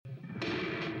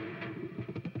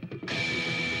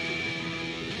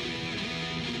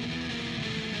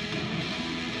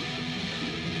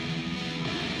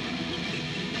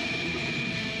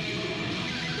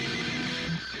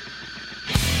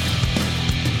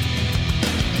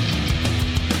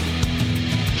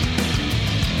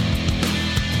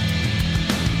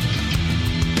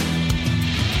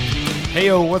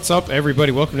Heyo, what's up,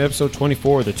 everybody? Welcome to episode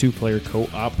 24 of the Two Player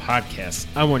Co-op Podcast.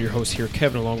 I'm one of your hosts here,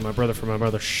 Kevin, along with my brother from my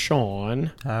brother,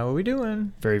 Sean. How are we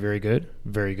doing? Very, very good.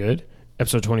 Very good.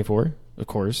 Episode 24, of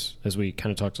course, as we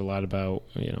kind of talked a lot about,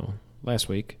 last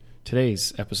week.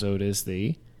 Today's episode is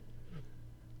the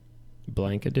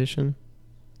blank edition.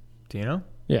 Tino?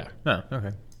 Yeah. Oh,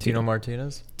 okay. Tino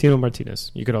Martinez? Tino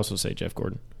Martinez. You could also say Jeff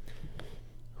Gordon.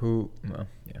 Well,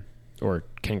 yeah. Or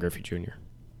Ken Griffey Jr.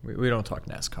 We don't talk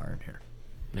NASCAR in here.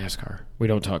 NASCAR. We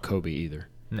don't talk Kobe either.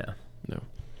 No.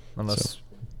 Unless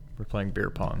we're playing beer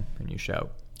pong and you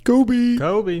shout, Kobe!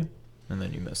 Kobe! And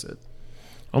then you miss it.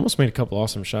 Almost made a couple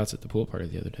awesome shots at the pool party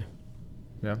the other day.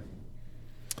 Yeah.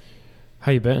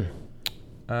 How you been?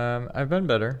 I've been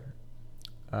better.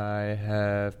 I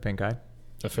have pink eye.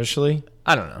 Officially?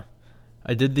 I don't know.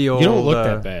 I did the old... You don't look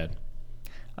that bad.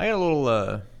 I got a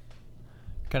little...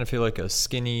 kind of feel like a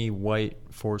skinny white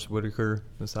Forrest Whitaker.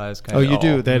 This eye's kind of... Oh, you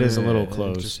do? That is a little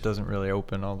close. It just doesn't really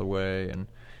open all the way. And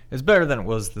it's better than it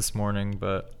was this morning,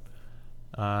 but...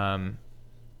 yeah,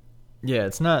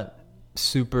 it's not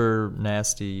super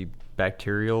nasty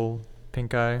bacterial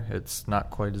pink eye. It's not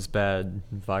quite as bad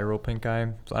viral pink eye.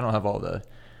 So I don't have all the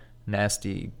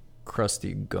nasty,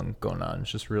 crusty gunk going on.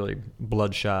 It's just really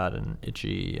bloodshot and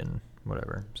itchy and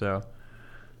whatever. So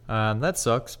that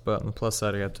sucks, but on the plus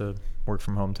side, I got to work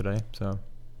from home today, so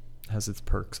it has its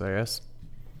perks, I guess.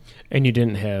 And you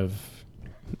didn't have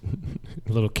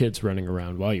little kids running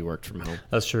around while you worked from home.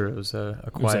 That's true. It was a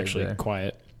quiet It was actually day.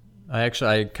 quiet. I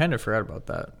kind of forgot about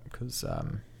that because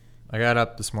I got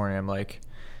up this morning. I'm like,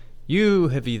 you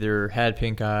have either had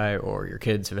pink eye or your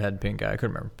kids have had pink eye. I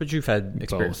couldn't remember, but you've had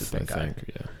experience Both, with pink I eye. think,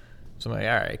 yeah. So I'm like,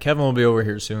 all right, Kevin will be over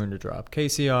here soon to drop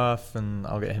Casey off, and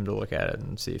I'll get him to look at it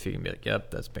and see if he can be like, yep,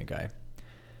 that's pink eye.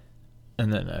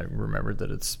 And then I remembered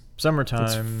that it's summertime.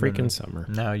 It's freaking summer.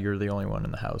 Now you're the only one in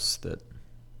the house that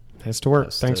has to work.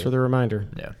 has Thanks to- for the reminder.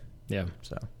 Yeah. Yeah.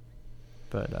 So,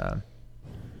 but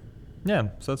yeah.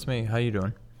 So that's me. How you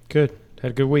doing? Good.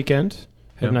 Had a good weekend.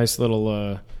 Had Yep. a nice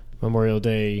little Memorial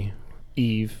Day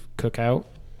Eve cookout.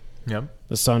 Yep.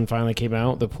 The sun finally came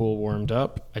out. The pool warmed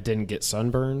up. I didn't get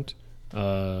sunburned.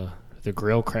 The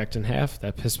grill cracked in half.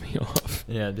 That pissed me off.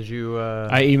 Yeah. Did you?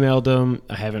 I emailed them.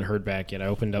 I haven't heard back yet. I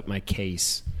opened up my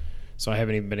case, so I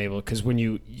haven't even been able, because when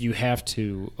you have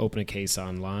to open a case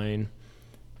online,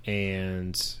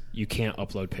 and you can't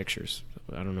upload pictures.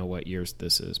 I don't know what years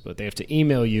this is, but they have to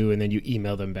email you, and then you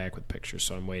email them back with pictures.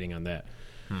 So I'm waiting on that.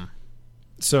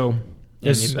 So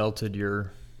And you melted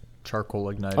your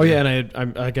charcoal igniter. Oh yeah,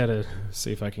 and I gotta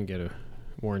see if I can get a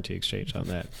warranty exchange on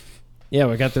that. Yeah,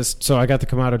 I got this. So I got the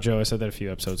Kamado Joe. I said that a few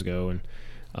episodes ago,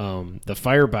 and the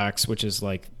Firebox, which is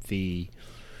like the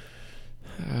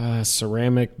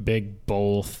ceramic big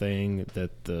bowl thing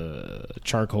that the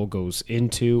charcoal goes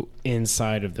into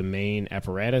inside of the main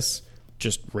apparatus,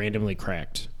 just randomly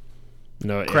cracked.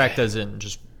 No, Cracked as in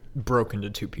just broke into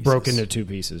two pieces. broke into two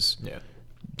pieces. Yeah.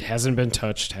 Hasn't been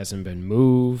touched, hasn't been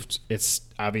moved. It's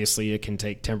obviously, it can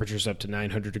take temperatures up to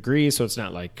 900 degrees, so it's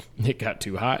not like it got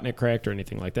too hot and it cracked or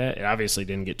anything like that. It obviously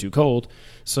didn't get too cold,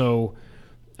 so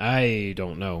I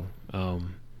don't know.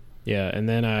 Yeah, and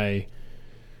then I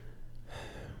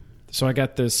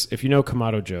got this. If you know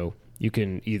Kamado Joe, you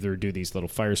can either do these little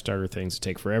fire starter things that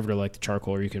take forever to light the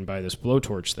charcoal, or you can buy this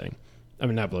blowtorch thing. I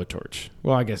mean, not blowtorch.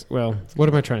 Well, I guess. Well, what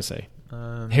am I trying to say?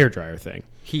 Hair dryer thing.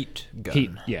 Heat gun. Heat,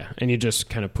 yeah. And you just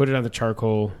kind of put it on the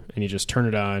charcoal and you just turn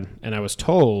it on. And I was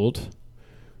told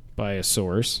by a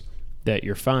source that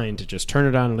you're fine to just turn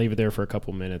it on and leave it there for a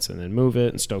couple minutes and then move it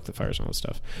and stoke the fires and all that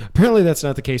stuff. Apparently that's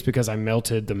not the case, because I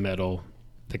melted the metal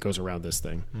that goes around this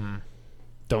thing.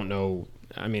 Don't know.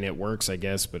 I mean, it works, I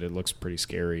guess, but it looks pretty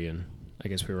scary. And I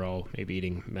guess we were all maybe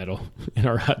eating metal in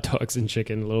our hot dogs and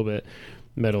chicken a little bit.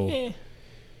 Metal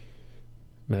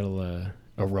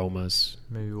aromas.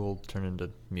 Maybe we'll turn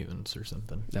into mutants or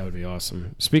something. That would be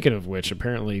awesome. Speaking of which,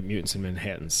 apparently Mutants in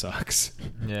Manhattan sucks.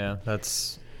 Yeah,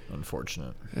 that's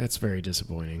unfortunate. That's very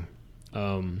disappointing.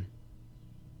 So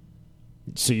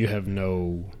you have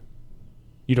you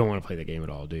don't want to play the game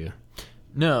at all, do you?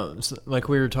 No, like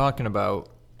we were talking about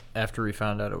after we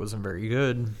found out it wasn't very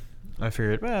good, I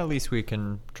figured, well, at least we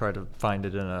can try to find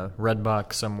it in a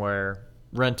Redbox somewhere,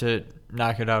 rent it,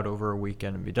 knock it out over a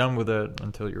weekend, and be done with it,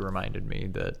 until you reminded me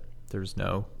that there's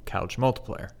no couch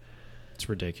multiplayer. It's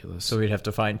ridiculous. So we'd have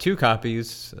to find 2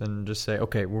 copies and just say,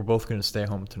 okay, we're both going to stay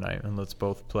home tonight and let's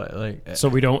both play. So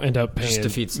we don't end up paying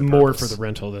defeats the more purpose. for the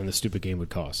rental than the stupid game would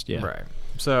cost. Yeah. Right.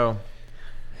 So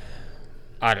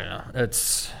I don't know.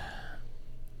 It's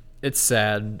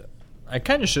sad. I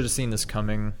kind of should have seen this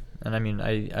coming. And I mean,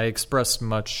 I expressed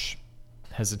much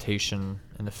hesitation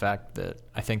in the fact that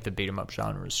I think the beat-em-up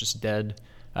genre is just dead.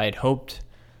 I had hoped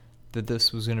that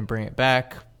this was going to bring it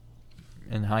back.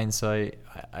 In hindsight,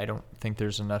 I don't think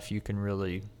there's enough you can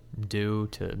really do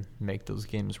to make those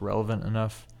games relevant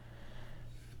enough.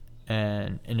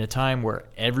 And in a time where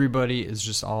everybody is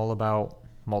just all about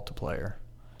multiplayer,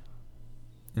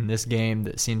 in this game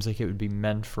that seems like it would be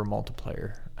meant for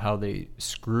multiplayer, how they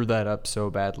screw that up so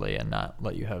badly and not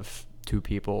let you have two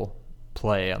people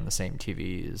play on the same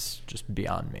TV is just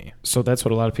beyond me. So that's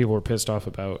what a lot of people were pissed off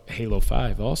about Halo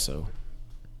 5 also.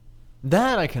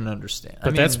 That I can understand.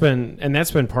 But that's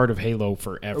been part of Halo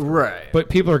forever. Right. But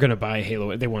people are going to buy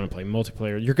Halo. They want to play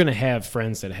multiplayer. You're going to have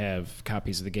friends that have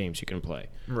copies of the games you can play.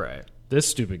 Right. This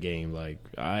stupid game, like,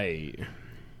 I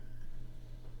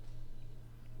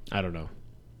don't know.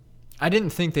 I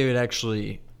didn't think they would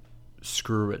actually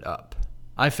screw it up.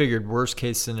 I figured worst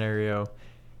case scenario,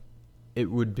 it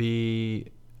would be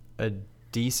a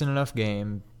decent enough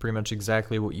game, pretty much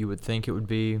exactly what you would think it would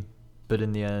be, but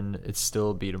in the end, it's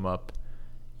still beat 'em up.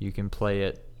 You can play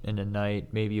it in a night,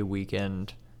 maybe a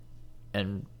weekend,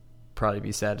 and probably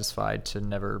be satisfied to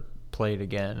never play it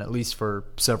again, at least for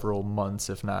several months,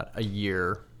 if not a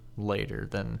year later.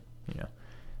 Then, you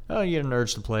get an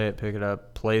urge to play it, pick it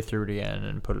up, play through it again,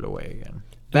 and put it away again.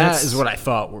 That is what I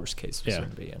thought worst case was going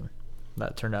to be, and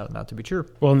that turned out not to be true.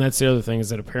 Well, and that's the other thing is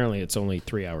that apparently it's only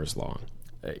 3 hours long.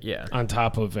 Yeah. On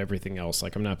top of everything else,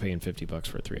 like I'm not paying $50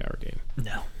 for a 3-hour game.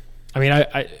 No. I mean,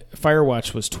 I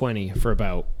Firewatch was $20 for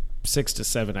about 6 to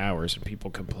 7 hours, and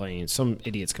people complain. Some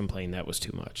idiots complain that was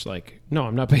too much. Like, no,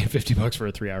 I'm not paying $50 for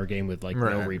a 3-hour game with like no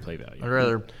replay value. I'd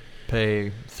rather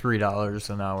pay $3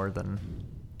 an hour than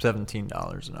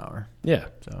 $17 an hour. Yeah,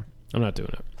 so I'm not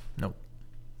doing it. Nope.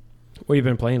 What have you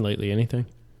been playing lately? Anything?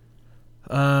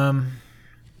 What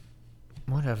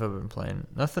have I been playing?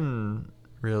 Nothing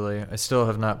really. I still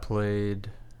have not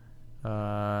played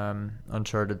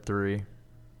Uncharted 3.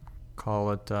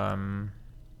 Call it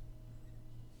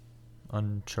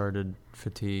Uncharted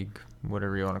fatigue,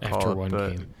 whatever you want to call it. After one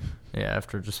game. Yeah,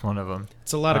 after just one of them.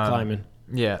 It's a lot of climbing.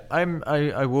 Yeah,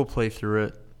 I will play through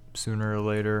it sooner or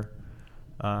later.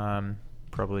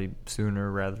 Probably sooner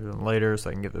rather than later, so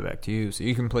I can give it back to you, so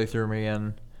you can play through them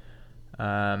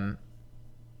again.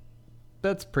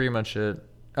 That's pretty much it.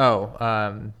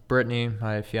 Brittany,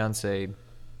 my fiance,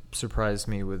 surprised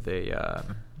me with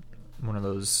a one of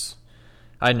those.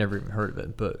 I'd never even heard of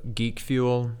it, but Geek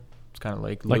Fuel. It's kind of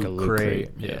like a Loot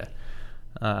Crate. Yeah.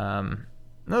 That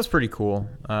was pretty cool.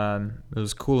 It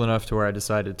was cool enough to where I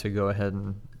decided to go ahead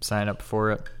and sign up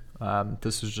for it.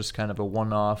 This was just kind of a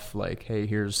one-off, like, hey,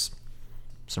 here's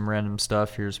some random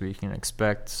stuff. Here's what you can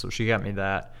expect. So she got me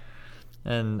that.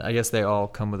 And I guess they all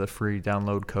come with a free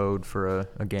download code for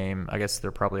a game. I guess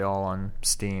they're probably all on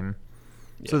Steam.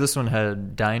 Yeah. So this one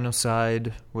had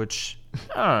Dinocide, which,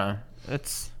 I don't know,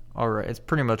 it's all right. It's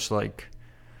pretty much like,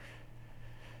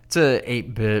 it's a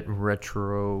 8-bit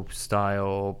retro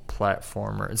style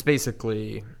platformer. It's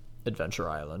basically Adventure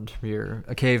Island. You're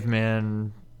a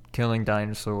caveman killing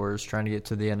dinosaurs, trying to get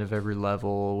to the end of every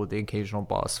level with the occasional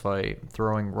boss fight,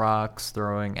 throwing rocks,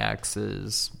 throwing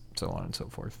axes, so on and so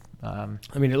forth. I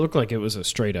mean, it looked like it was a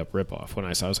straight up ripoff. When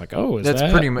I saw, I was like, "Oh, is that's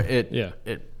that?" pretty much it. Yeah,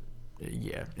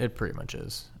 it pretty much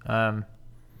is.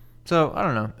 So I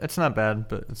don't know. It's not bad,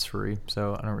 but it's free,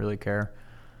 so I don't really care.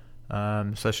 So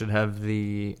I should have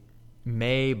the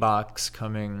May box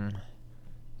coming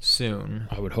soon.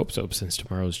 I would hope so, since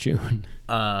tomorrow's June.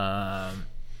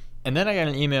 And then I got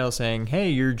an email saying, "Hey,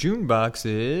 your June box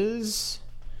is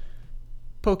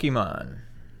Pokemon."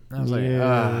 I was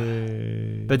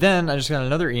like, But then I just got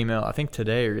another email, I think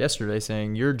today or yesterday,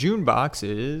 saying your June box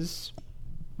is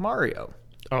Mario.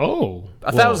 Oh,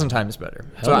 1,000 times better.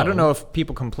 Hello. So I don't know if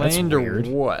people complained or weird.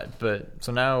 what, but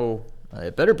so now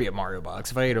it better be a Mario box.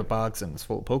 If I get a box and it's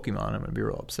full of Pokemon, I'm going to be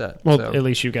real upset. Well, so, at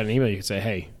least you got an email. You could say,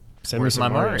 "Hey, send me where's some my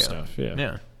Mario stuff."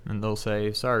 Yeah. And they'll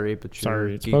say, "Sorry, but your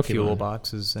it's Geek Pokemon. Fuel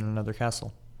box is in another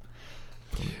castle."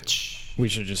 We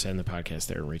should just end the podcast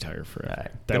there and retire forever.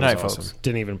 Right. That Good was night, awesome. folks.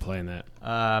 Didn't even plan that.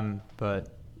 But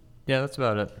yeah, that's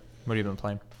about it. What have you been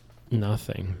playing?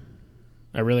 Nothing.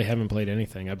 I really haven't played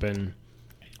anything. I've been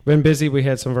busy. We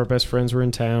had some of our best friends were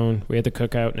in town. We had the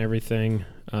cookout and everything.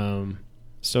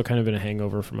 Still kind of in a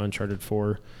hangover from Uncharted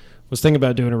 4. Was thinking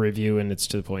about doing a review, and it's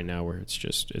to the point now where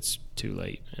it's too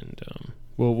late, and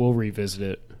we'll revisit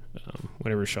it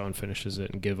whenever Sean finishes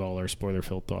it and give all our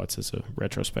spoiler-filled thoughts as a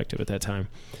retrospective at that time.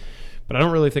 But I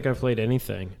don't really think I've played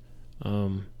anything.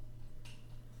 We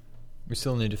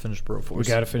still need to finish Broforce. We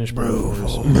got to finish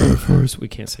Broforce. We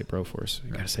can't say Broforce.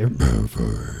 We got to say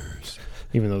Broforce.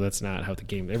 Even though that's not how the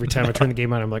game... Every time I turn the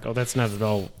game on, I'm like, oh, that's not at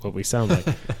all what we sound like.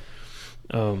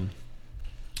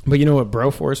 But you know what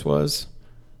Broforce was?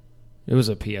 It was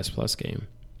a PS Plus game.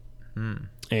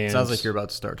 And Sounds like you're about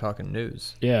to start talking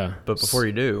news. Yeah. But before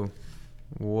you do,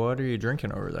 what are you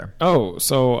drinking over there? Oh,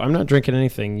 so I'm not drinking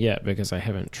anything yet because I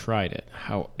haven't tried it.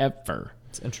 However,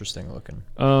 it's interesting looking.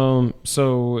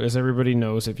 So as everybody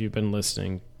knows, if you've been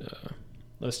listening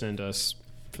to us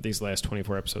for these last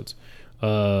 24 episodes,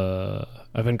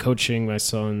 I've been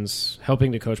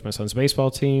helping to coach my son's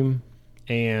baseball team,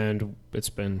 and it's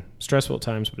been stressful at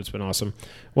times, but it's been awesome.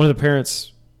 One of the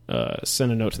parents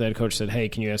sent a note to the head coach, said, "Hey,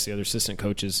 can you ask the other assistant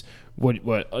coaches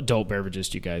what adult beverages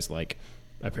do you guys like?"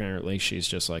 Apparently, she's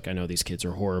just like, "I know these kids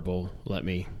are horrible. Let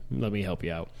me help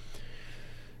you out."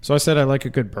 So I said, "I like a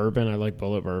good bourbon. I like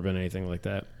Bullet bourbon, anything like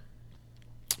that."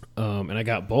 And I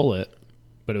got Bullet,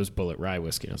 but it was Bullet rye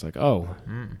whiskey. And I was like, "Oh,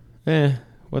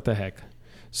 what the heck?"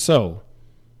 So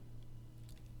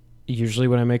usually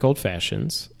when I make old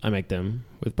fashions, I make them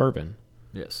with bourbon.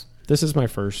 Yes. This is my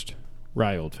first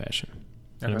rye old fashioned.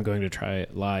 And Okay. I'm going to try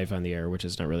it live on the air, which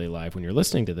is not really live when you're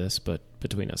listening to this, but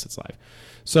between us, it's live.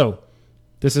 So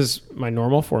this is my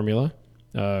normal formula.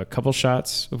 A couple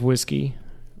shots of whiskey,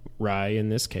 rye in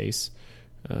this case,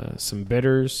 some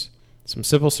bitters, some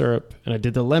simple syrup, and I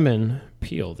did the lemon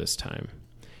peel this time.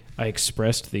 I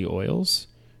expressed the oils,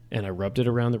 and I rubbed it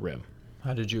around the rim.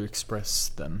 How did you express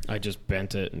them? I just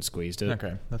bent it and squeezed it.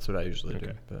 Okay, that's what I usually do.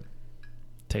 Okay. But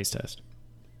Taste test.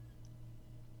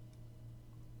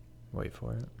 wait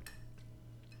for it.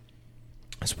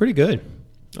 It's pretty good.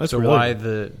 That's So really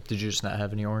did you just not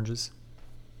have any oranges?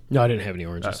 No, I didn't have any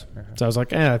oranges. Oh, okay. So I was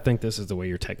like, I think this is the way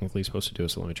you're technically supposed to do it,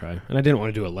 so let me try. And I didn't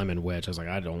want to do a lemon wedge. I was like,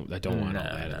 I don't want all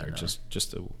that in there. No.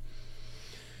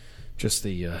 Just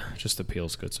the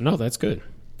peel's good. So no, that's good.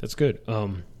 That's good.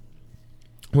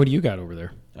 What do you got over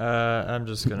there? I'm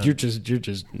just gonna You're just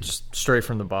just straight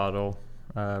from the bottle,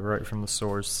 right from the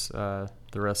source. The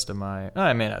rest of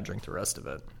I may not drink the rest of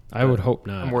it. I would hope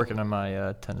not. I'm working on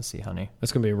my Tennessee honey.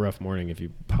 That's gonna be a rough morning if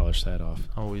you polish that off.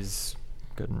 Always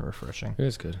good and refreshing. It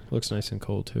is good. Looks nice and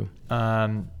cold too.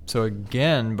 So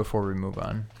again, before we move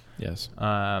on, Yes.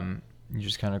 you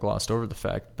just kind of glossed over the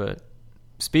fact, but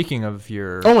speaking of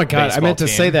your Oh my God! I baseball meant to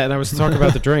team- say that, and I was talking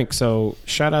about the drink. So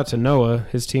shout out to Noah.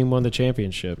 His team won the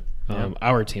championship. Yeah.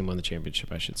 Our team won the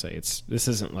championship, I should say. This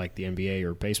isn't like the NBA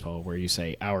or baseball where you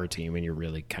say our team and you're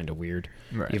really kind of weird.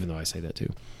 Right. Even though I say that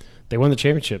too. They won the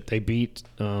championship. They beat.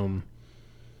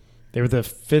 They were the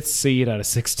 5th seed out of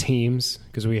 6 teams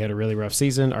because we had a really rough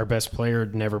season. Our best player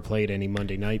never played any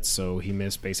Monday nights, so he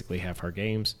missed basically half our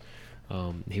games.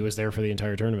 He was there for the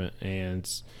entire tournament, and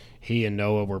he and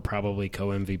Noah were probably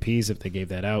co-MVPs if they gave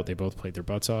that out. They both played their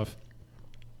butts off.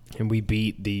 And we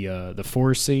beat the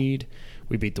 4 seed,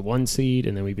 we beat the 1 seed,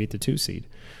 and then we beat the 2 seed.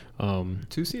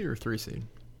 2 seed or 3 seed?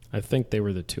 I think they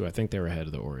were the 2. I think they were ahead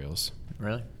of the Orioles.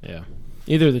 Really? Yeah.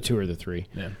 Either the 2 or the 3.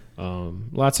 Yeah.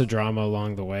 Lots of drama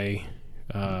along the way.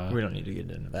 We don't need to get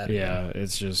into that. Yeah, again.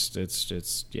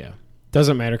 it's yeah.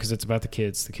 Doesn't matter because it's about the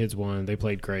kids. The kids won. They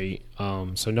played great.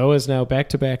 So Noah's now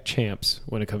back-to-back champs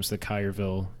when it comes to the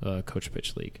Collierville Coach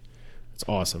Pitch League. It's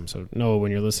awesome. So Noah,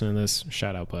 when you're listening to this,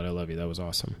 shout out, bud. I love you. That was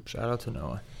awesome. Shout out to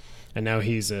Noah. And now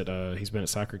he's been at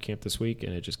soccer camp this week,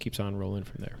 and it just keeps on rolling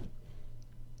from there.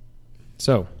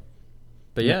 So,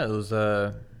 But yeah, it was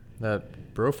that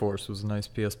Broforce was a nice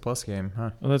PS Plus game, huh?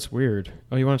 oh, that's weird.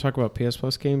 Oh, you want to talk about PS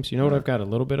Plus games? You know what Yeah. I've got a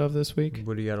little bit of this week?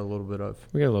 What do you got a little bit of?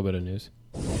 We got a little bit of news.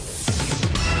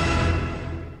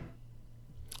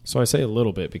 So I say a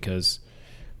little bit because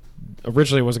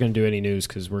originally I wasn't going to do any news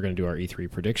because we're going to do our E3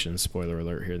 predictions. Spoiler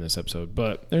alert here in this episode.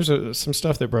 But there's some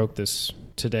stuff that broke this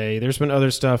today. There's been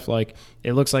other stuff like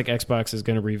it looks like Xbox is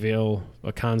going to reveal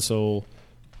a console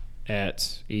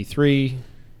at E3.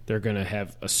 They're going to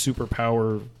have a super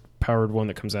powered one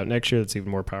that comes out next year that's even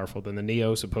more powerful than the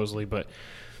Neo, supposedly. But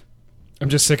I'm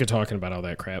just sick of talking about all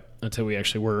that crap until we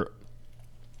actually were,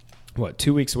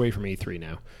 2 weeks away from E3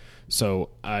 now. So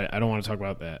I don't want to talk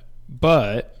about that.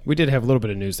 But we did have a little bit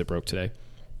of news that broke today,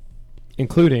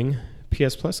 including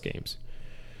PS Plus games.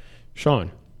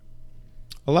 Sean,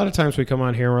 a lot of times we come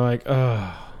on here and we're like,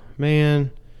 oh,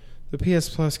 man, the PS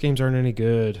Plus games aren't any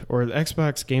good. Or the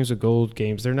Xbox games with gold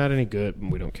games, they're not any good. And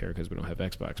we don't care because we don't have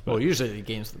Xbox. But Well, usually the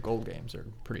games, the gold games, are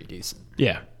pretty decent.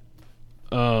 yeah.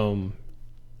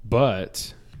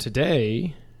 But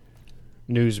today,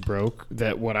 news broke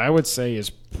that what I would say is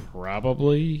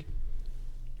probably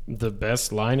the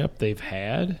best lineup they've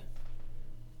had,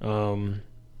 at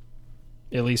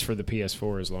least for the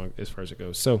PS4 as far as it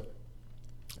goes. So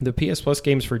the PS Plus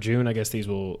games for June, I guess these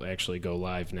will actually go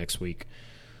live next week.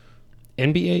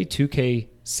 NBA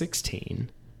 2K16.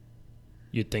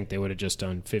 You'd think they would have just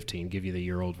done 15, give you the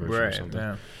year-old version or something.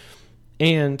 Yeah.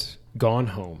 and Gone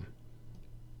Home.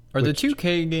 Are the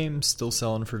 2K games still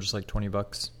selling for just like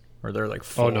 $20? Or they're like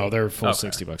full? Oh no, they're full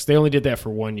 $60. They only did that for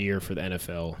 1 year for the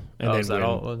NFL. And then is that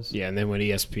all it was? Yeah, and then when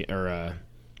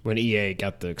when EA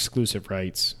got the exclusive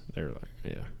rights, they were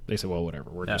like, they said, well, whatever.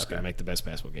 We're just going to make the best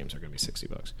basketball games. They're going to be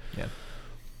 $60. Yeah.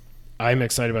 I'm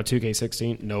excited about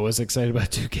 2K16. Noah's excited about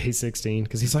 2K16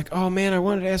 because he's like, oh man, I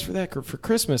wanted to ask for that for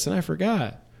Christmas and I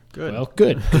forgot. Good. Well,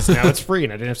 good, because now it's free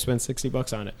and I didn't have to spend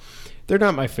 $60 on it. They're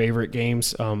not my favorite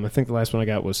games. I think the last one I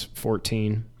got was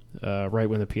 14, right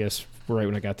when I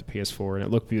got the PS4, and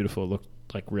it looked beautiful. It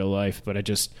looked like real life, but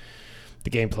the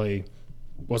gameplay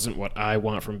wasn't what I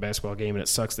want from a basketball game, and it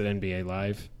sucks that NBA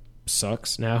Live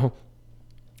sucks now,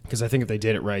 because I think if they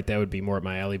did it right, that would be more up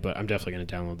my alley, but I'm definitely going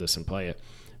to download this and play it.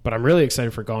 But I'm really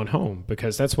excited for Gone Home,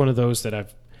 because that's one of those that I'm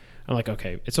like,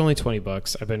 okay, it's only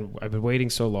 $20. I've been waiting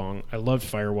so long. I loved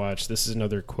Firewatch. This is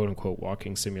another quote-unquote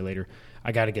walking simulator.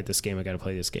 I got to get this game. I got to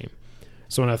play this game.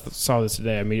 So when I saw this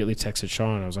today, I immediately texted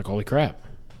Sean. I was like, holy crap.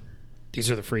 These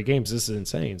are the free games. This is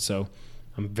insane. So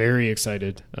I'm very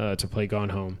excited to play Gone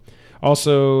Home.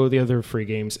 Also, the other free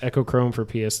games, Echo Chrome for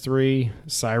PS3,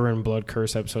 Siren Blood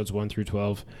Curse episodes 1 through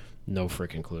 12, no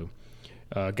freaking clue.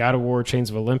 God of War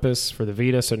Chains of Olympus for the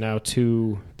Vita, so now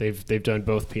they've done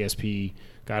both PSP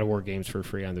God of War games for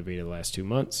free on the Vita the last 2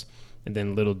 months, and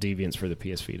then Little Deviants for the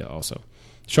PS Vita also.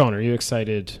 Sean, are you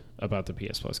excited about the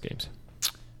PS Plus games?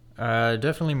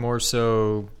 Definitely more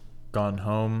so Gone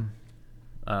Home.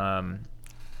 I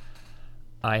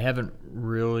haven't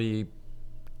really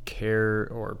cared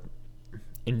or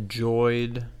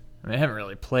enjoyed. I haven't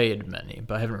really played many,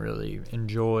 but I haven't really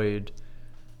enjoyed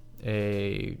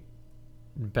a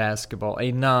basketball,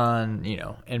 a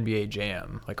NBA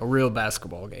Jam, like a real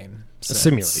basketball game. A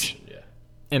simulation, yeah.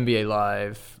 NBA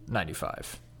Live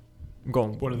 95. I'm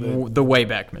going the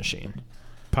Wayback Machine.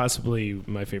 Possibly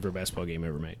my favorite basketball game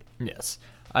ever made. Yes.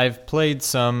 I've played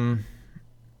some,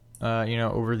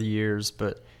 over the years,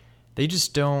 but they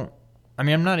just don't. I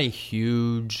mean, I'm not a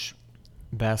huge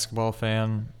basketball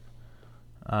fan.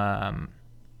 I'm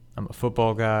a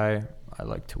football guy. I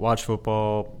like to watch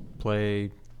football,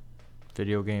 play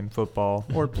video game football,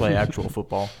 or play actual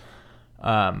football.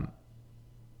 But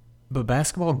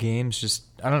basketball games just,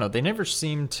 I don't know, they never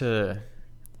seem to,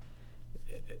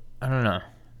 I don't know.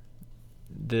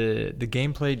 The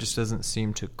gameplay just doesn't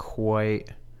seem to quite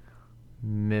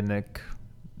mimic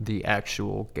the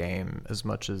actual game as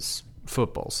much as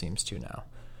football seems to now.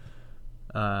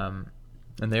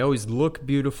 And they always look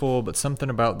beautiful, but something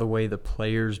about the way the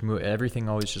players move, everything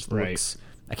always just looks,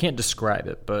 I can't describe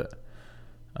it, but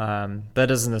that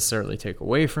doesn't necessarily take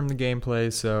away from the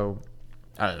gameplay, so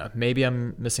I don't know. Maybe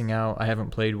I'm missing out. I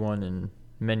haven't played one in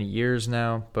many years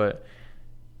now, but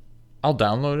I'll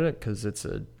download it because it's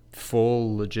a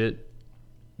full, legit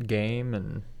game,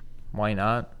 and why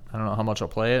not? I don't know how much I'll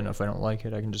play it, and if I don't like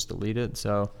it, I can just delete it.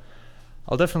 So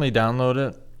I'll definitely download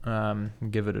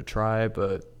it, give it a try,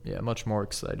 but yeah, much more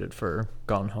excited for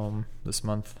Gone Home this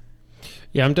month.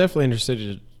 Yeah, I'm definitely interested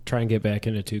to try and get back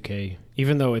into 2K,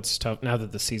 even though it's tough now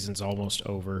that the season's almost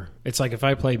over. It's like if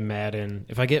I play Madden,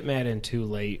 if I get Madden too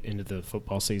late into the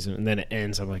football season and then it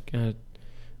ends, I'm like,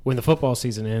 when the football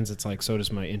season ends, it's like so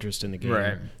does my interest in the game.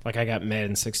 Right. Like I got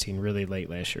Madden 16 really late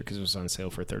last year because it was on sale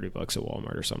for $30 at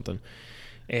Walmart or something,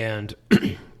 and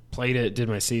played it, did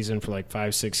my season for like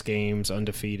 5-6 games,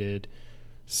 undefeated.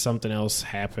 Something else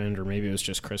happened, or maybe it was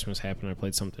just Christmas happened. I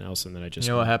played something else, and then I just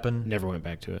what happened? Never went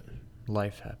back to it.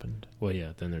 Life happened. Well,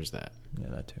 yeah, then there's that. Yeah,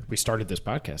 that too. We started this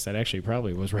podcast. That actually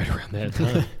probably was right around that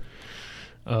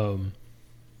time.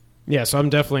 Yeah, so I'm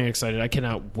definitely excited. I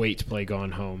cannot wait to play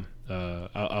Gone Home.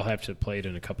 I'll have to play it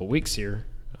in a couple weeks here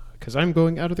because I'm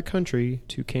going out of the country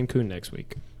to Cancun next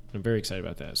week. I'm very excited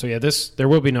about that. So yeah, there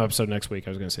will be no episode next week. I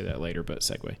was going to say that later, but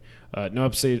segue. No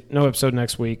episode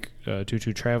next week due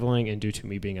to traveling and due to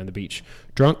me being on the beach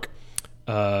drunk.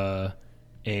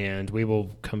 And we will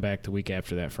come back the week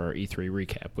after that for our E3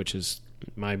 recap, which is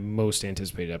my most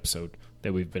anticipated episode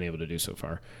that we've been able to do so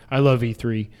far. I love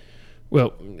E3.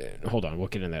 Well, hold on. We'll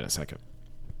get into that in a second.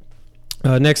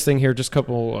 Next thing here, just a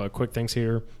couple quick things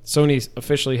here. Sony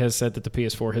officially has said that the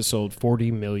PS4 has sold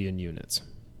 40 million units.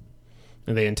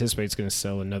 And they anticipate it's going to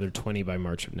sell another 20 by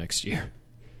March of next year.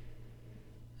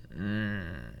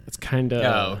 It's kind of...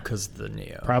 Oh, because the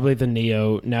Neo. Probably the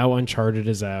Neo. Now Uncharted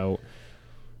is out.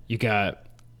 You got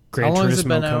Gran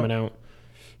Turismo coming out.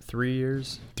 3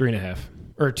 years? 3.5.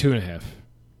 Or 2.5.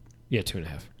 Yeah, 2.5.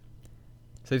 So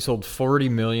they've sold 40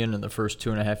 million in the first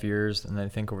 2.5 years, and I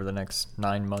think over the next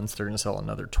 9 months they're going to sell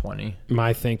another 20.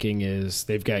 My thinking is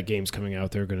they've got games coming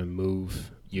out. They're going to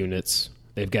move units.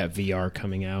 They've got VR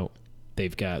coming out.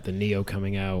 They've got the Neo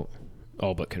coming out.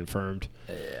 all but confirmed.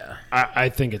 Yeah. I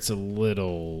think it's a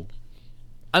little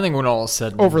I think when all is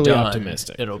said and overly done,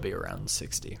 optimistic. it'll be around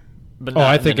 60. But Oh, not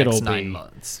I in think the next it'll 9 be-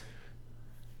 months.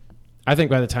 I think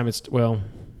by the time it's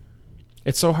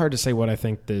so hard to say what I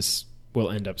think this will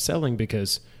end up selling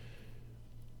because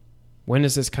when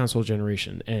does this console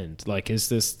generation end? Like, is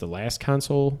this the last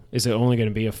console? Is it only going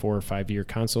to be a 4 or 5 year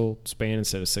console span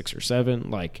instead of 6 or 7?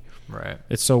 Like, Right.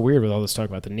 it's so weird with all this talk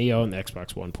about the Neo and the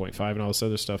Xbox 1.5 and all this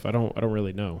other stuff. I don't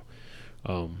really know.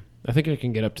 I think it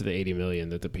can get up to the 80 million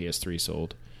that the PS3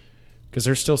 sold because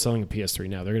they're still selling the PS3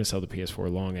 now. They're going to sell the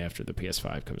PS4 long after the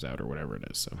PS5 comes out or whatever it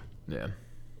is. So. Yeah.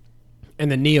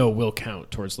 And the Neo will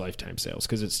count towards lifetime sales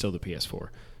because it's still the PS4.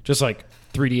 Just like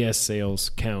 3DS sales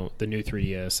count the new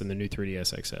 3DS and the new 3DS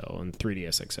XL and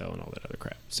 3DS XL and all that other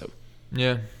crap. So,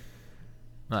 Yeah.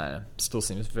 I don't know. Still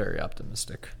seems very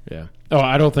optimistic. yeah. Oh,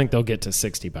 I don't think they'll get to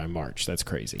 60 by March. That's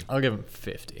crazy. I'll give him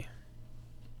 50.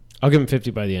 I'll give them 50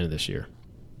 by the end of this year,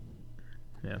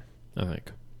 Yeah. I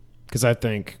think. Because I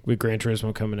think with Gran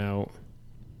Turismo coming out,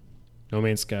 No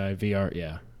Man's Sky, VR,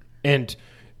 yeah. And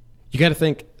you got to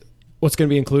think what's going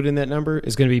to be included in that number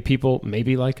is going to be people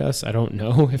maybe like us. I don't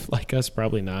know if like us,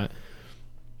 probably not,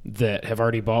 that have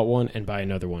already bought one and buy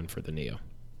another one for the Neo.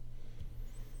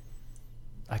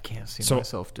 I can't see So-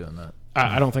 myself doing that.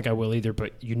 I don't think I will either,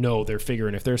 but they're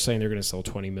figuring if they're saying they're going to sell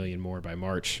 20 million more by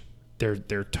March,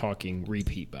 they're talking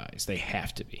repeat buys. They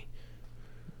have to be.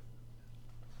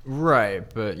 Right,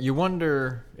 but you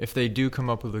wonder if they do come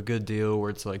up with a good deal where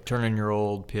it's like turn in your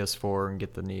old PS4 and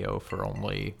get the Neo for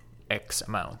only X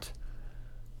amount.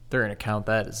 They're going to count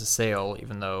that as a sale,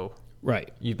 even though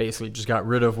Right. you basically just got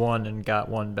rid of one and got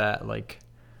one back. Like,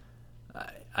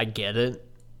 I get it,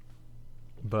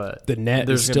 but The net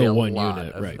there's is gonna be still a one lot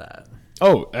unit, of right. that.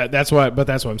 Oh, that's why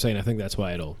I'm saying I think that's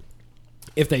why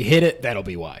if they hit it, that'll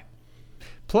be why.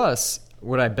 Plus,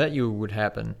 what I bet you would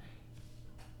happen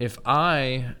if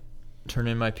I turn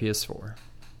in my PS4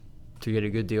 to get a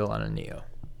good deal on a Neo,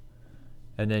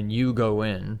 and then you go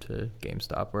in to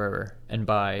GameStop, wherever, and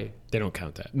buy They don't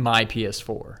count that. my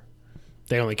PS4.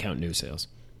 They only count new sales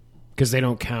because they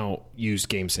don't count used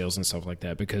game sales and stuff like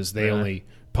that because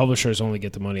publishers only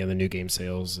get the money on the new game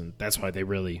sales, and that's why they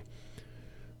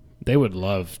would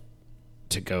love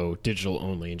to go digital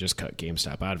only and just cut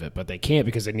GameStop out of it, but they can't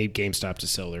because they need GameStop to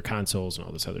sell their consoles and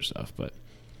all this other stuff. But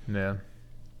Yeah.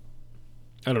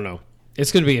 I don't know.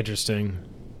 It's going to be interesting.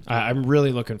 I'm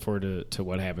really looking forward to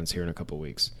what happens here in a couple of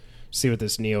weeks. See what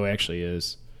this Neo actually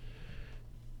is.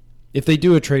 If they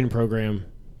do a trading program,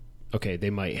 okay, they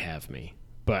might have me,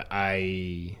 but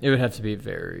It would have to be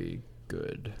very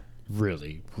good.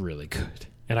 really, really good.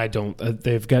 And I don't.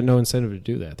 They've got no incentive to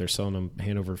do that. They're selling them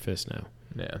hand over fist now.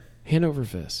 Yeah. Hand over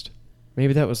fist.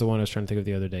 Maybe that was the one I was trying to think of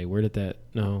the other day. Where did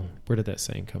that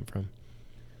saying come from?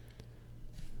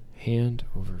 Hand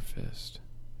over fist.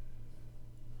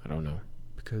 I don't know.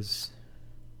 Because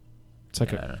It's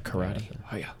like Yeah, I a don't- karate. yeah.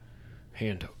 Oh yeah,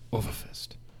 hand over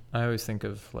fist. I always think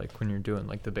of like when you're doing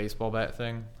like the baseball bat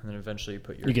thing, and then eventually you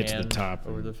put your You get to the hand top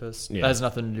over and- the fist. yeah. That has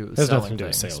nothing to do with Has selling nothing to do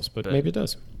with things, sales, but maybe it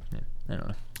does. Yeah, I don't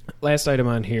know. Last item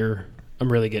on here.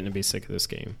 I'm really getting to be sick of this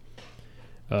game.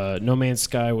 No Man's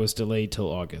Sky was delayed till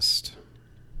August,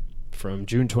 from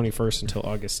June 21st until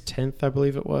August 10th, I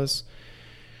believe it was.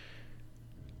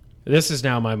 This is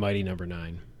now my mighty number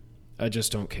 9. I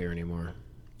just don't care anymore,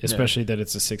 especially that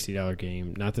it's a $60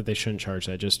 game. Not that they shouldn't charge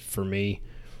that. Just for me,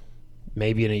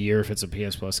 maybe in a year if it's a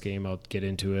PS Plus game, I'll get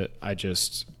into it. I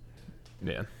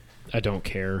don't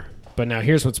care. But now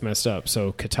here's what's messed up.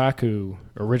 So Kotaku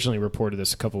originally reported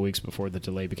this a couple weeks before the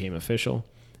delay became official,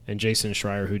 and Jason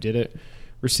Schreier, who did it,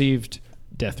 received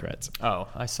death threats. Oh,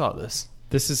 I saw this.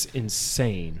 This is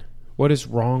insane. What is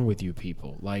wrong with you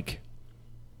people? Like,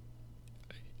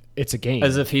 it's a game.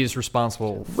 As if he's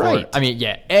responsible for Right. it. I mean,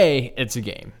 yeah, A, it's a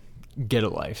game. Get a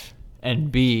life.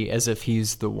 And B, as if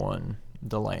he's the one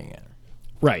delaying it.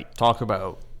 Right. Talk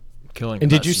about killing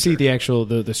And the did you see messenger. the actual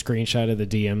the screenshot of the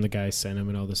DM the guy sent him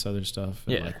and all this other stuff?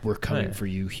 And Yeah. like, we're coming Yeah. for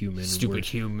you, human. Stupid We're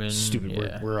human. Stupid.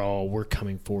 Yeah. We're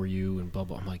coming for you and blah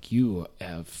blah. I'm like, you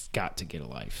have got to get a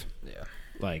life. Yeah.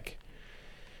 Like,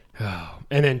 oh.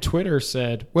 And then Twitter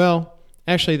said, well,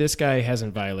 actually, this guy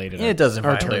hasn't violated It doesn't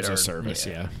our violate terms our- of service.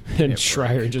 yeah. Yeah. And Yeah,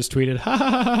 Schreier just tweeted, ha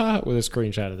ha ha ha, with a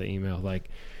screenshot of the email. Like,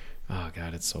 oh,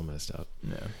 God, it's so messed up.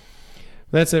 Yeah.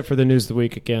 That's it for the news of the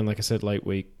week. Again, like I said, light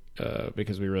week,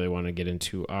 because we really want to get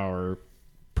into our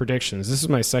predictions. This is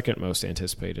my second most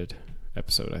anticipated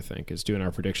episode, I think, is doing our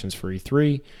predictions for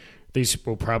E3. These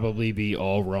will probably be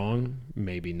all wrong,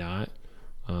 maybe not.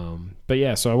 But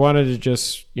yeah, so I wanted to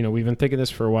just, we've been thinking this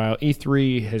for a while.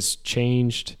 E3 has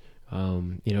changed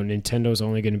Nintendo's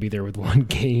only going to be there with one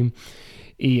game.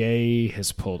 EA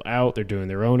has pulled out. They're doing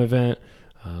their own event.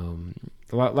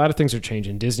 A lot of things are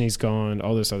changing. Disney's gone,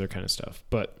 all this other kind of stuff.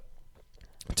 But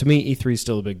to me, E3 is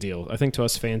still a big deal. I think to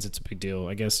us fans, it's a big deal.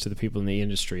 I guess to the people in the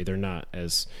industry, they're not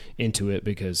as into it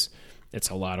because it's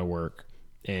a lot of work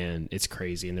and it's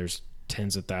crazy. And there's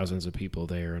tens of thousands of people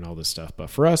there and all this stuff. But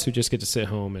for us who just get to sit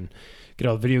home and get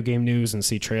all the video game news and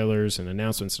see trailers and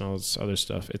announcements and all this other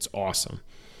stuff, it's awesome.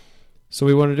 So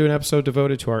we want to do an episode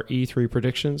devoted to our E3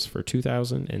 predictions for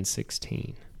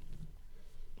 2016.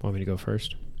 Want me to go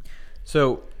first?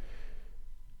 So,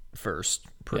 first,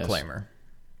 Proclaimer. Yes.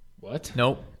 What?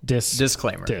 Nope.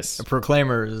 Disclaimer. A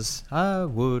proclaimer is,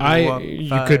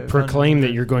 you could proclaim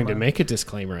that you're going to make a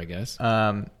disclaimer, I guess.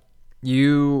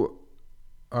 You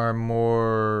are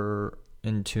more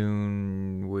in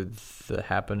tune with the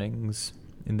happenings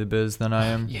in the biz than I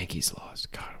am. Yankees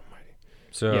lost. God almighty.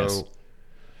 So, yes.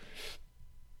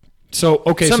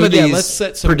 Okay, some of these let's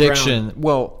set some prediction. ground.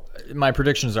 Well, my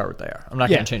predictions are what they are. I'm not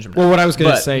going to change them now. Well, what I was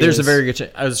going to say there's is, a very good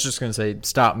chance. I was just going to say,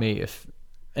 stop me if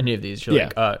any of these you're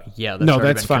like, that's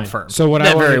already been fine. confirmed. So what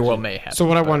that I very well may happen. So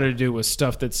what I wanted to do was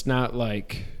stuff that's not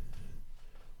like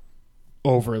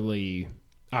overly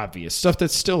obvious, stuff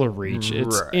that's still a reach.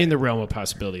 It's in the realm of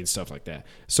possibility and stuff like that.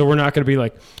 So we're not going to be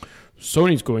like,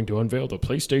 Sony's going to unveil the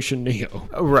PlayStation Neo.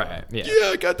 Right. Yeah. Yeah,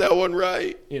 I got that one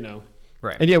right.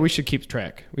 Right. And yeah, we should keep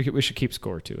track. We should keep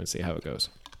score too and see how it goes.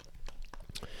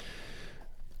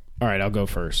 All right, I'll go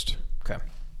first. Okay.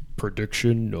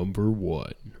 Prediction number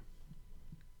 1.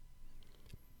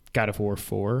 God of War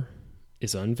 4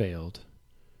 is unveiled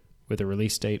with a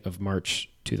release date of March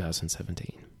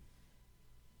 2017.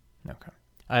 Okay.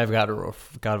 I have God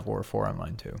of War 4 on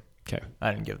mine too. Okay. I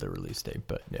didn't give the release date,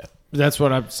 but yeah. That's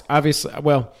what I'm obviously.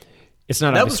 Well, it's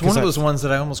not. That was one of those ones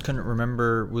that I almost couldn't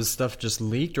remember. Was stuff just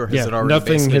leaked, or has it already?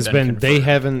 Nothing has been. Confirmed? They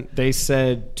haven't. They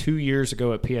said 2 years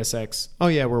ago at PSX. Oh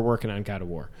yeah, we're working on God of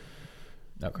War.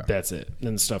 Okay. That's it.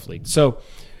 Then the stuff leaked. So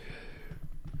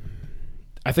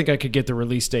I think I could get the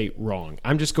release date wrong.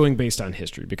 I'm just going based on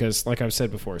history because, like I've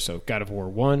said before, so God of War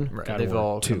 1, God of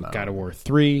War 2, God of War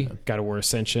 3, God of War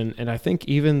Ascension, and I think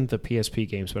even the PSP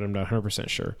games, but I'm not 100%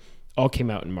 sure, all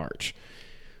came out in March.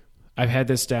 I've had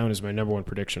this down as my number one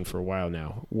prediction for a while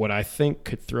now. What I think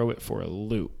could throw it for a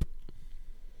loop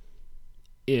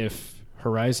if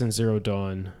Horizon Zero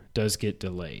Dawn does get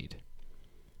delayed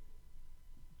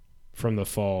from the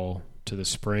fall to the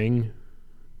spring,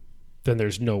 then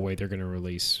there's no way they're going to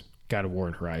release God of War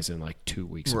and Horizon like 2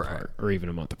 weeks apart or even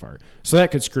a month apart. So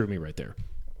that could screw me right there.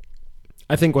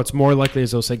 I think what's more likely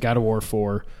is they'll say God of War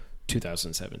 4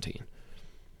 2017.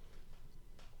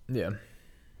 Yeah.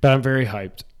 But I'm very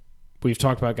hyped. We've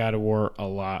talked about God of War a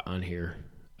lot on here.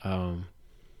 I'm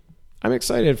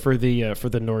excited for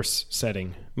the Norse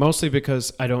setting, mostly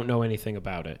because I don't know anything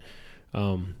about it,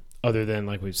 other than,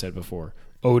 like we've said before,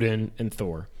 Odin and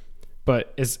Thor.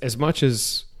 But as much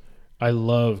as I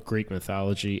love Greek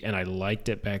mythology, and I liked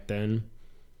it back then,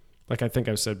 like I think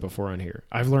I've said before on here,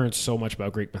 I've learned so much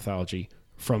about Greek mythology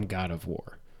from God of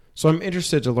War. So I'm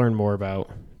interested to learn more about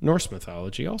Norse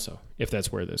mythology also, if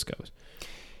that's where this goes.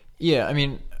 Yeah, I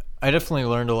mean, I definitely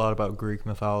learned a lot about Greek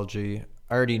mythology.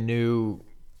 I already knew,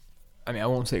 I mean, I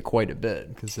won't say quite a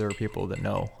bit, because there are people that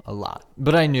know a lot.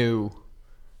 But I knew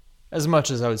as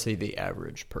much as I would say the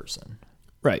average person.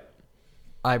 Right.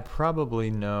 I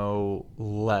probably know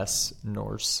less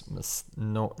Norse.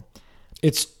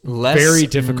 It's less very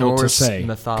difficult Norse to say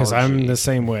because I'm the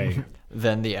same way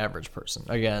than the average person.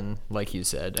 Again, like you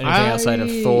said, anything outside of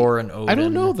Thor and Odin. I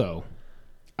don't know though.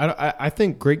 I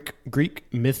think Greek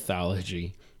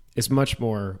mythology is much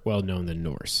more well known than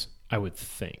Norse. I would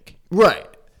think. Right.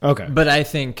 Okay. But I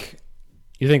think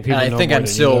you think people. I know think more I'm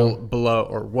than still you know? below,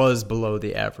 or was below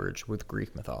the average with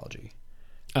Greek mythology.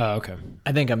 Oh, okay.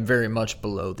 I think I'm very much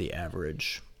below the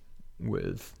average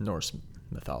with Norse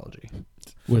mythology.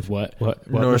 With what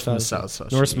Norse mythology?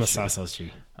 mythology. Norse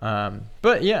mythology.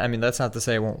 But yeah, I mean, that's not to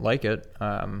say I won't like it.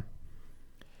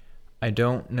 I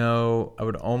don't know. I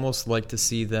would almost like to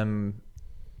see them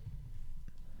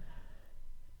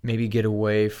maybe get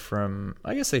away from,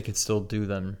 I guess they could still do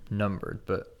them numbered,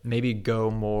 but maybe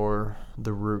go more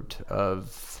the route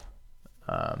of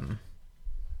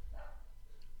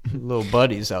little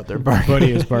buddies out there barking.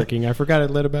 Buddy is barking. I forgot I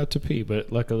let him out to pee,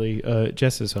 but luckily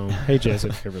Jess is home. Hey, Jess,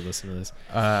 if you ever listen to this.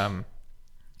 I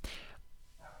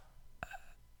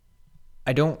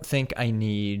don't think I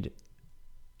need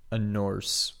a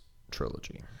Norse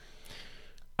trilogy.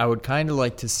 I would kind of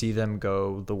like to see them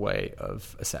go the way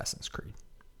of Assassin's Creed.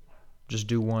 Just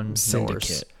do one Syndicate.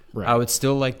 Norse. Right. I would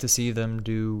still like to see them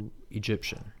do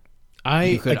Egyptian.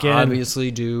 You could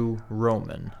obviously do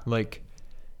Roman. Like,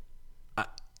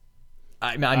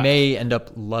 I may end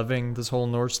up loving this whole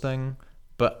Norse thing,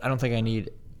 but I don't think I need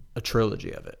a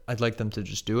trilogy of it. I'd like them to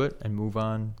just do it and move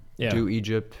on. Yeah. Do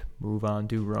Egypt, move on,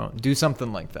 do Rome, do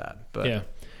something like that. But yeah.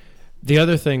 The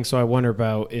other thing, so I wonder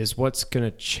about, is what's going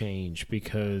to change,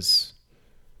 because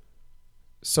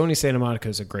Sony Santa Monica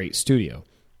is a great studio,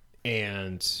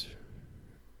 and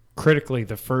critically,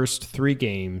 the first 3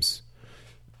 games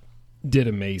did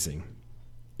amazing.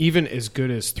 Even as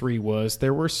good as 3 was,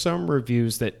 there were some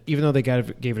reviews that, even though they gave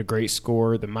it a great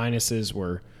score, the minuses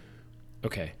were,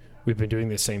 okay, we've been doing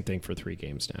the same thing for 3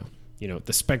 games now. You know,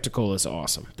 the spectacle is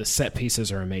awesome. The set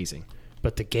pieces are amazing.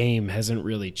 But the game hasn't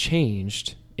really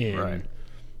changed in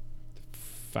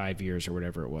 5 years or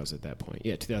whatever it was at that point.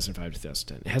 Yeah, 2005,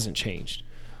 2010. It hasn't changed.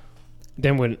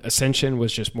 Then when Ascension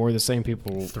was just more of the same,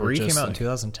 people 3 came out in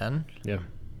 2010? Yeah.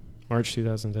 March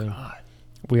 2010. God.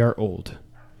 We are old.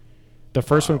 The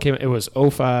first one came, it was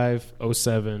 05,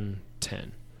 07,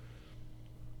 10.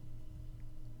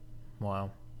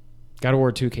 Wow. God of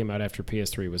War 2 came out after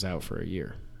PS3 was out for a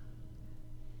year.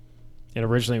 And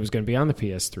originally it was going to be on the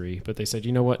PS3, but they said,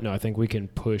 you know what? No, I think we can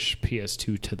push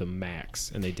PS2 to the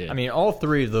max, and they did. I mean, all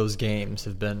 3 of those games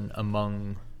have been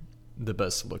among the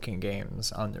best looking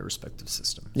games on their respective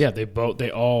systems. Yeah, even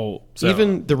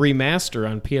the remaster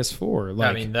on PS4. Like,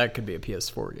 I mean, that could be a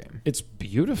PS4 game. It's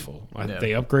beautiful. Yeah.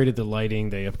 They upgraded the lighting,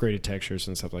 they upgraded textures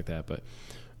and stuff like that. But,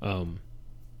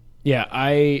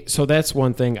 so that's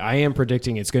one thing. I am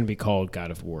predicting it's going to be called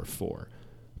God of War 4.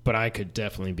 But I could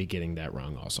definitely be getting that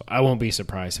wrong also. I won't be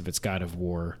surprised if it's God of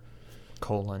War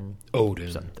Odin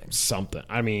something.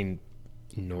 I mean,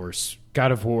 Norse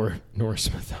God of War,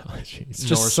 Norse mythology. It's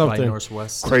just Norse something. by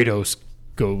Northwest. Kratos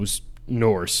goes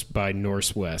Norse by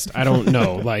Northwest. I don't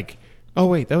know. Like, oh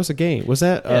wait, that was a game. Was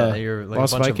that you're like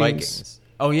Lost a bunch Vikings? of Vikings?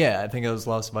 Oh yeah, I think it was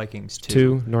Lost Vikings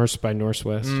 2. Norse by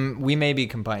Northwest. We may be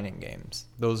combining games.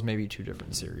 Those may be 2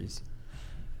 different series.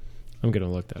 I'm going to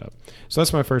look that up. So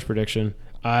that's my first prediction.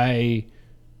 I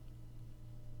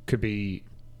could be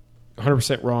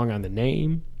 100% wrong on the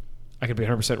name. I could be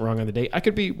 100% wrong on the date. I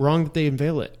could be wrong that they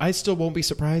unveil it. I still won't be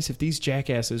surprised if these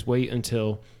jackasses wait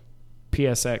until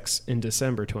PSX in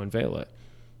December to unveil it.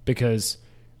 Because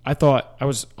I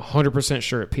was 100%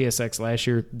 sure at PSX last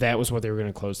year that was what they were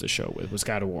going to close the show with, was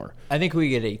God of War. I think we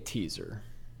get a teaser.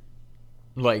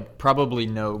 Like, probably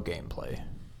no gameplay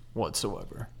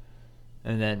whatsoever.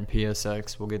 And then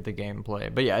PSX will get the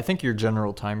gameplay. But yeah, I think your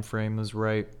general time frame is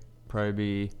right. Probably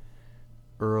be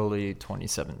early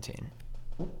 2017.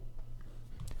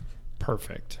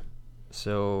 Perfect.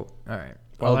 So, all right.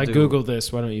 While I Google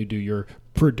this, why don't you do your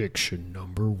prediction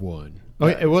number 1? Oh,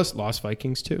 yeah, it was Lost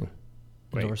Vikings 2.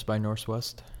 Wait. Norse by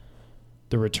Northwest.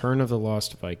 The Return of the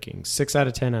Lost Vikings. 6 out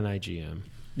of 10 on IGN.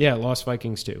 Yeah, Lost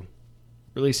Vikings 2.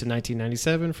 Released in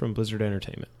 1997 from Blizzard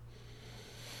Entertainment.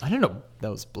 I didn't know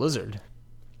that was Blizzard.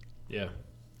 Yeah.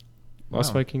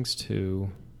 Lost Vikings 2.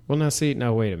 Well,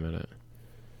 now wait a minute.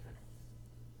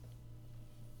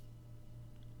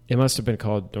 It must have been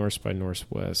called Norse by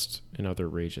Northwest in other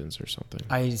regions or something.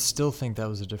 I still think that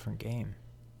was a different game.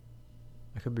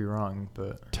 I could be wrong,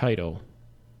 but... Title.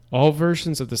 All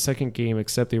versions of the second game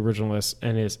except the original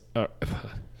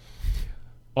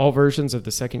all versions of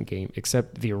the second game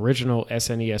except the original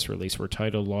SNES release were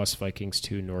titled Lost Vikings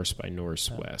 2 Norse by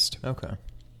Northwest. Okay.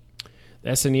 The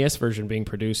SNES version being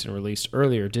produced and released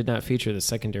earlier did not feature the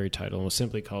secondary title and was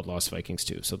simply called Lost Vikings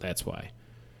 2, so that's why.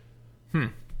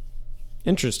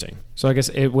 Interesting. So I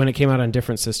guess when it came out on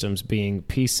different systems, being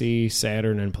PC,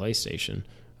 Saturn, and PlayStation,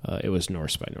 it was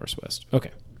Norse by Northwest.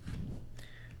 Okay.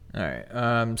 All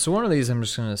right. So one of these I'm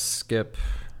just going to skip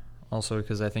also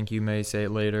because I think you may say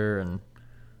it later, and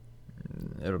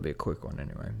it'll be a quick one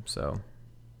anyway. So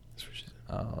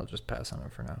I'll just pass on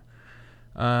it for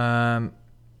now.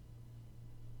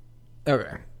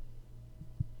 Okay.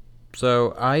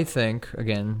 So I think,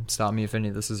 again, stop me if any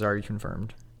of this is already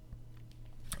confirmed,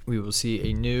 we will see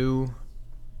a new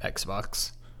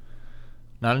Xbox.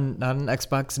 Not an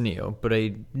Xbox Neo, but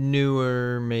a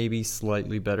newer, maybe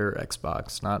slightly better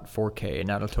Xbox. Not 4K,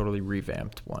 not a totally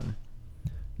revamped one.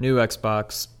 New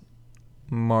Xbox,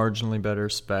 marginally better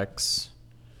specs.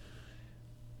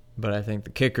 But I think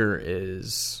the kicker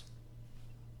is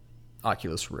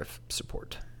Oculus Rift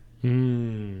support.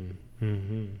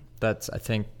 That's, I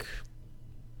think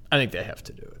they have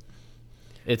to do it.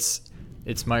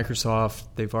 It's Microsoft.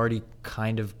 They've already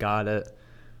kind of got it.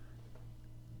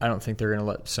 I don't think they're going to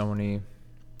let Sony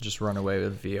just run away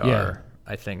with VR. Yeah.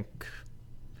 I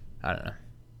don't know.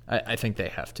 I think they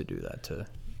have to do that to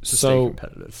to stay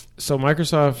competitive. So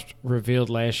Microsoft revealed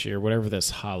last year whatever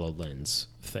this HoloLens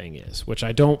thing is, which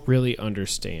I don't really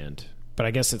understand, but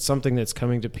I guess it's something that's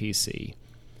coming to PC.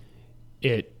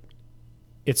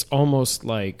 It's almost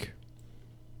like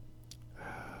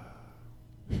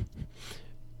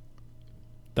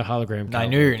the hologram. I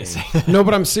knew you were going to say that. No,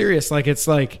 but I'm serious. Like, it's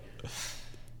like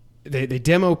they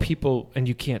demo people, and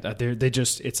you can't.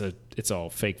 It's all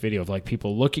fake video of like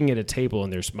people looking at a table,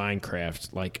 and there's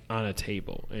Minecraft like on a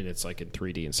table, and it's like in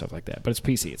 3D and stuff like that. But it's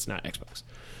PC. It's not Xbox.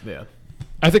 Yeah,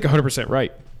 I think 100%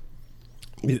 right.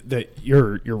 That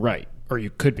you're right, or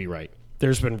you could be right.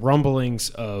 There's been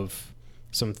rumblings of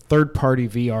some third-party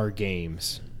VR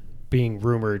games being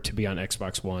rumored to be on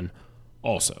Xbox One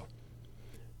also.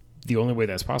 The only way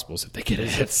that's possible is if they get a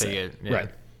headset. Right.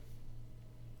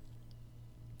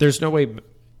 There's no way...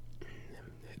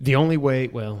 The only way...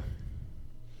 Well...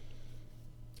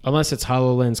 Unless it's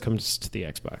HoloLens comes to the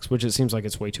Xbox, which it seems like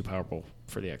it's way too powerful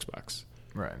for the Xbox.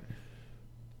 Right.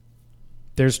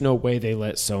 There's no way they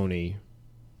let Sony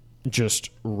just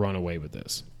run away with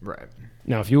this. Right.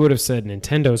 Now, if you would have said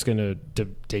Nintendo's going to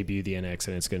debut the NX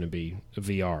and it's going to be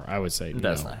VR, I would say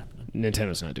that's no. not happening.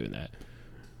 Nintendo's not doing that.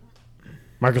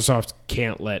 Microsoft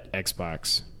can't let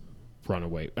Xbox run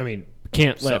away. I mean,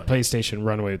 can't let PlayStation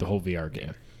run away with the whole VR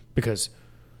game. Because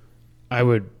I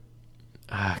would...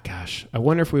 gosh. I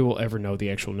wonder if we will ever know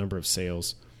the actual number of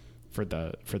sales for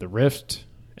the Rift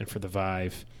and for the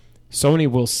Vive. Sony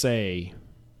will say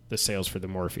the sales for the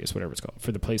Morpheus, whatever it's called,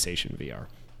 for the PlayStation VR,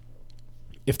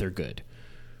 if they're good.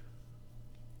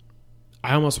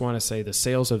 I almost want to say the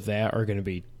sales of that are going to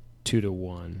be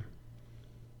 2-1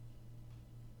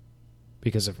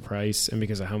 because of price and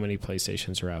because of how many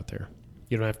PlayStations are out there.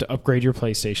 You don't have to upgrade your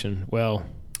PlayStation. Well,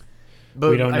 but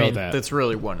we don't know that. That's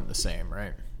really one and the same,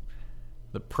 right?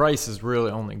 The price is really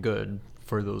only good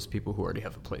for those people who already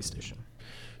have a PlayStation.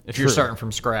 If you're starting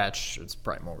from scratch, it's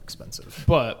probably more expensive.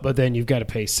 But then you've got to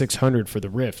pay $600 for the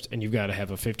Rift, and you've got to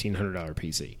have a $1,500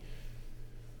 PC.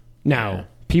 Now,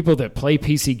 people that play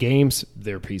PC games,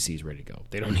 their PC's ready to go.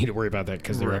 They don't need to worry about that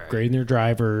because they're upgrading their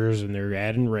drivers and they're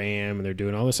adding RAM and they're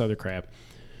doing all this other crap.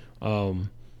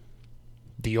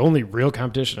 The only real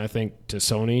competition, I think, to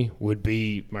Sony would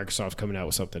be Microsoft coming out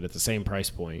with something at the same price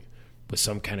point with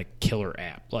some kind of killer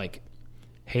app, like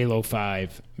Halo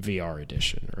 5 VR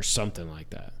edition or something like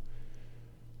that.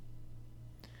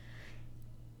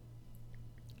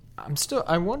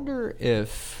 I wonder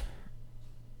if...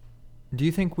 Do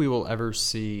you think we will ever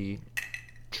see...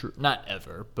 not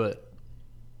ever, but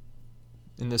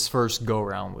in this first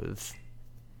go-around with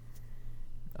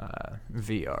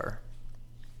VR,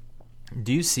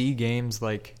 do you see games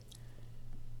like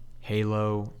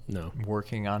Halo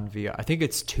working on VR? I think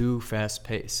it's too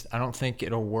fast-paced. I don't think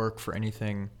it'll work for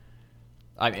anything.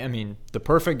 I mean, the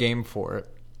perfect game for it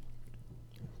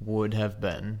would have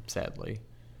been, sadly,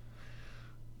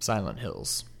 Silent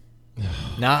Hills.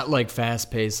 Not like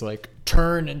fast-paced, like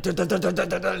turn and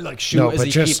like shoot as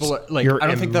these people are, like. I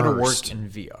don't think that'll work in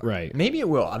VR. Right? Maybe it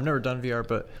will. I've never done VR,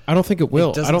 but I don't think it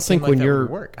will. I don't think like when that you're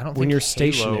would work. I don't when think you're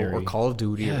Halo stationary or Call of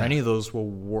Duty or any of those will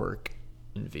work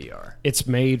in VR. It's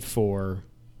made for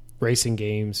racing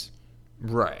games,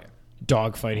 right?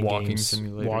 Dogfighting games,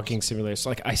 walking simulators.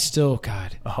 Like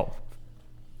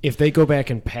if they go back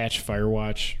and patch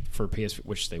Firewatch for PS,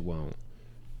 which they won't,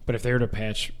 but if they were to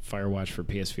patch Firewatch for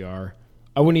PSVR,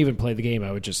 I wouldn't even play the game.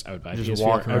 I would buy PSVR. I would just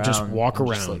walk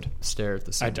around, just, like, stare at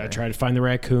the scene. I try to find the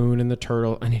raccoon and the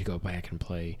turtle. I need to go back and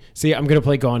play. See, I'm gonna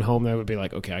play Gone Home. That would be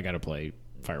like, okay, I got to play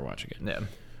Firewatch again.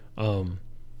 Yeah.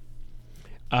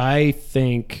 I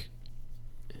think.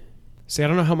 See, I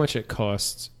don't know how much it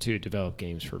costs to develop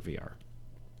games for VR,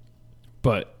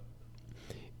 but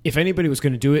if anybody was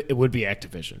going to do it, it would be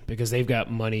Activision because they've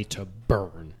got money to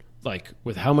burn. Like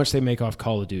with how much they make off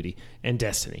Call of Duty and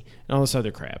Destiny and all this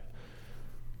other crap.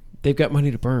 They've got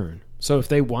money to burn. So if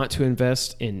they want to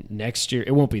invest in next year,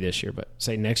 it won't be this year, but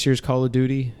say next year's Call of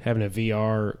Duty, having a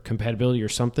VR compatibility or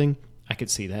something, I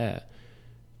could see that.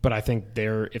 But I think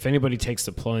if anybody takes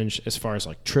the plunge as far as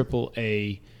like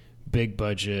AAA, big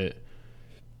budget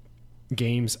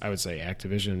games, I would say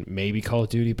Activision, maybe Call of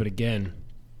Duty. But again,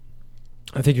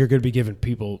 I think you're going to be giving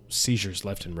people seizures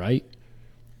left and right.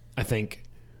 I think,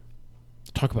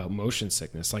 talk about motion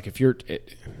sickness. Like if you're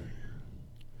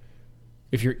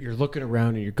looking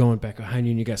around and you're going back behind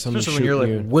you and you got someone especially when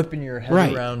you're like whipping your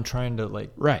head around trying to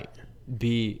like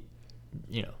be,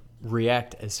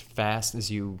 react as fast as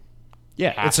you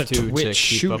have it's a to Twitch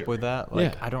keep shooter. up with that.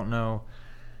 Like I don't know.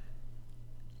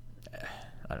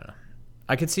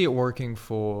 I could see it working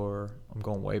for, I'm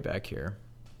going way back here,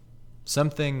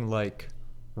 something like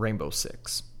Rainbow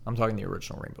Six. I'm talking the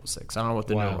original Rainbow Six. I don't know what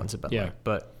the Wow. new ones have been Yeah. like,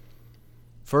 but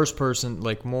first person,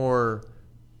 like more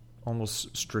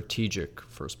almost strategic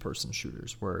first person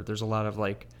shooters where there's a lot of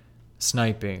like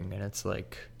sniping, and it's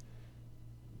like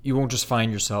you won't just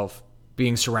find yourself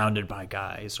being surrounded by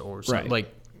guys or something. Right.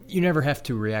 Like you never have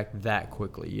to react that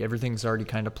quickly. Everything's already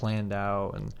kind of planned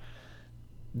out, and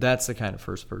that's the kind of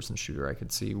first person shooter I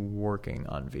could see working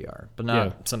on VR, but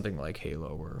not something like Halo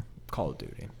or Call of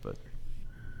Duty, but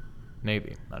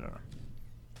maybe. I don't know.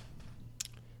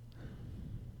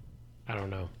 I don't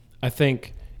know. I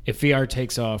think if VR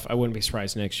takes off, I wouldn't be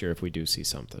surprised next year if we do see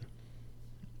something.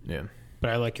 Yeah.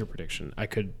 But I like your prediction. I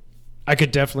could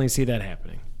definitely see that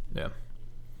happening. Yeah.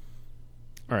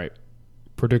 All right.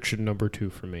 Prediction number 2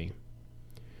 for me.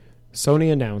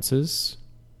 Sony announces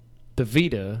the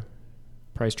Vita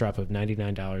price drop of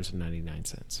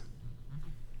 $99.99.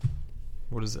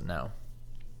 What is it now?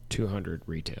 $200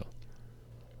 retail.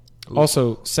 Ooh.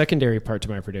 Also, secondary part to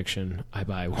my prediction, I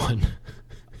buy one.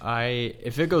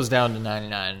 If it goes down to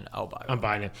 99, I'll buy one. I'm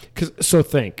buying it. So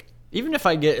think. Even if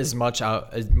I get as much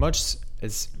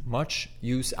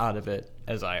use out of it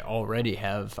as I already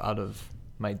have out of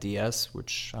my DS,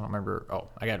 which I don't remember. Oh,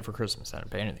 I got it for Christmas. I didn't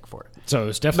pay anything for it. So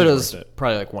it's But definitely it was worth it.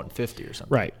 probably like $150 or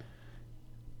something. Right.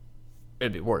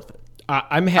 It'd be worth it.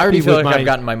 I'm happy I already feel with like my, I've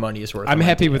gotten my money's worth. I'm on my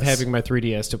happy with DS. having my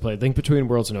 3DS to play Link Between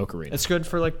Worlds and Ocarina. It's good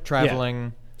for like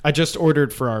traveling. I just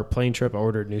ordered for our plane trip. I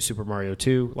ordered New Super Mario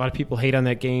 2. A lot of people hate on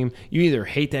that game. You either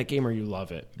hate that game or you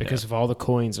love it because of all the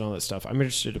coins and all that stuff. I'm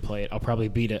interested to play it. I'll probably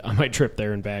beat it on my trip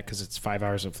there and back because it's 5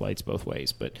 hours of flights both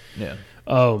ways. But Yeah.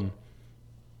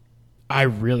 I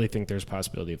really think there's a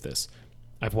possibility of this.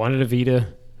 I've wanted a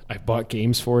Vita. I've bought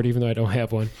games for it even though I don't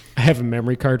have one. I have a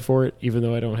memory card for it even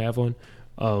though I don't have one.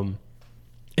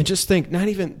 And just think, not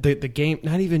even the game,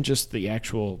 not even just the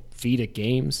actual Vita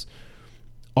games,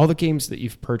 all the games that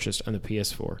you've purchased on the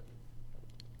PS4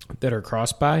 that are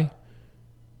cross-buy,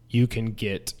 you can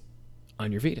get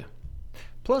on your Vita.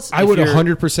 Plus, I would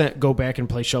 100% go back and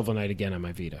play Shovel Knight again on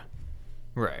my Vita.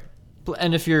 Right.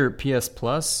 And if you're PS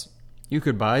Plus, you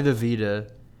could buy the Vita,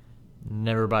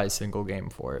 never buy a single game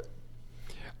for it.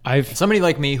 Somebody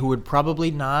like me who would probably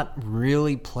not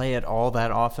really play it all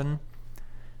that often,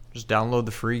 just download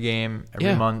the free game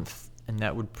every month, and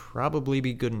that would probably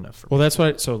be good enough for me. Well, that's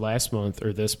what. So last month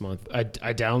or this month, I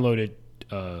downloaded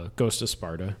Ghost of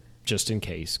Sparta just in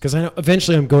case, because I know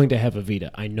eventually I'm going to have a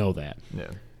Vita. I know that.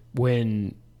 Yeah.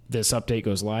 When this update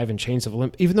goes live and Chains of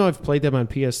Olympus, even though I've played them on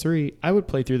PS3, I would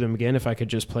play through them again if I could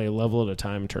just play a level at a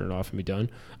time and turn it off and be done.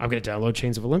 I'm going to download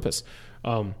Chains of Olympus.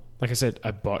 Like I said,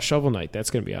 I bought Shovel Knight. That's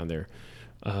going to be on there.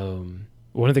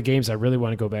 One of the games I really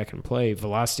want to go back and play,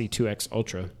 Velocity 2X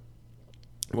Ultra,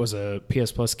 was a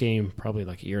PS Plus game probably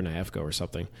like a year and a half ago or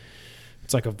something.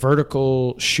 It's like a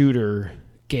vertical shooter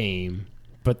game,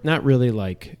 but not really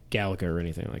like Galaga or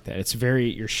anything like that. It's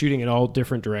you're shooting in all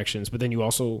different directions, but then you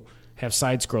also have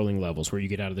side-scrolling levels where you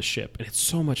get out of the ship, and it's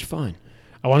so much fun.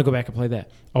 I want to go back and play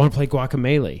that. I want to play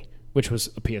Guacamelee, which was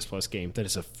a PS Plus game. That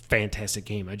is a fantastic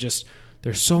game.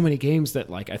 There's so many games that,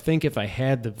 like, I think if I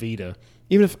had the Vita,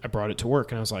 even if I brought it to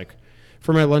work and I was like,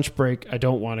 for my lunch break, I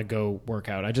don't want to go work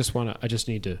out. I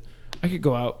could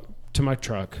go out to my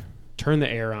truck, turn the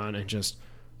air on, and let's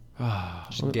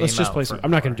just play some.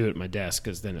 I'm not going to do it at my desk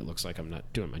because then it looks like I'm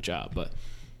not doing my job. But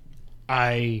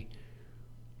I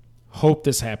hope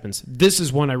this happens. This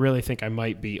is one I really think I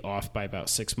might be off by about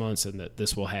 6 months, and that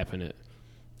this will happen at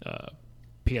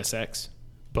PSX.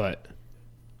 But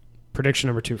prediction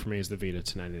number 2 for me is the Vita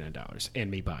to $99 and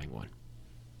me buying one.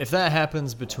 If that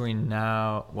happens between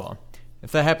now,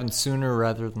 if that happens sooner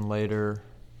rather than later,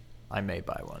 I may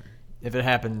buy one. If it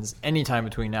happens anytime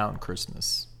between now and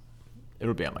Christmas,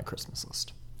 it'll be on my Christmas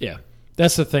list. Yeah.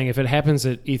 That's the thing. If it happens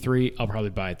at E3, I'll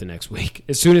probably buy it the next week.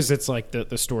 As soon as it's like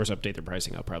the stores update their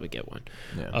pricing, I'll probably get one.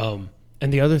 Yeah.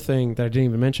 And the other thing that I didn't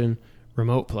even mention,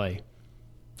 remote play.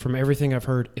 From everything I've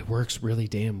heard, it works really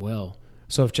damn well.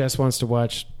 So if Jess wants to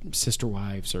watch Sister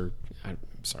Wives I'm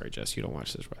sorry, Jess, you don't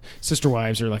watch Sister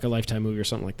Wives or like a Lifetime movie or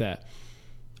something like that.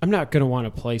 I'm not going to want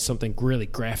to play something really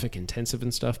graphic intensive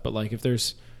and stuff, but like if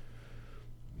there's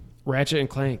Ratchet and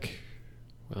Clank,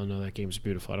 well, no, that game's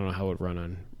beautiful. I don't know how it would run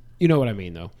on. You know what I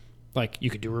mean, though. Like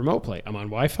you could do remote play. I'm on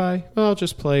Wi-Fi. Well, I'll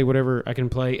just play whatever. I can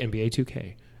play NBA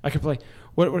 2K. I could play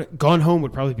what Gone Home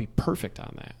would probably be perfect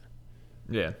on that.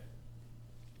 Yeah.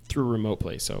 Through remote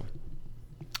play. So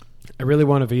I really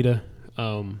want a Vita.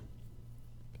 I'm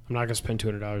not going to spend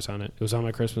 $200 on it. It was on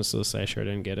my Christmas list last year. I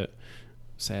didn't get it.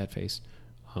 Sad face.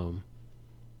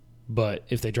 But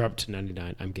if they drop it to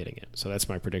 $99, I'm getting it. So that's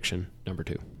my prediction, number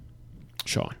 2.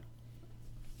 Sean.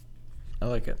 I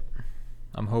like it.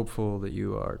 I'm hopeful that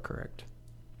you are correct.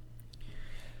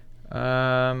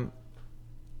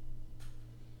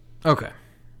 Okay.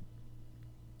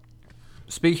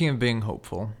 Speaking of being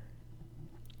hopeful,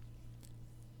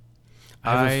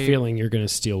 I have a feeling you're going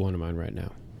to steal one of mine right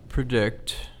now.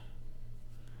 predict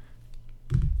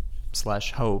 /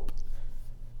 hope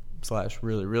 /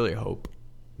 really, really hope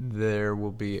there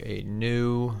will be a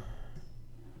new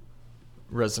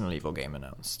Resident Evil game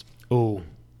announced. Oh,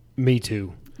 me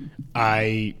too.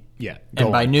 And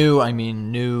go by on. new, I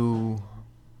mean new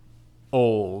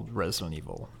old Resident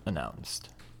Evil announced.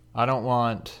 I don't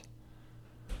want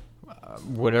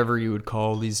whatever you would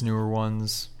call these newer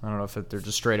ones. I don't know if they're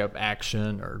just straight up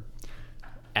action or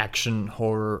action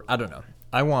horror. I don't know.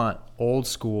 I want old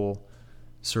school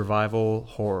survival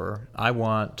horror. I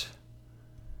want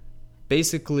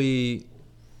basically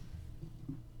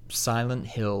Silent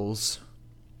Hills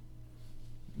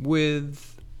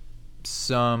with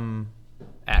some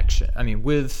action. I mean,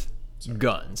 with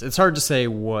guns. It's hard to say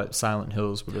what Silent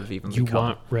Hills would have even You become.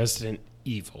 want Resident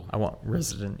Evil. I want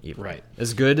Resident Evil. Right.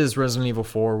 As good as Resident Evil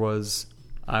 4 was,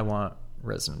 I want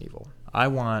Resident Evil. I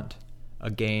want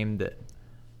a game that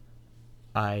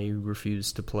I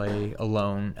refuse to play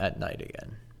alone at night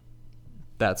again.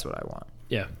 That's what I want.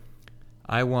 Yeah.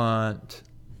 I want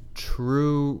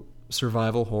true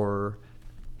survival horror.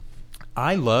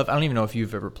 I don't even know if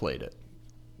you've ever played it,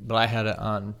 but I had it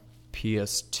on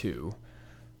PS2,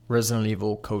 Resident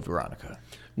Evil Code Veronica.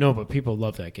 No, but people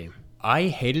love that game. I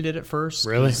hated it at first.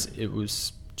 Really? It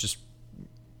was just,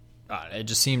 it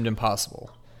just seemed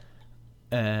impossible.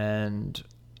 And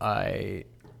I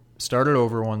started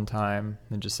over one time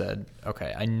and just said,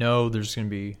 okay, I know there's going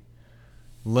to be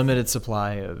limited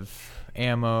supply of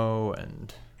ammo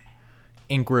and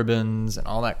ink ribbons and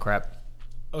all that crap.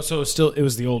 Oh, so it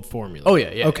was the old formula. Oh,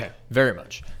 yeah. Okay. Very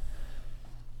much.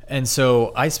 And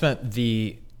so I spent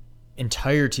the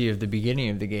entirety of the beginning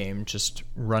of the game just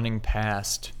running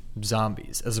past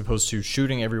zombies as opposed to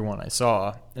shooting everyone I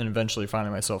saw and eventually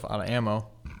finding myself out of ammo.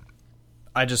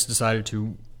 I just decided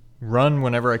to run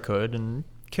whenever I could and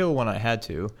kill when I had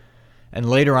to. And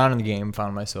later on in the game,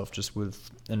 found myself just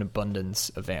with an abundance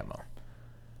of ammo.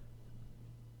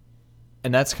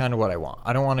 And that's kind of what I want.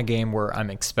 I don't want a game where I'm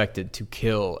expected to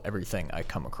kill everything I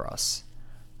come across.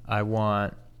 I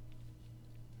don't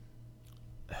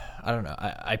know.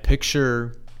 I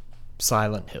picture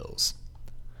Silent Hills.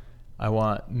 I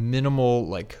want minimal,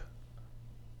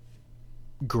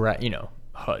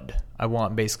 HUD. I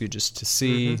want basically just to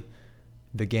see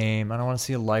the game. I don't want to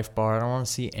see a life bar. I don't want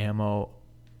to see ammo.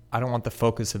 I don't want the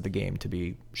focus of the game to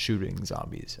be shooting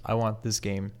zombies. I want this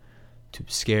game to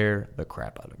scare the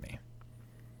crap out of me.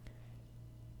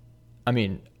 I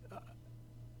mean,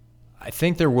 I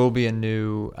think there will be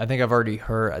I think I've already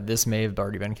heard, this may have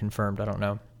already been confirmed, I don't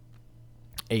know,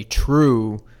 a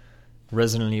true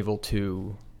Resident Evil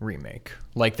 2 remake,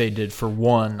 like they did for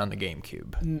 1 on the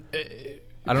GameCube.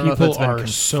 I don't know if that's been confirmed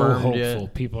so hopeful.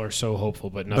 yet. People are so hopeful,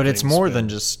 but But it's more than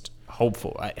just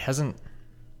hopeful. I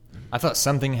thought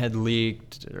something had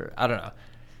leaked, or I don't know.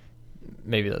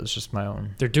 Maybe that was just my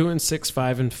own. They're doing 6,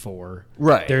 5, and 4.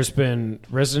 Right. There's been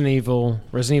Resident Evil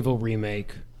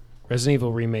Remake, Resident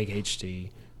Evil Remake HD,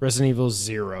 Resident Evil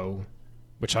 0,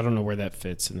 which I don't know where that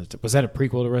fits. Was that a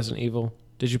prequel to Resident Evil?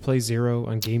 Did you play 0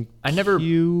 on GameCube? I never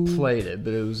played it,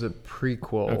 but it was a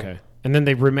prequel. Okay. And then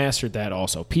they remastered that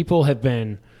also. People have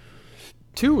been...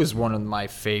 2 was one of my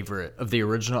favorite of the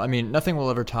original. I mean, nothing will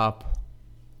ever top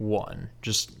 1.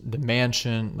 Just the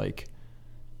mansion,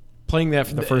 Playing that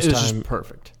for the first it was time, just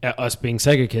perfect. Us being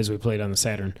Sega kids, we played on the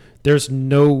Saturn. There's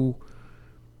no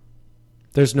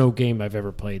game I've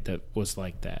ever played that was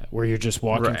like that, where you're just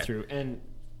walking through. And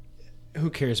who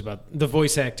cares about... The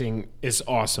voice acting is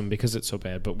awesome because it's so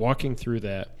bad, but walking through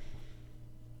that,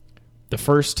 the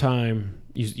first time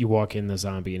you walk in the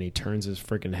zombie and he turns his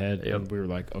freaking head, and we were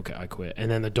like, okay, I quit.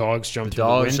 And then the dogs jump through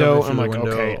the window. I'm like,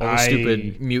 okay, all the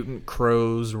stupid mutant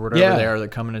crows or whatever they are that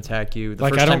come and attack you. The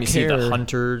first I don't time you see the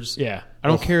hunters. Yeah. I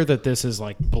don't care that this is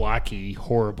like blocky,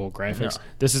 horrible graphics. No.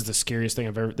 This is the scariest thing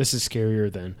I've ever... This is scarier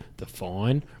than The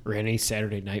Fawn or any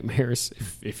Saturday Nightmares.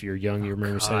 If you're young, you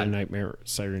remember Saturday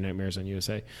Nightmares on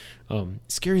USA.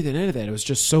 Scarier than any of that. It was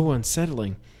just so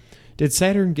unsettling. Did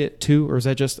Saturn get 2, or is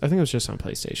that just... I think it was just on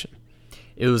PlayStation.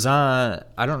 It was on...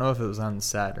 I don't know if it was on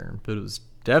Saturn, but it was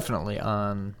definitely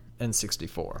on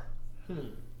N64.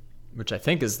 Which I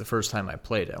think is the first time I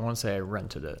played it. I want to say I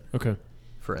rented it. Okay.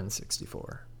 For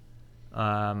N64.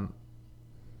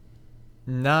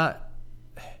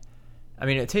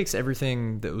 It takes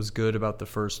everything that was good about the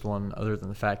first one, other than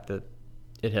the fact that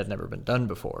it had never been done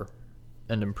before,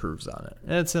 and improves on it.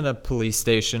 And it's in a police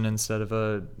station instead of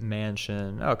a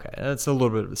mansion. Okay, that's a little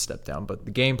bit of a step down, but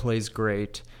the gameplay's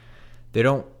great. They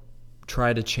don't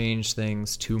try to change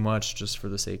things too much just for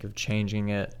the sake of changing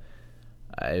it.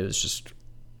 It was just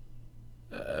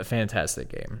a fantastic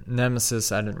game.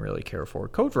 Nemesis, I didn't really care for.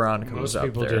 Code Veronica was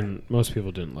up there. Most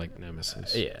people didn't like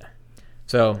Nemesis. Yeah.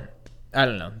 So, I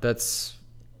don't know. That's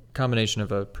a combination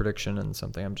of a prediction and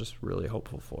something I'm just really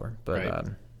hopeful for. But Right.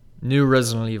 New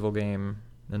Resident Evil game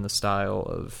in the style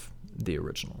of the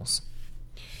originals.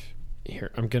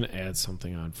 Here, I'm going to add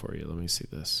something on for you. Let me see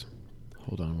this.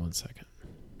 Hold on one second.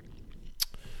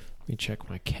 Let me check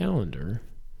my calendar.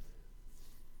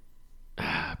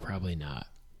 Probably not.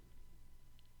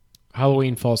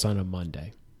 Halloween falls on a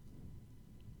Monday.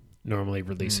 Normally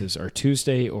releases are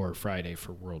Tuesday or Friday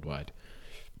for worldwide.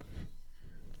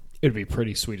 It'd be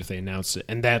pretty sweet if they announced it.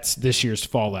 And that's this year's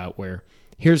Fallout, where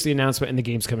here's the announcement and the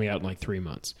game's coming out in like 3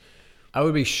 months. I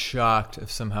would be shocked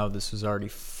if somehow this was already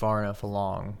far enough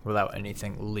along without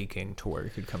anything leaking to where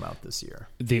it could come out this year.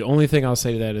 The only thing I'll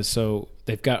say to that is, so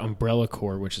they've got Umbrella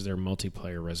Corps, which is their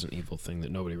multiplayer Resident Evil thing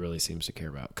that nobody really seems to care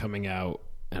about, coming out.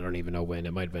 I don't even know when.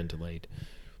 It might have been delayed.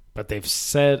 But they've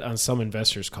said on some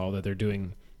investors' call that they're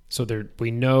doing... So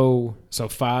we know... So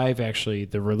 5, actually,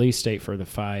 the release date for the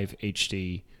 5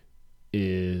 HD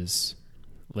is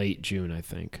late June, I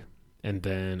think. And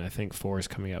then I think 4 is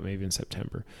coming out maybe in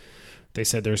September. They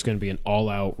said there's going to be an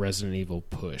all-out Resident Evil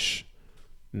push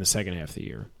in the second half of the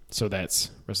year. So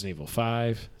that's Resident Evil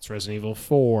 5, it's Resident Evil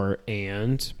 4,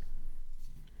 and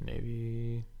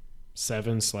maybe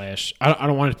 7 / I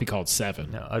don't want it to be called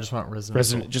 7. No, I just want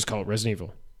Resident Evil. Just call it Resident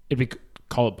Evil.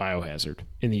 Call it Biohazard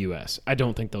in the U.S. I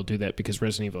don't think they'll do that because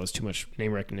Resident Evil has too much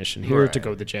name recognition here to go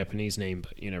with the Japanese name,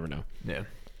 but you never know. Yeah.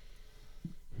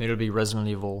 Maybe it'll be Resident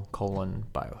Evil :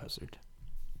 Biohazard.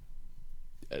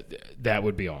 That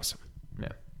would be awesome.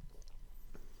 Yeah.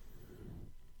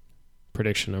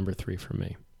 Prediction number 3 for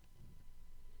me.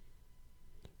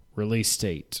 Release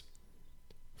date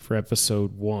for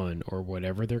episode 1, or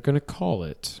whatever they're going to call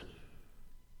it,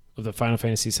 of the Final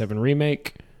Fantasy VII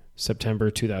Remake,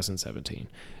 September 2017.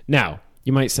 Now,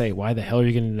 you might say, why the hell are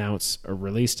you going to announce a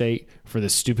release date for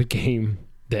this stupid game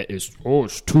that is,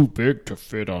 it's too big to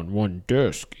fit on one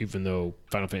disc, even though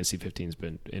Final Fantasy 15 has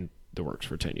been in the works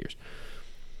for 10 years.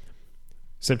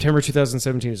 September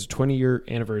 2017 is a 20-year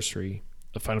anniversary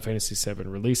of Final Fantasy VII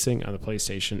releasing on the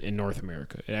PlayStation in North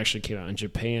America. It actually came out in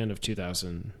Japan of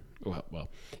 2000. Well,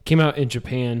 it came out in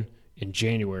Japan in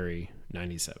January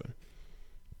 97.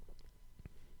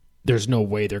 There's no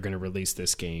way they're going to release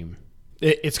this game.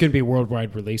 It's going to be a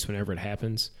worldwide release whenever it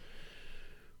happens.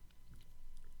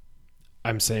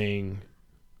 I'm saying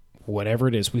whatever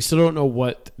it is. We still don't know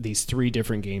what these 3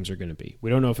 different games are going to be. We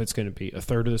don't know if it's going to be a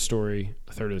third of the story,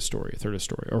 a third of the story, a third of the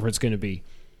story, or if it's going to be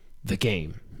the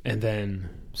game. And then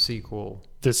sequel.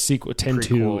 The sequel,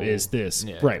 10-2 is this.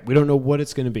 Yeah. Right. We don't know what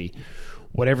it's going to be.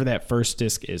 Whatever that first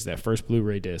disc is, that first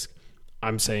Blu-ray disc,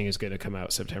 I'm saying is going to come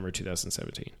out September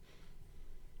 2017.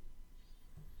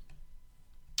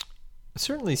 It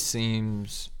certainly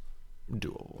seems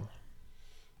doable.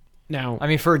 Now, I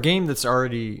mean, for a game that's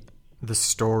already... The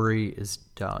story is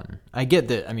done. I get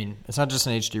that. I mean, it's not just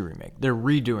an HD remake. They're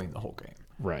redoing the whole game.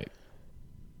 Right.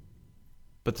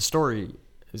 But the story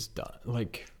is done.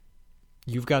 Like,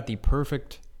 you've got the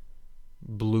perfect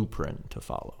blueprint to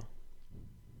follow.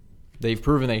 They've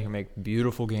proven they can make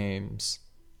beautiful games.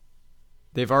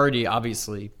 They've already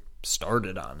obviously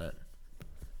started on it.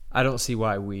 I don't see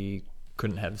why we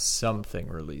couldn't have something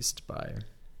released by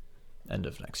end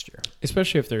of next year.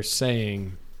 Especially if they're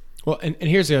saying... Well, and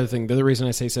here's the other thing. The other reason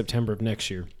I say September of next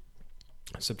year,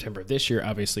 September of this year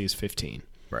obviously is 15.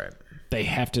 Right. They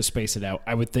have to space it out.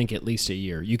 I would think at least a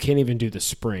year. You can't even do the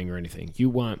spring or anything. You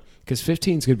want... Because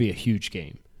 15 is going to be a huge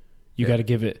game. You got to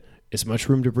give it as much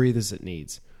room to breathe as it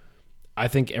needs. I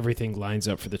think everything lines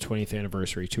up for the 20th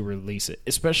anniversary to release it,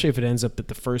 especially if it ends up that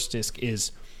the first disc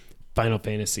is Final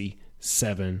Fantasy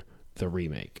VII, the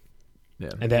remake. Yeah.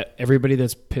 And that everybody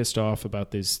that's pissed off about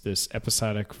this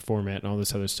episodic format and all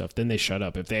this other stuff, then they shut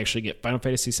up. If they actually get Final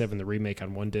Fantasy VII, the remake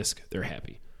on one disc, they're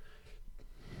happy.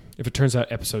 If it turns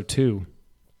out episode 2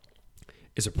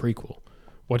 is a prequel,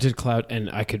 what did Cloud... And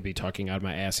I could be talking out of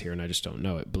my ass here and I just don't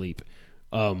know it, bleep.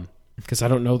 Because I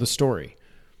don't know the story.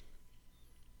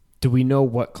 Do we know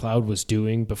what Cloud was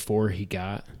doing before he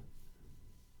got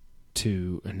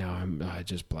to... And now I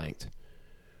just blanked.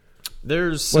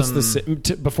 There's some...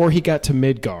 before he got to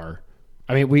Midgar?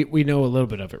 I mean, we know a little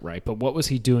bit of it, right? But what was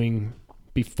he doing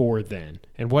before then?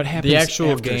 And what happens the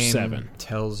actual after game 7?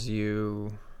 Tells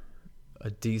you a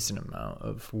decent amount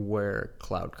of where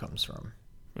Cloud comes from.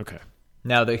 Okay.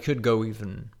 Now, they could go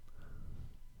even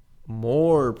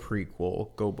more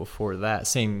prequel, go before that.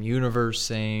 Same universe,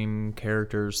 same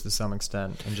characters to some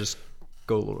extent, and just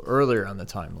go a little earlier on the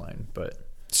timeline. But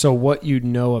so what you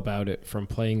know about it from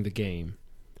playing the game,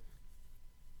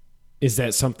 is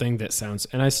that something that sounds,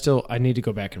 and I need to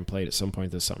go back and play it at some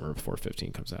point this summer before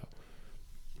 15 comes out.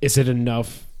 Is it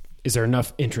enough? Is there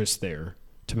enough interest there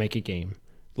to make a game?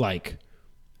 Like,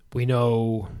 we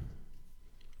know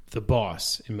the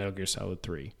boss in Metal Gear Solid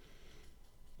 3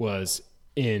 was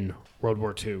in World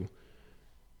War II.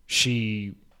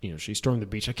 She stormed the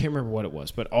beach. I can't remember what it was,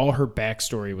 but all her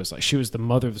backstory was like she was the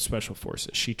mother of the special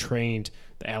forces. She trained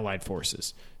the Allied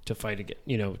forces to fight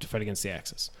against the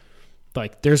Axis.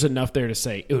 Like, there's enough there to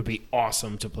say it would be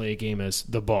awesome to play a game as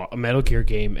the boss, a Metal Gear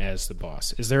game as the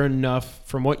boss. Is there enough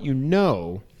from what you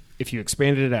know? If you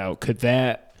expanded it out, could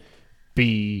that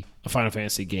be a Final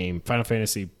Fantasy game? Final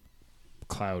Fantasy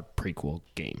Cloud prequel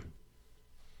game?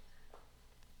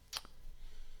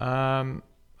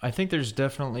 I think there's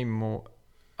definitely more.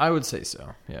 I would say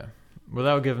so, yeah.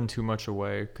 Without giving too much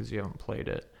away because you haven't played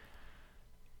it.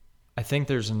 I think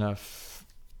there's enough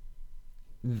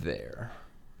there.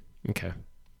 Okay.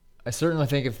 I certainly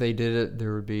think if they did it,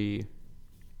 there would be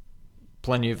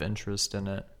plenty of interest in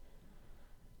it.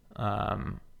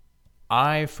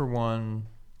 I, for one,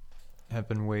 have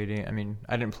been waiting. I mean,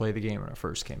 I didn't play the game when it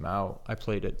first came out. I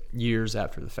played it years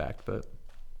after the fact, but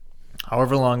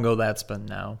however long ago that's been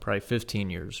now, probably 15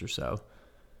 years or so,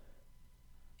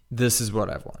 this is what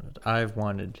I've wanted. I've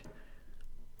wanted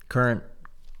current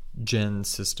gen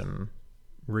system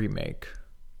remake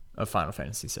of Final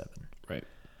Fantasy VII. Right.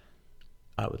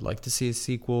 I would like to see a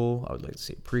sequel. I would like to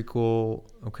see a prequel.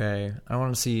 Okay. I don't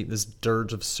want to see this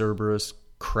Dirge of Cerberus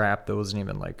crap that wasn't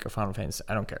even like a Final Fantasy.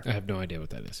 I don't care. I have no idea what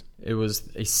that is. It was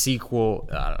a sequel.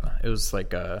 I don't know. It was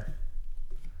like a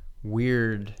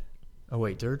weird... Oh,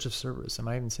 wait. Dirge of Cerberus. Am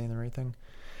I even saying the right thing?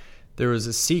 There was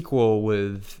a sequel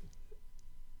with...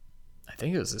 I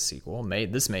think it was a sequel.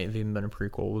 This may have even been a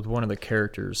prequel with one of the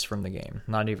characters from the game.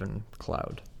 Not even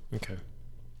Cloud. Okay.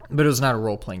 But it was not a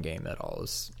role-playing game at all. It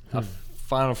was a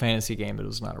Final Fantasy game, but it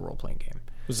was not a role-playing game.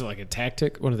 Was it like a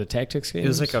tactic? One of the tactics games? It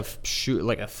was like a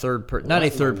third person, not a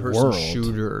third person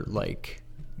shooter like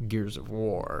Gears of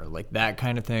War, like that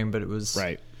kind of thing. But it was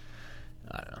right.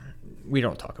 I don't know. We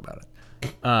don't talk about it.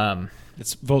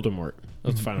 It's Voldemort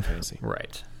of Final Fantasy,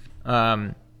 right?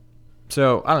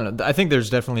 So I don't know. I think there's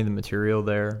definitely the material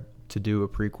there to do a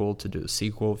prequel, to do a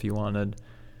sequel if you wanted.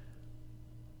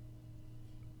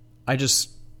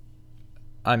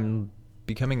 I'm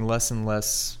becoming less and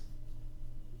less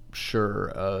sure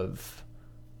of...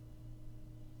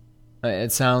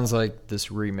 It sounds like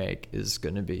this remake is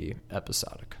going to be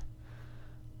episodic.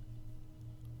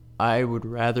 I would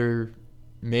rather...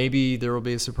 Maybe there will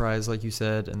be a surprise, like you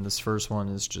said, and this first one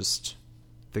is just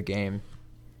the game.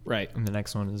 Right. And the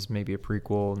next one is maybe a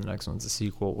prequel, and the next one's a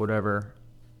sequel, whatever.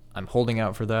 I'm holding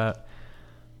out for that.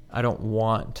 I don't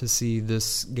want to see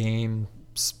this game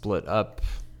split up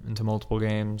into multiple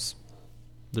games.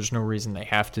 There's no reason they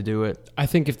have to do it. I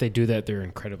think if they do that, they're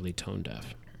incredibly tone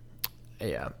deaf.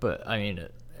 Yeah, but I mean,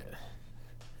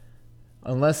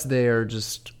 unless they are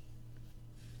just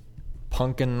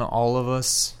punking all of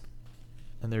us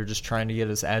and they're just trying to get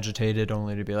us agitated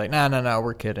only to be like, no,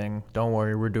 we're kidding. Don't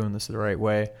worry, we're doing this the right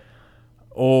way.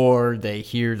 Or they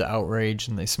hear the outrage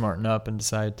and they smarten up and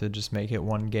decide to just make it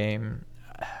one game.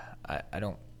 I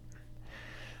don't...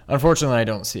 Unfortunately, I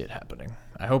don't see it happening.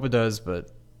 I hope it does,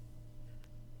 but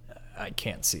I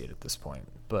can't see it at this point.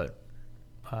 But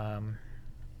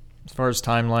as far as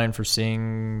timeline for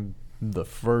seeing the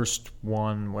first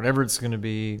one, whatever it's going to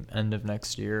be, end of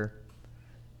next year,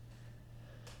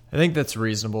 I think that's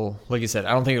reasonable. Like you said,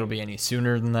 I don't think it'll be any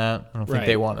sooner than that. I don't think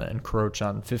they want to encroach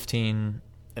on 15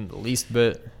 in the least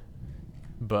bit.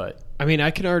 But I mean,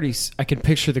 I can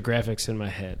picture the graphics in my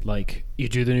head. Like, you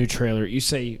do the new trailer, you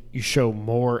say you show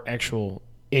more actual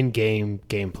in-game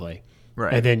gameplay,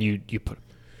 right? And then you put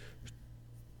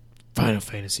Final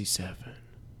Fantasy VII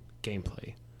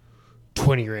gameplay,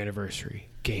 20-year anniversary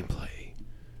gameplay,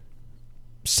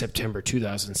 September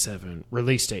 2007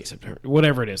 release date, September,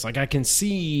 whatever it is. Like, I can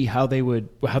see how they would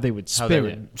spin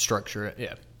it, structure it,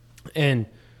 yeah. And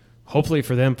hopefully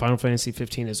for them, Final Fantasy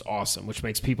 15 is awesome, which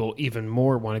makes people even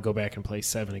more want to go back and play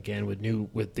 7 again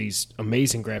with these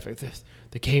amazing graphics.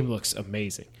 The game looks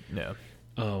amazing. Yeah.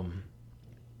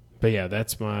 But yeah,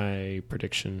 that's my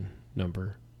prediction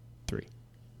number 3.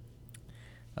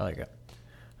 I like it.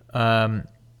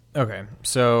 Okay,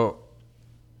 so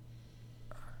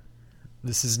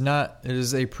this is not... It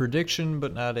is a prediction,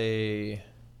 but not a...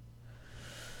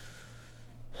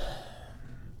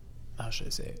 How should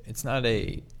I say it? It's not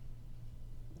a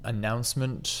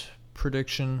announcement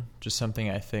prediction, just something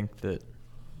I think that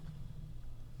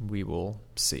we will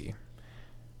see.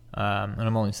 And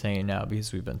I'm only saying it now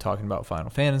because we've been talking about Final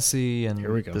Fantasy, and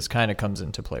Here we go. this kind of comes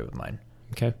into play with mine.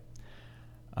 Okay.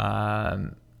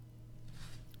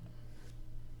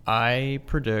 I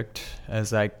predict,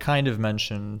 as I kind of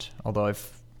mentioned, although I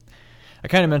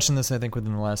kind of mentioned this, I think,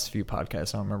 within the last few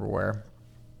podcasts, I don't remember where.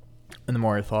 And the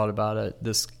more I thought about it,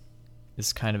 this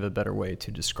is kind of a better way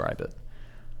to describe it.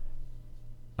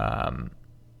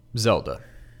 Zelda.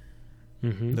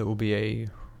 Mm-hmm. That will be a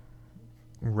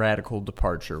radical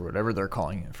departure, whatever they're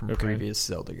calling it, from Okay. previous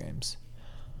Zelda games.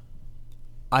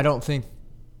 I don't think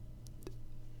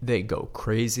they go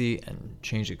crazy and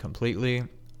change it completely.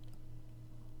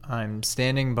 I'm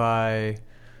standing by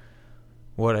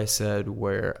what I said,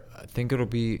 where I think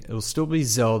it'll still be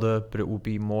Zelda, but it will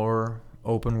be more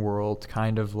open world,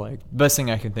 kind of like, the best thing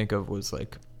I can think of was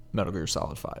like Metal Gear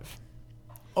Solid 5.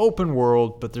 Open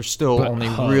world, but there's still But only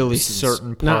hubs really and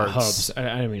certain parts. Not hubs.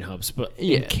 I don't mean hubs, but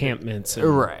Yeah. encampments. And,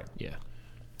 Right. Yeah.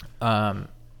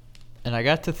 And I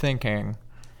got to thinking,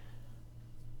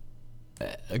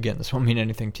 again, this won't mean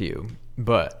anything to you,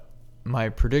 but my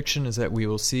prediction is that we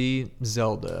will see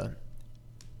Zelda,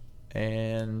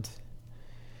 and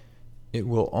it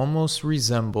will almost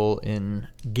resemble in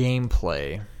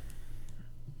gameplay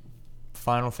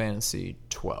Final Fantasy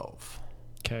 12.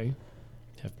 Okay.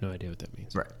 I have no idea what that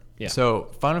means. Right. Yeah.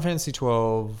 So Final Fantasy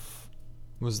 12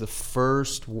 was the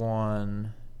first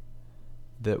one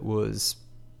that was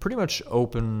pretty much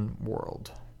open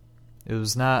world. It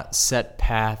was not set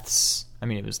paths. I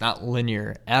mean, it was not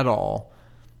linear at all.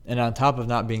 And on top of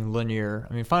not being linear,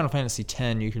 I mean, Final Fantasy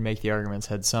X, you could make the arguments,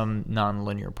 had some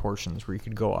non-linear portions where you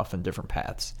could go off in different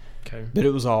paths. Okay. But it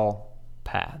was all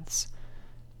paths.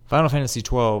 Final Fantasy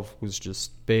XII was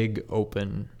just big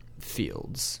open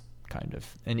fields, kind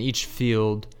of. And each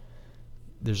field,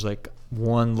 there's like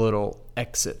one little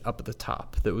exit up at the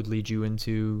top that would lead you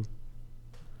into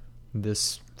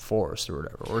this forest or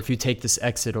whatever. Or if you take this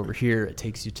exit over here, it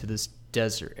takes you to this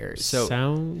desert area. So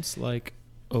sounds like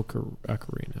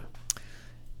Ocarina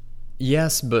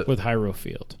yes, but with Hyrule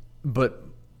Field. But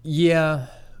yeah,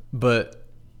 but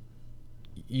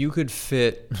you could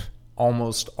fit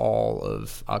almost all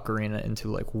of Ocarina into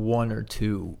like one or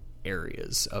two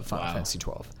areas of Final Wow. Fantasy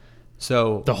 12.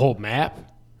 So The whole map?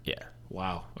 yeah,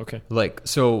 Wow. Okay. like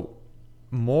so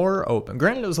more open.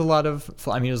 Granted, it was a lot of.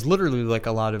 I mean, it was literally like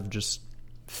a lot of just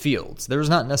fields. There was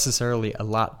not necessarily a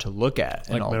lot to look at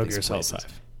in Like all Metal these Gear Solid places.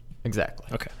 5. Exactly.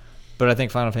 Okay. But I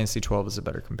think Final Fantasy 12 is a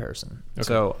better comparison. Okay.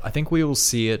 So I think we will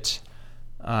see it.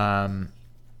 I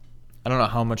don't know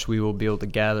how much we will be able to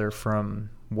gather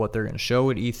from what they're going to show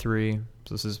at E3.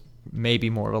 So this is maybe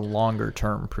more of a longer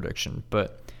term prediction,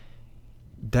 but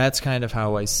that's kind of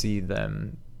how I see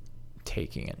them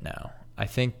taking it now. I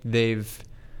think they've,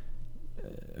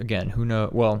 again, who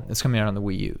knows? Well, it's coming out on the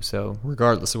Wii U, so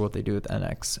regardless of what they do with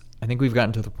NX, I think we've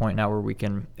gotten to the point now where we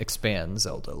can expand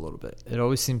Zelda a little bit. It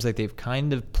always seems like they've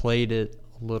kind of played it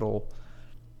a little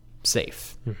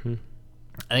safe. Mm-hmm.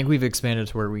 I think we've expanded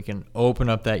to where we can open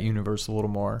up that universe a little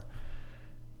more.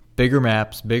 Bigger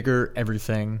maps, bigger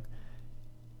everything.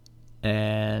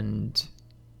 And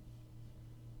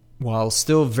while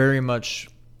still very much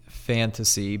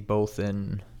fantasy, both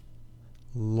in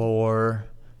lore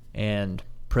and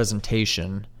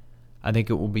presentation, I think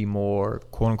it will be more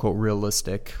quote-unquote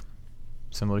realistic,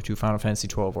 similar to Final Fantasy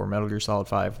XII or Metal Gear Solid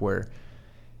 5, where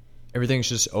everything's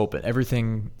just open.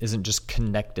 Everything isn't just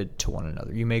connected to one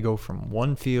another. You may go from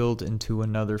one field into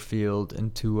another field,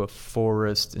 into a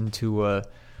forest, into a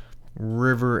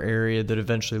river area that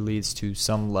eventually leads to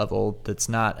some level that's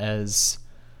not as...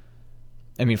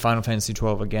 I mean, Final Fantasy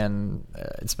XII, again,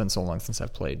 it's been so long since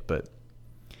I've played, but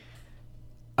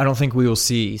I don't think we will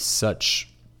see such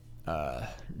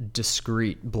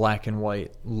discrete black and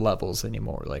white levels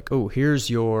anymore. Like, oh, here's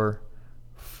your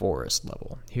forest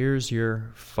level. Here's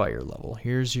your fire level.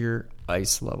 Here's your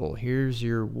ice level. Here's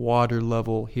your water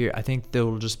level. Here, I think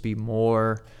they'll just be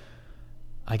more,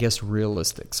 I guess,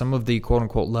 realistic. Some of the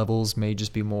quote-unquote levels may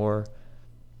just be more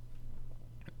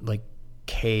like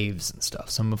caves and stuff.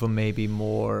 Some of them may be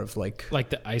more of like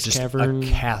the ice just cavern. a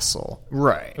castle.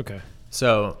 Right. Okay.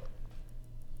 So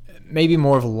maybe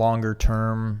more of a longer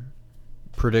term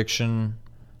prediction.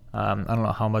 I don't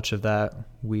know how much of that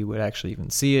we would actually even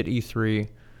see at E3.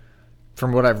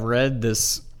 From what I've read,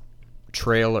 this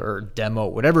trailer or demo,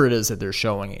 whatever it is that they're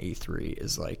showing at E3,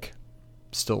 is like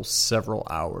still several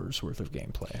hours worth of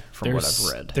gameplay from what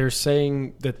I've read. They're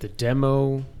saying that the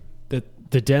demo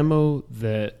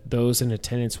that those in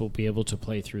attendance will be able to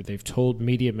play through, they've told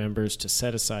media members to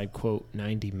set aside, quote,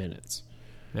 90 minutes.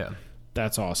 Yeah.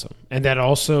 That's awesome. And that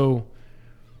also,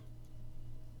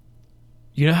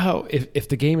 You know how if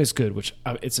the game is good, which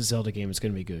it's a Zelda game, it's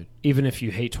going to be good. Even if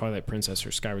you hate Twilight Princess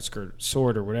or Skyward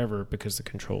Sword or whatever because the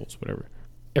controls, whatever.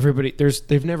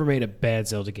 They've never made a bad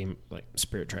Zelda game like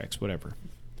Spirit Tracks, whatever.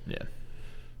 Yeah.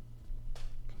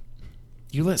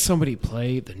 You let somebody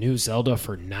play the new Zelda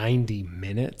for 90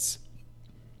 minutes?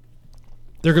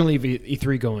 They're going to leave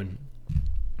E3 going,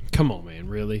 come on, man,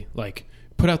 really? Like,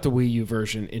 put out the Wii U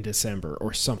version in December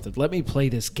or something. Let me play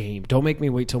this game. Don't make me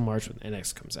wait till March when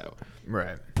NX comes out.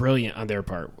 Right. Brilliant on their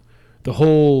part. The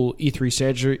whole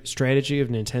E3 strategy of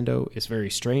Nintendo is very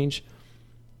strange.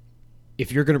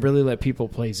 If you're going to really let people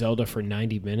play Zelda for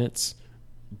 90 minutes,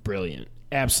 brilliant.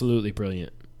 Absolutely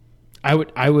brilliant. I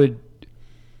would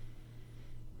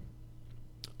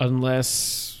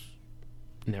unless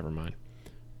never mind.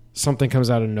 Something comes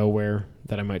out of nowhere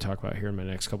that I might talk about here in my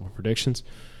next couple of predictions.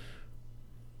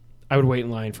 I would wait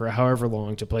in line for however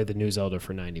long to play the new Zelda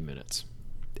for 90 minutes.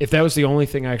 If that was the only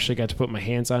thing I actually got to put my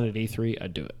hands on at E3,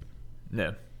 I'd do it.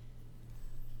 Yeah.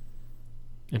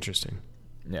 Interesting.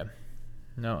 Yeah.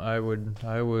 No, I would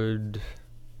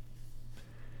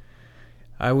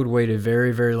wait a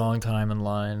very, very long time in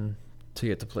line to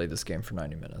get to play this game for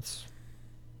 90 minutes.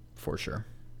 For sure.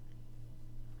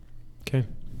 Okay.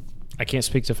 I can't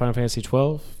speak to Final Fantasy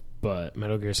 12, but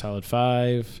Metal Gear Solid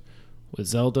 5 with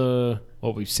Zelda,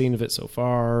 what we've seen of it so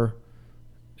far,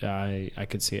 I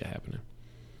could see it happening.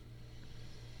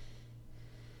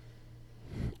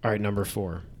 All right, number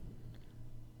 4.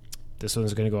 This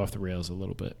one's going to go off the rails a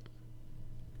little bit.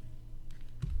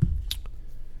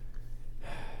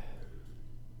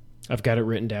 I've got it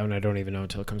written down. I don't even know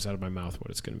until it comes out of my mouth what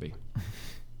it's going to be.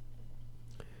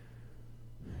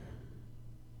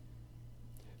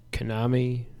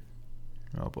 Konami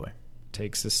Oh boy.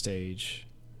 takes the stage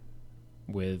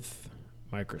with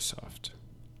Microsoft.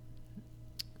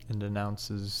 And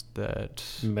announces that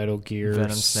Metal Gear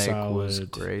Venom Snake Solid. was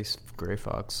Gray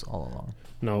Fox all along.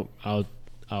 No,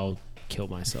 I'll kill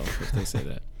myself if they say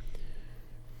that.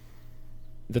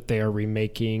 That they are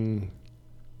remaking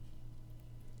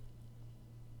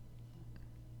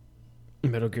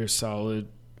Metal Gear Solid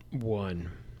 1.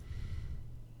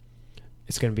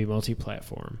 It's going to be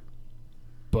multi-platform,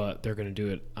 but they're going to do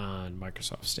it on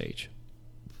Microsoft stage.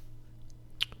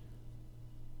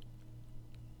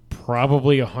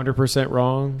 Probably 100%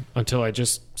 wrong until I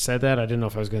just said that. I didn't know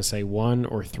if I was going to say 1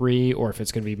 or 3 or if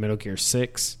it's going to be Metal Gear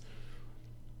 6.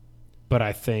 But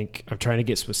I think I'm trying to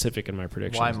get specific in my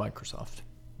predictions. Why Microsoft?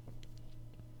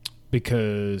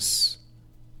 Because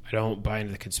I don't buy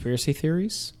into the conspiracy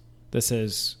theories that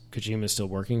says Kojima is still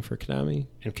working for Konami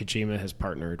and Kojima has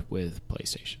partnered with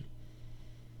PlayStation.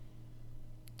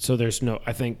 So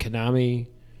I think Konami,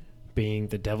 being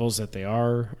the devils that they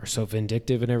are so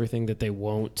vindictive and everything that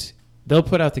they'll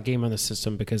put out the game on the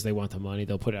system because they want the money.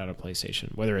 They'll put it out on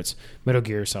PlayStation, whether it's Metal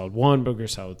Gear Solid 1, Metal Gear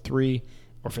Solid 3,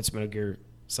 or if it's Metal Gear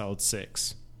Solid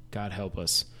 6. God help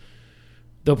us.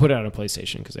 They'll put it out on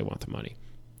PlayStation because they want the money.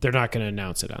 They're not going to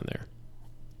announce it on there.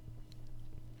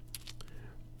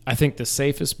 I think the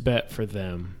safest bet for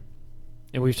them,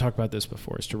 and we've talked about this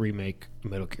before, is to remake a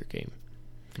Metal Gear game.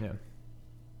 Yeah.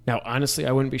 Now, honestly,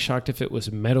 I wouldn't be shocked if it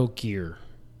was Metal Gear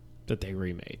that they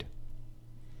remade.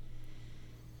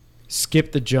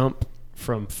 Skip the jump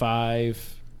from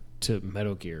 5 to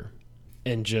Metal Gear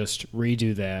and just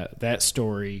redo that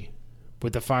story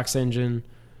with the Fox engine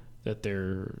that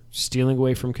they're stealing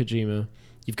away from Kojima.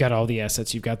 You've got all the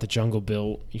assets. You've got the jungle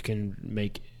built. You can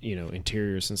make,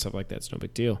 interiors and stuff like that. It's no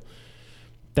big deal.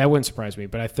 That wouldn't surprise me.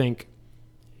 But I think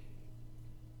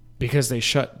because they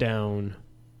shut down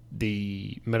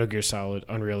the Metal Gear Solid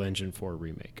Unreal Engine 4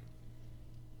 remake.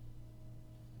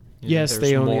 Yes,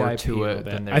 they own the IP. To it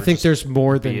than I think there's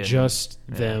more than just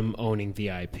them owning the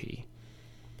IP.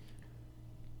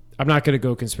 I'm not going to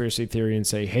go conspiracy theory and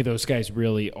say, hey, those guys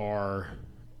really are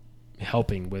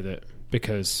helping with it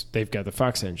because they've got the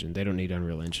Fox engine. They don't need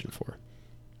Unreal Engine 4.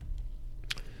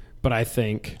 But I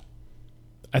think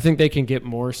they can get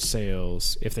more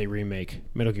sales if they remake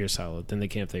Metal Gear Solid than they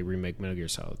can if they remake Metal Gear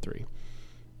Solid 3.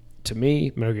 To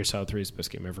me, Metal Gear Solid 3 is the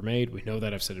best game ever made. We know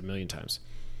that. I've said it a million times.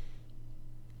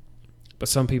 But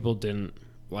some people didn't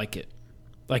like it.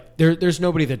 Like, there's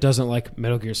nobody that doesn't like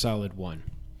Metal Gear Solid 1.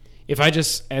 If I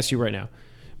just ask you right now,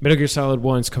 Metal Gear Solid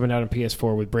 1's coming out on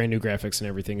PS4 with brand new graphics and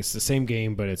everything. It's the same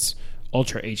game, but it's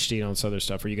Ultra HD and all this other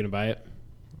stuff. Are you going to buy it?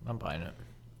 I'm buying it.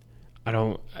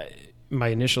 My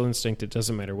initial instinct, it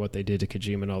doesn't matter what they did to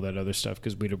Kojima and all that other stuff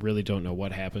because we really don't know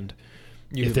what happened.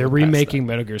 If they're remaking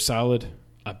Metal Gear Solid,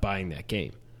 I'm buying that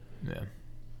game. Yeah.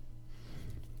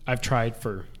 I've tried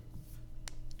for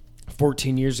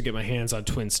 14 years to get my hands on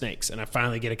Twin Snakes, and I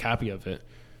finally get a copy of it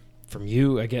from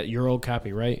you. I get your old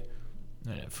copy, right?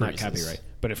 And it Not freezes. copyright,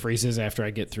 but it freezes after I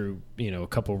get through, a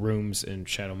couple rooms in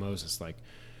Shadow Moses. Like,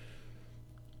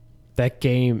 that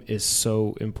game is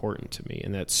so important to me,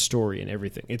 and that story and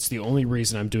everything. It's the only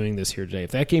reason I'm doing this here today.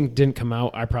 If that game didn't come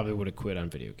out, I probably would have quit on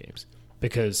video games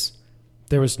because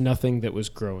there was nothing that was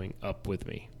growing up with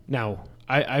me. Now,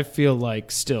 I feel like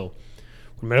still,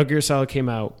 when Metal Gear Solid came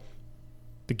out,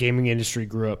 the gaming industry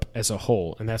grew up as a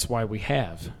whole, and that's why we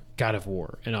have God of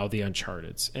War and all the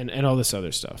Uncharted's and all this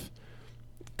other stuff.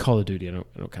 Call of Duty, I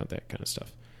don't count that kind of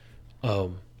stuff.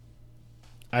 I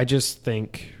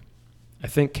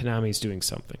think Konami's doing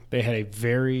something. They had a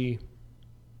very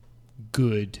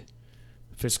good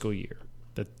fiscal year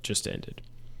that just ended.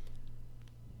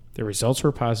 The results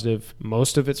were positive.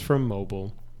 Most of it's from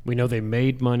mobile. We know they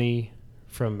made money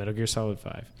from Metal Gear Solid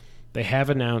 5. They have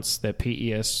announced that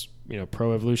PES,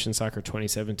 Pro Evolution Soccer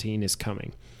 2017 is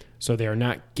coming. So they are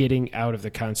not getting out of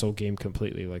the console game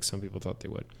completely like some people thought they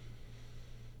would.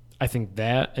 I think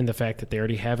that and the fact that they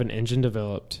already have an engine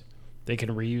developed, they can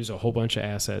reuse a whole bunch of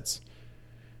assets.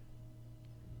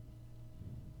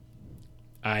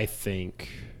 I think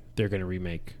they're going to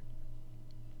remake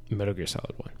Metal Gear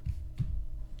Solid 1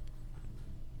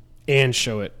 and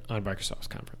show it on Microsoft's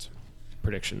conference.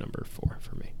 Prediction number 4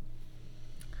 for me.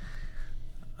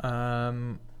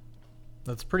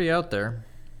 That's pretty out there.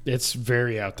 It's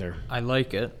very out there. I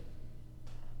like it.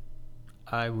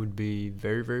 I would be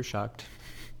very, very shocked.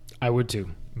 I would too.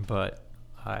 But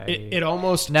It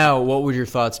almost... Now, what would your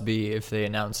thoughts be if they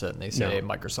announce it and they say No.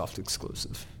 Microsoft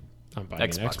exclusive? I'm buying an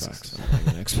Xbox. Xbox. I'm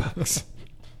buying an Xbox.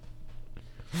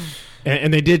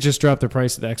 and they did just drop the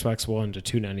price of the Xbox One to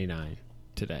 $299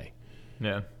 today.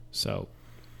 Yeah. So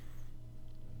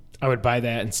I would buy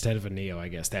that instead of a Neo, I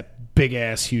guess. That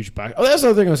big-ass, huge box. Oh, that's the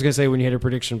other thing I was going to say when you had a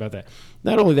prediction about that.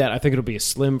 Not only that, I think it'll be a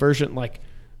slim version. Like,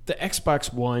 the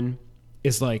Xbox One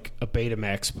is like a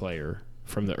Betamax player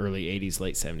from the early 80s,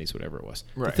 late 70s, whatever it was.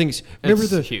 Right. The things, remember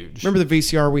It's the huge. Remember the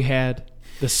VCR we had?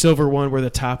 The silver one where the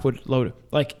top would load it.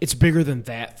 Like, it's bigger than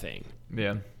that thing.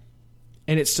 Yeah.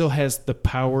 And it still has the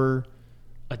power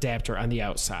adapter on the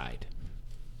outside.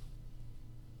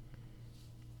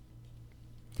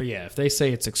 But yeah, if they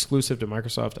say it's exclusive to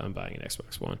Microsoft, I'm buying an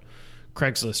Xbox One.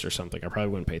 Craigslist or something. I probably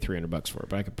wouldn't pay $300 for it,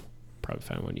 but I could probably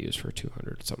find one used for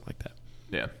 $200, something like that.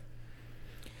 Yeah.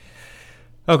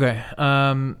 Okay.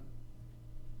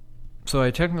 So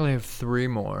I technically have 3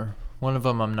 more. One of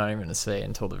them I'm not even going to say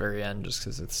until the very end just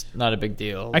because it's not a big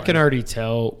deal. I can already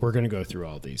tell we're going to go through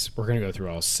all these. We're going to go through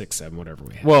all 6, 7, whatever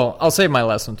we have. Well, I'll save my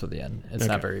last one till the end. It's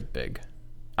Okay. not very big.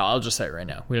 I'll just say it right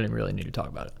now. We don't even really need to talk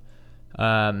about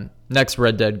it. Next,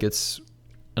 Red Dead gets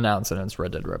announced, and it's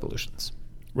Red Dead Revolutions.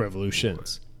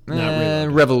 Revolutions. Not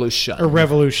Reloaded. Revolution. Or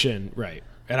Revolution, right.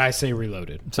 And I say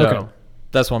Reloaded. So Okay.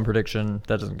 that's one prediction.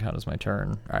 That doesn't count as my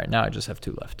turn. All right, now I just have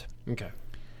 2 left. Okay.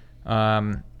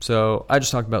 So I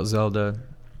just talked about Zelda.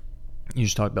 You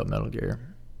just talked about Metal Gear.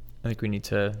 I think we need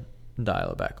to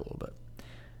dial it back a little bit.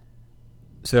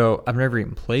 So I've never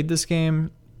even played this game,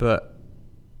 but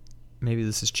maybe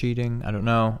this is cheating. I don't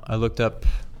know. I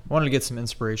wanted to get some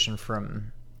inspiration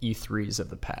from E3s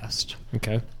of the past.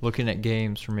 Okay. Looking at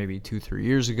games from maybe 2-3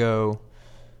 years ago.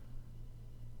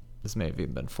 This may have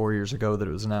even been 4 years ago that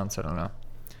it was announced. I don't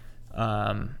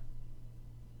know.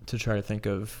 To try to think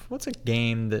of what's a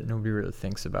game that nobody really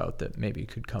thinks about that maybe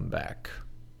could come back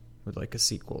with like a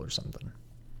sequel or something.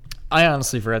 I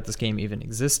honestly forgot this game even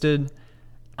existed.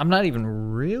 I'm not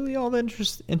even really all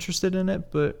that interested in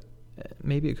it, but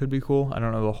maybe it could be cool. I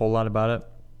don't know a whole lot about it.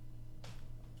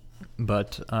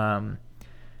 But I'm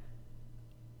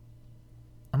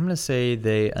going to say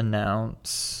they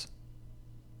announce,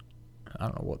 I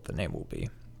don't know what the name will be,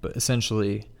 but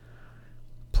essentially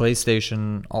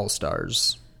PlayStation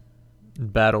All-Stars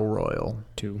Battle Royale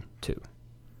 2,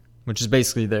 which is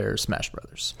basically their Smash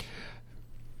Brothers.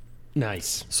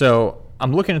 Nice. So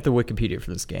I'm looking at the Wikipedia for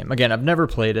this game. Again, I've never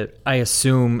played it. I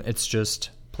assume it's just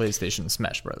PlayStation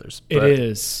Smash Brothers. It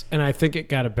is. And I think it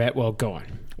got a bet. Well, go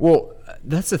on. Well,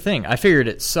 that's the thing. I figured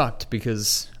it sucked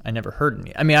because I never heard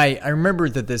any. I mean, I remember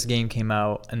that this game came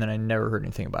out and then I never heard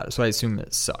anything about it. So I assumed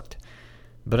it sucked.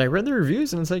 But I read the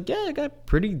reviews and it's like, yeah, it got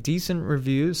pretty decent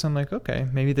reviews. So I'm like, okay,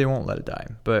 maybe they won't let it die.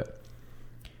 But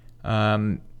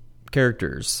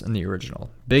characters in the original.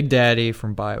 Big Daddy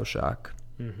from BioShock.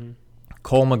 Mm-hmm.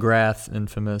 Cole McGrath,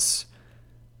 infamous.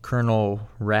 Colonel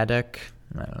Radek,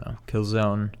 I don't know,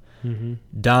 Killzone. Mm-hmm.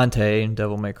 Dante in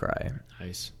Devil May Cry.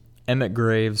 Nice. Emmett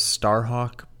Graves,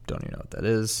 Starhawk, don't even know what that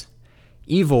is.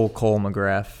 Evil Cole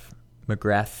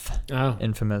McGrath, Oh.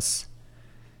 infamous.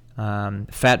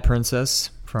 Fat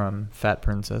Princess from Fat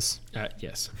Princess.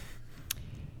 Yes.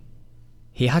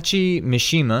 Heihachi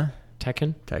Mishima,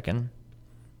 Tekken? Tekken.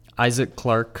 Isaac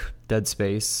Clarke, Dead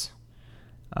Space.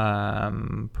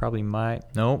 Close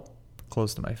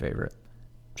to my favorite.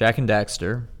 Jak and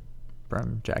Daxter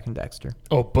from Jak and Daxter.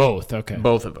 Oh, both. Okay.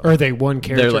 Both of them. Are they one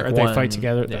character? They're like Are one, they fight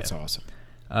together? yeah. That's awesome.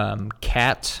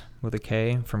 Cat with a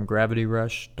K from Gravity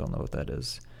Rush. Don't know what that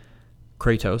is.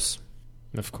 Kratos.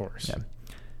 Of course. Yeah.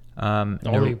 The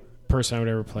only person I would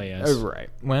ever play as. Oh,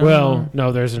 right. Well,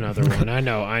 no, there's another one. I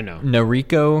know.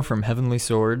 Noriko from Heavenly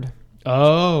Sword.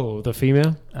 Oh, the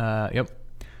female? Yep.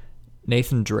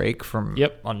 Nathan Drake from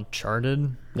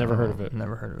Uncharted. Never heard of it.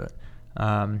 Never heard of it.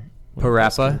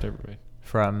 Parappa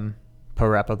from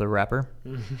Parappa the Rapper.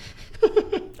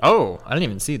 Oh, I didn't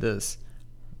even see this.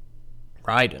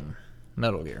 Raiden,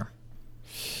 Metal Gear.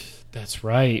 That's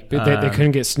right. But they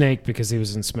couldn't get Snake because he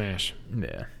was in Smash.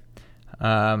 Yeah.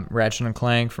 Ratchet and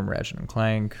Clank from Ratchet and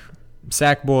Clank.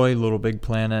 Sackboy, Little Big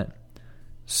Planet.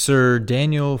 Sir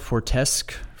Daniel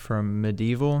Fortesque from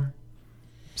Medieval.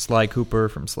 Sly Cooper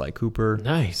from Sly Cooper.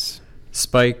 Nice.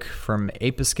 Spike from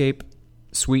Ape Escape.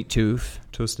 Sweet Tooth,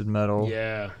 Twisted Metal.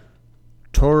 Yeah.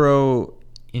 Toro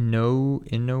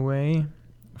Inoue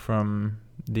from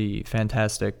the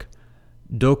fantastic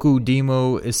Doku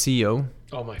Demo Isio.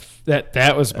 Oh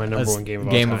that was my number one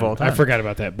game of all time. I forgot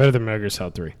about that. Better than Metal Gear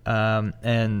Solid 3.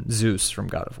 And Zeus from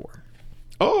God of War.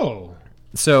 Oh.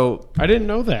 So I didn't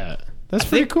know that. That's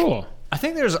pretty cool. I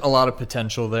think there's a lot of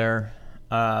potential there.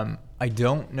 I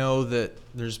don't know that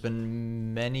there's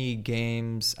been many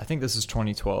games. I think this is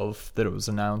 2012 that it was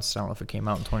announced. I don't know if it came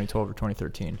out in 2012 or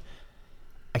 2013.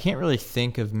 I can't really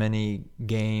think of many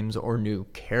games or new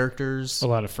characters. A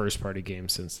lot of first-party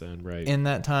games since then, right? In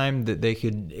that time that they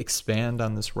could expand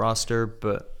on this roster,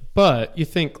 but you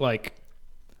think like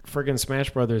friggin'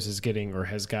 Smash Brothers is getting or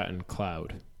has gotten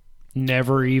Cloud.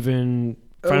 Never even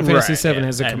Final Fantasy VII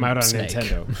hasn't come out on Snake.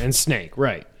 Nintendo. And Snake,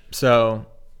 right. So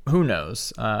who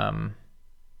knows? I'm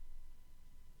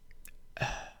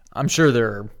sure there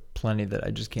are plenty that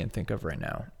I just can't think of right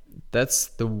now. That's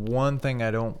the one thing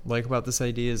I don't like about this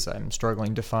idea is I'm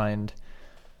struggling to find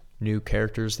new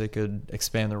characters they could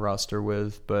expand the roster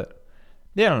with. But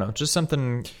yeah, I don't know. Just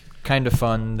something kind of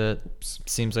fun that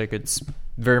seems like it's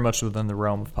very much within the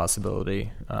realm of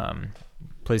possibility.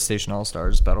 PlayStation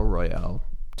All-Stars Battle Royale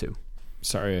 2.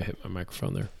 Sorry, I hit my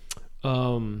microphone there.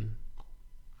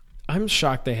 I'm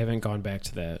shocked they haven't gone back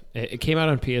to that. It came out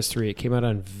on PS3. It came out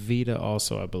on Vita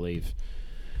also, I believe.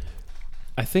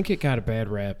 I think it got a bad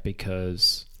rap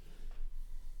because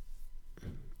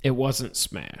it wasn't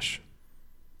Smash.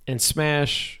 And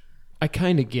Smash, I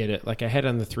kind of get it. Like I had it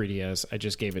on the 3DS. I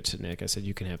just gave it to Nick. I said,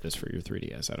 you can have this for your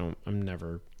 3DS.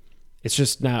 It's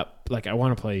just not, like I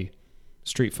want to play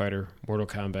Street Fighter, Mortal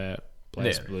Kombat,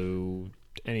 BlazBlue,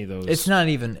 any of those. It's not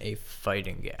even a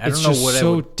fighting game. I don't know what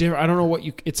different. I don't know what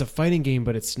you. It's a fighting game,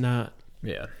 but it's not.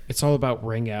 Yeah. It's all about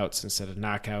ring outs instead of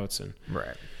knockouts, and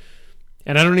right.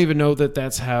 And I don't even know that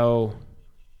that's how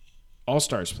All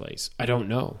Stars plays. I don't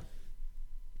know,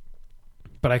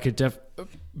 but I could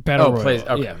Battle Royale.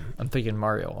 Okay. Yeah, I'm thinking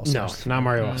Mario All Stars. No, not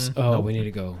Mario All Stars. Oh, nope. We need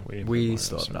to go. We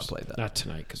still have not played that. Not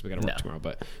tonight because we got to work tomorrow.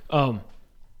 But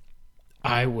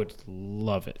I would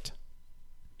love it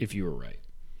if you were right.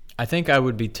 I think I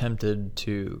would be tempted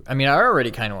to. I mean, I already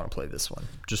kind of want to play this one.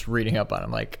 Just reading up on it,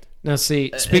 I'm like. Now,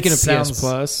 see, speaking of PS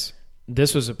Plus,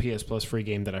 this was a PS Plus free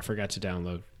game that I forgot to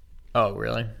download. Oh,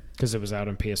 really? Because it was out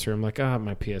on PS3. I'm like,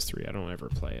 my PS3. I don't ever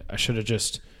play it. I should have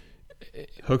just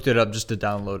hooked it up just to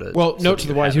download it. Well, note to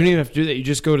the wise, you don't even have to do that. You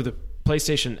just go to the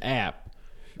PlayStation app.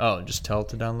 Oh, just tell it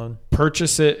to download?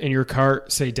 Purchase it in your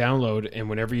cart, say download, and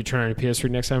whenever you turn on your PS3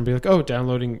 next time, be like, oh,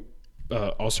 downloading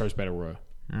All-Stars Battle Royale.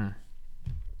 Mm.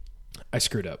 I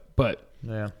screwed up, but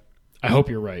yeah, I hope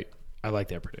you're right. I like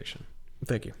that prediction.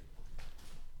 Thank you.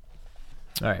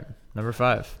 All right, number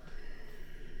 5.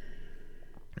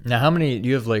 Now, how many do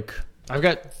you have? Like, I've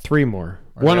got 3 more.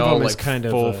 One of them is kind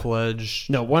of full-fledged.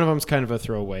 No, one of them is kind of a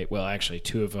throwaway. Well, actually,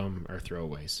 2 of them are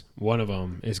throwaways. One of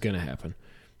them is going to happen.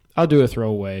 I'll do a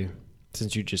throwaway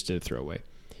since you just did a throwaway.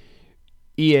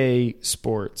 EA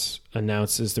Sports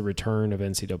announces the return of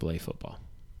NCAA football.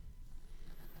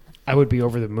 I would be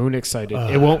over the moon excited.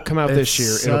 It won't come out this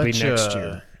year. It'll be next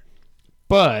year.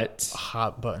 But a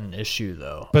hot button issue,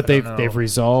 though. But they've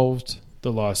resolved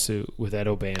the lawsuit with Ed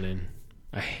O'Bannon.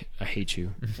 I hate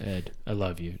you, Ed. I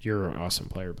love you. You're an awesome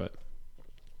player, but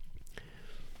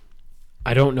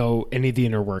I don't know any of the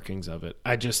inner workings of it.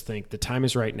 I just think the time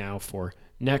is right now for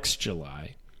next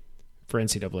July for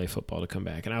NCAA football to come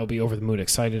back, and I will be over the moon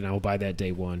excited, and I will buy that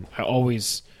day one. I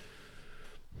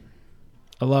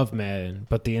love Madden,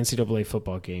 but the NCAA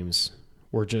football games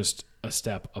were just a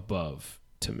step above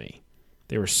to me.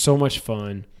 They were so much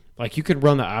fun. Like, you could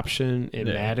run the option in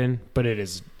Yeah. Madden, but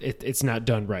it's not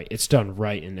done right. It's done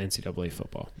right in NCAA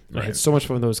football. And I had Right. so much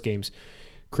fun with those games.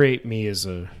 Create me as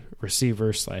a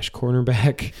receiver /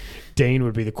 cornerback. Dane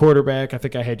would be the quarterback. I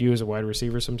think I had you as a wide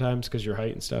receiver sometimes because your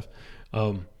height and stuff.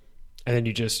 And then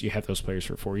you have those players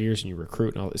for 4 years and you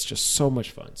recruit and all. It's just so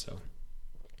much fun. So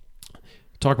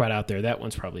talk about out there. That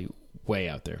one's probably way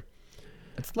out there.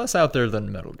 It's less out there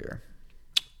than Metal Gear.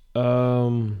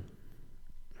 All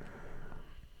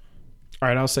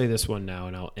right, I'll say this one now,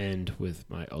 and I'll end with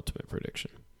my ultimate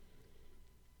prediction.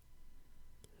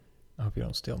 I hope you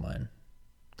don't steal mine,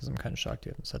 because I'm kind of shocked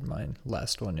you haven't said mine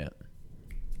last one yet.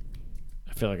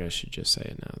 I feel like I should just say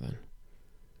it now then.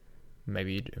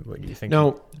 Maybe you do. What do you think?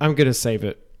 No, I'm going to save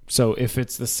it. So if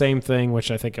it's the same thing, which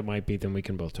I think it might be, then we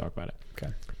can both talk about it.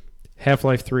 Okay.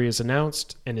 Half-Life 3 is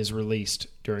announced and is released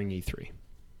during E3.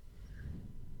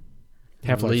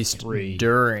 Half-Life Released 3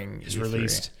 during is E3.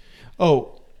 released.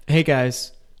 Oh, hey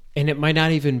guys, and it might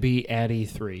not even be at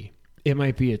E3. It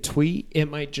might be a tweet. It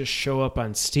might just show up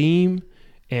on Steam,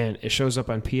 and it shows up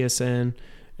on PSN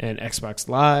and Xbox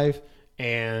Live,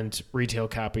 and retail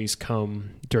copies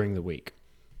come during the week.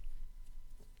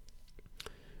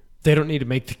 They don't need to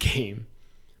make the game.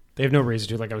 They have no reason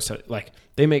to. Like I was telling, like,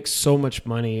 they make so much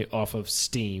money off of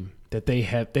Steam that they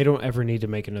don't ever need to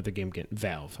make another game.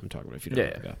 Valve, I'm talking about. If you don't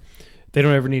know about. They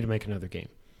don't ever need to make another game.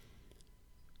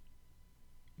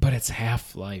 But it's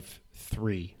Half-Life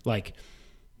 3. Like,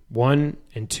 1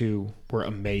 and 2 were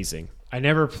amazing. I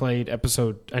never played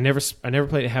Half-Life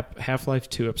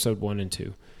 2 episode 1 and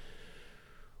 2.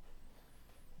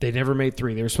 They never made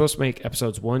 3. They were supposed to make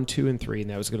episodes 1, 2, and 3, and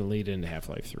that was going to lead into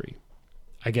Half-Life 3.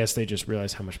 I guess they just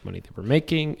realized how much money they were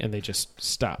making, and they just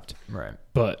stopped. Right.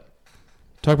 But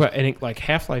talk about ending, like,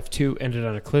 Half-Life 2 ended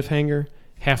on a cliffhanger.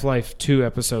 Half-Life 2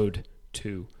 episode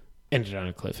 2 ended on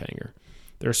a cliffhanger.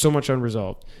 There's so much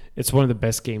unresolved. It's one of the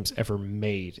best games ever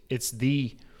made. If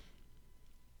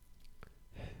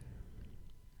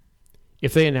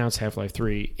they announce Half-Life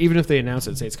 3, even if they announce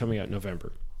it and say it's coming out in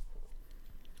November,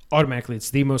 automatically it's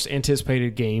the most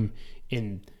anticipated game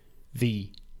in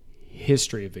the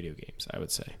history of video games, I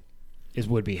would say.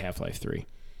 Would be Half-Life 3.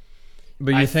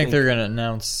 But I you think think they're going to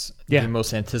announce Yeah. the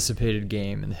most anticipated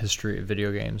game in the history of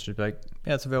video games? Just be like,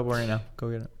 yeah, it's available right now. Go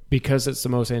get it. Because it's the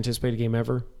most anticipated game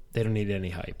ever, they don't need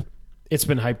any hype. It's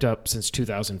been hyped up since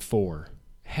 2004.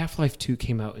 Half-Life 2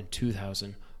 came out in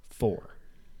 2004.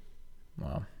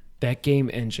 Wow. That game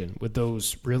engine with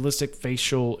those realistic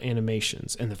facial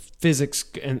animations and the physics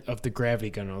of the gravity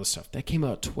gun and all this stuff, that came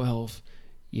out 12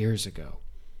 years ago.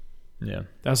 Yeah.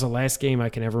 That was the last game I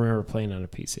can ever remember playing on a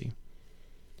PC.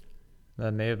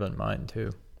 That may have been mine,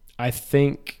 too. I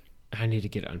think I need to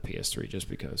get it on PS3 just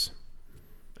because.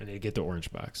 I need to get the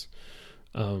orange box.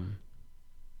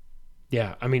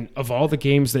 Yeah, I mean, of all the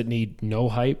games that need no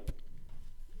hype,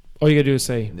 all you got to do is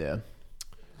say, Yeah.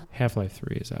 Half-Life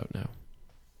 3 is out now.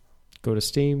 Go to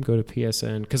Steam, go to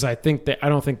PSN, because I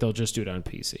don't think they'll just do it on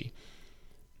PC.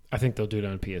 I think they'll do it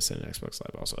on PSN and Xbox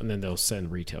Live also, and then they'll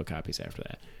send retail copies after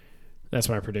that. That's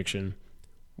my prediction.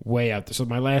 Way out there. So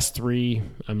my last 3,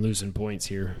 I'm losing points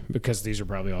here because these are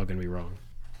probably all going to be wrong.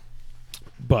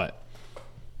 But,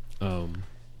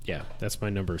 yeah, that's my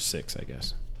number 6, I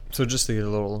guess. So just to get a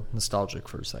little nostalgic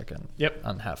for a second. Yep.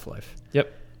 On Half-Life.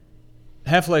 Yep.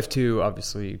 Half-Life 2,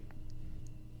 obviously,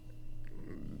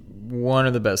 one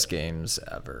of the best games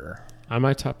ever. On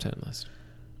my top 10 list.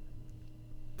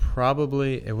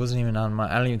 Probably, it wasn't even on my...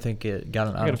 I don't even think it got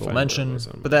an honorable mention,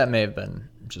 but that may have been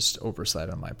just oversight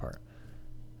on my part.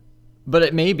 But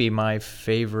it may be my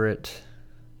favorite...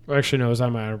 Well, actually, no, it was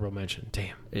on my honorable mention.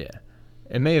 Damn. Yeah.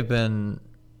 It may have been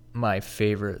my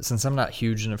favorite. Since I'm not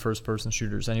huge into first-person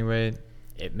shooters anyway,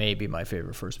 it may be my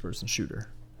favorite first-person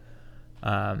shooter.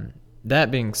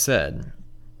 That being said,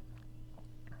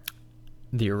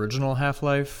 the original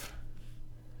Half-Life,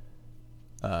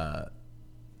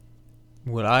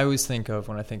 what I always think of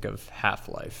when I think of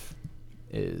Half-Life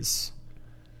is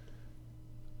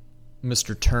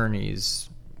Mr. Turney's,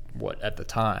 what at the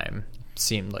time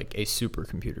seemed like a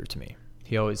supercomputer to me.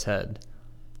 He always had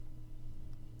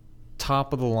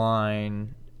top of the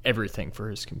line everything for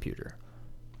his computer.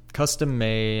 Custom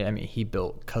made. I mean, he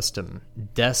built custom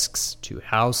desks to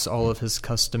house all of his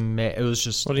custom made. It was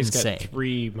just insane. Got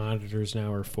 3 monitors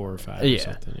now, or 4 or 5 Yeah. or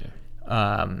something.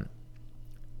 Yeah.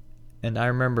 And I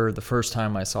remember the first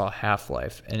time I saw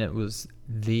Half-Life, and it was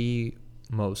the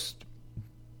most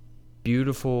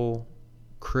beautiful,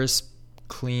 crisp,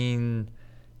 clean,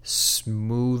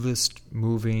 smoothest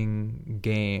moving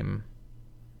game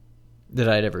that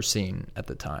I'd ever seen at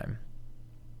the time.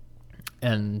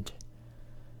 And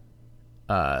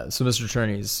So Mr.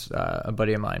 Turney's a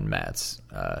buddy of mine, Matt's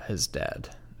his dad.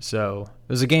 So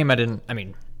it was a game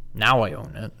now I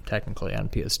own it, technically, on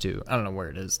PS2. I don't know where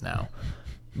it is now.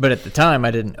 But at the time,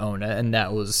 I didn't own it, and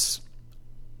that was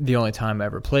the only time I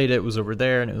ever played it was over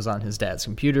there, and it was on his dad's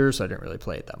computer, so I didn't really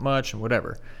play it that much and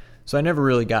whatever. So I never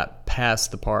really got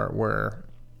past the part where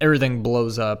everything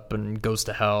blows up and goes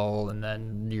to hell, and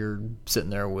then you're sitting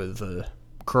there with a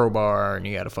crowbar, and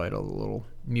you got to fight all the little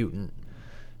mutant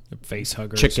face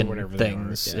huggers chicken or whatever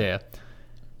things. they are. Yeah.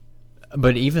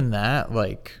 But even that,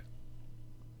 like,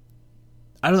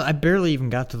 I barely even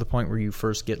got to the point where you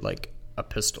first get like a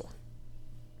pistol.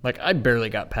 Like, I barely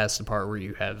got past the part where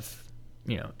you have,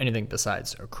 anything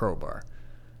besides a crowbar.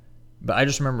 But I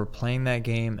just remember playing that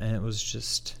game, and it was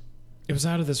just... It was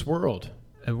out of this world.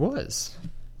 It was.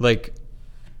 Like,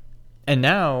 and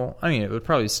now, it would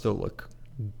probably still look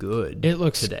good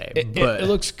today. It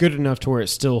looks good enough to where it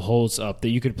still holds up, that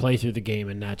you could play through the game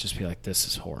and not just be like, this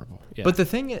is horrible. Yeah. But the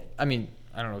thing, I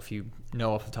don't know if you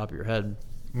know off the top of your head,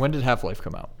 when did Half-Life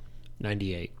come out?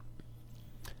 98.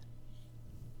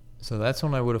 So that's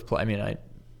when I would have played.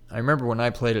 I remember when I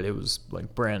played it, it was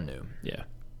like brand new. Yeah.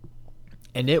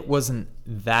 And it wasn't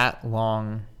that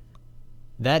long.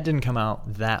 That didn't come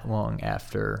out that long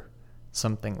after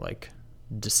something like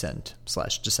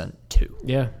Descent/Descent 2.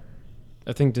 Yeah.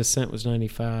 I think Descent was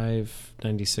 95,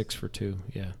 96 for 2.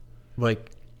 Yeah.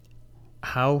 Like,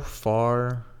 how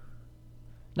far...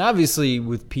 Now, obviously,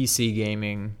 with PC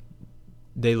gaming,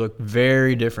 they look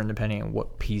very different depending on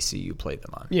what PC you play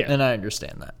them on. Yeah. And I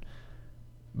understand that.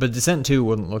 But Descent 2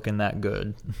 wasn't looking that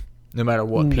good, no matter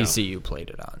what PC you played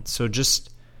it on. So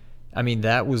just,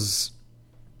 that was...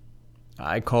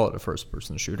 I call it a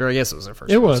first-person shooter. I guess it was a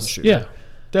first-person shooter. Yeah,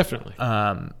 definitely.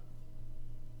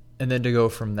 And then to go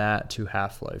from that to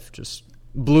Half-Life just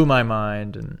blew my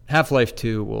mind. And Half-Life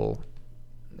 2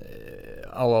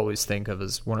 I'll always think of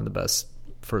as one of the best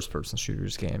first-person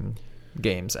shooters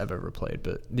games I've ever played.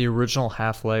 But the original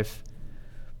Half-Life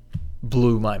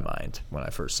blew my mind when I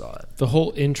first saw it. The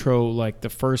whole intro, like the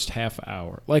first half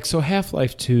hour. Like, so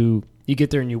Half-Life 2, you get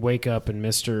there and you wake up and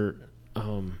Mr.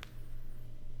 Oh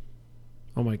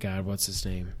my God, what's his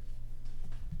name?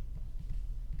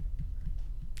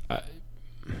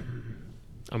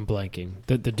 I'm blanking.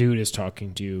 The dude is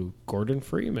talking to you, Gordon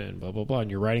Freeman, blah, blah, blah. And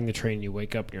you're riding the train, you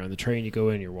wake up, and you're on the train, you go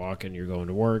in, you're walking, you're going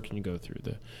to work, and you go through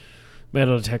the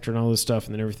metal detector and all this stuff,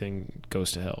 and then everything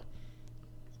goes to hell.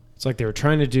 It's like they were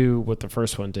trying to do what the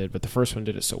first one did, but the first one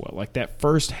did it so well. Like that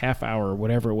first half hour,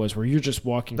 whatever it was, where you're just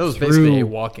walking through. That was basically a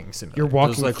walking simulator. You're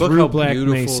walking like, through look how Black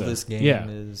beautiful Mesa. This game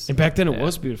is. And back then it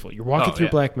was beautiful. You're walking through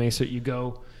Black Mesa, you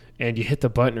go and you hit the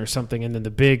button or something, and then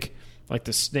the big, like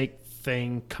the snake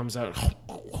thing comes out,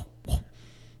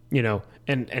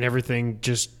 and everything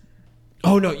just...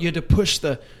 Oh, no, you had to push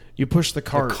the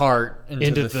cart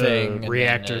into the thing,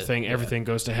 reactor thing. Everything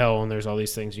goes to hell, and there's all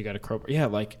these things you got to crowbar. Yeah,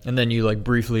 like... And then you, like,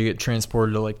 briefly get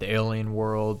transported to, like, the alien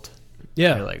world.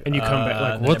 Yeah, and, like, and you come back.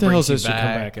 Like, what the hell is this? You come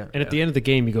back. And at the end of the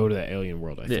game, you go to the alien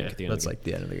world, I think. At the end that's, like,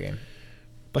 the end of the game.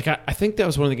 Like, I think that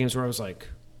was one of the games where I was like,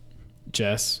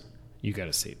 Jess, you got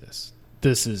to see this.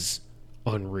 This is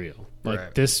unreal.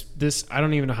 Like, this, I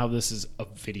don't even know how this is a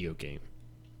video game.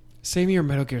 Same year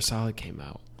Metal Gear Solid came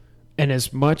out. And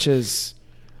as much as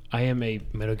I am a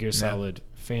Metal Gear Solid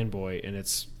fanboy, and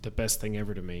it's the best thing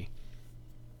ever to me,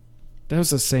 that was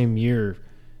the same year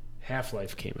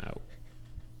Half-Life came out.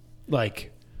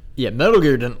 Like... Yeah, Metal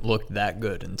Gear didn't look that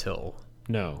good until...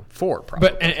 No. 4, probably.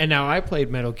 But, and now I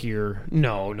played Metal Gear...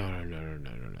 No.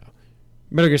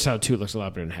 Metal Gear Solid 2 looks a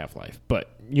lot better than Half-Life,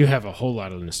 but you have a whole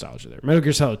lot of nostalgia there. Metal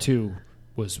Gear Solid 2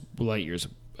 was light years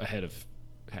ahead of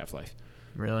Half-Life.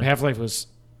 Really? Half-Life was...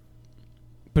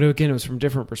 But again, it was from a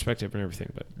different perspective and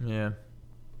everything, but... Yeah.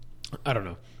 I don't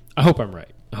know. I hope I'm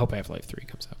right. I hope Half-Life 3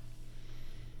 comes out.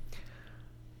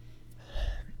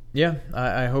 Yeah,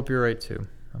 I hope you're right, too.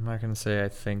 I'm not going to say I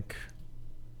think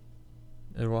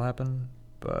it will happen,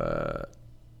 but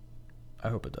I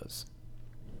hope it does.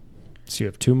 So you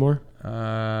have 2 more?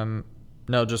 No,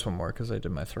 just one more, because I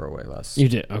did my throwaway last You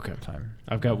did? Okay. time.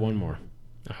 I've got one more.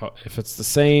 If it's the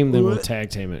same, then we'll tag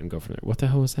team it and go from there. What the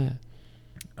hell was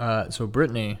that? So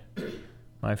Brittany,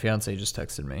 my fiance, just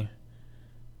texted me.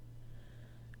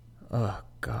 Oh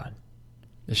God,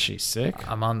 is she sick?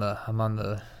 I'm on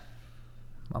the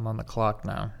clock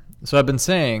now. So I've been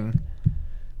saying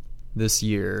this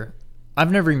year,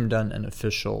 I've never even done an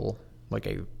official, like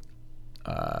a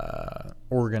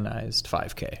organized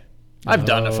 5K. I've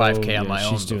done a 5K on my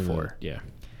own before. Yeah.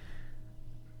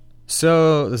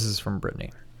 So this is from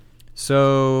Brittany.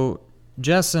 So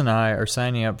Jess and I are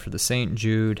signing up for the St.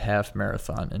 Jude Half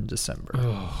Marathon in December.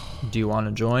 Do you want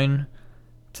to join?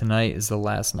 tonight is the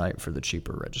last night for the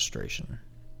cheaper registration.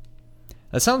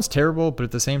 That sounds terrible, but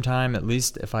at the same time, at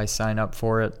least if I sign up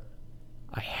for it,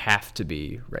 I have to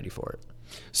be ready for it.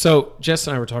 So Jess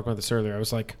and I were talking about this earlier. I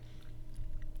was like,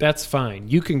 that's fine.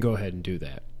 You can go ahead and do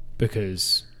that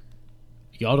because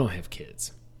y'all don't have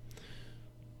kids.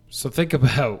 So think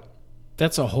about,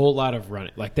 that's a whole lot of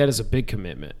running. Like, that is a big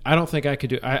commitment. I don't think I could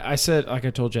do it. I said, like I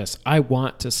told Jess, I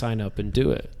want to sign up and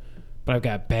do it, but I've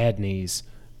got bad knees,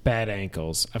 bad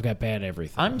ankles. I've got bad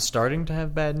everything. I'm starting to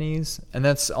have bad knees, and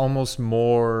that's almost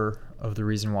more of the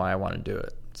reason why I want to do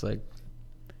it. It's like,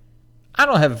 I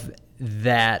don't have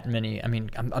that many. I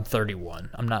mean, I'm 31.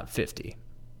 I'm not 50.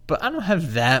 But I don't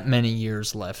have that many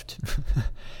years left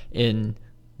in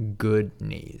good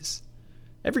knees.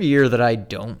 Every year that I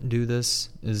don't do this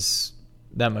is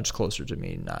that much closer to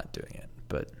me not doing it.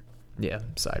 But, yeah,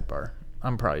 sidebar.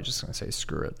 I'm probably just going to say,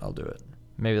 screw it. I'll do it.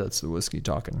 Maybe that's the whiskey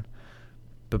talking.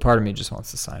 But part of me just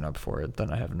wants to sign up for it.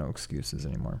 Then I have no excuses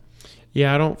anymore.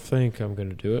 Yeah, I don't think I'm going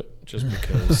to do it just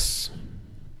because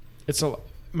it's a.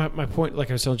 My point, like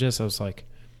I was telling Jess, I was like,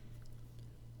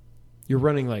 you're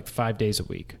running like 5 days a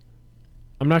week.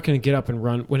 I'm not going to get up and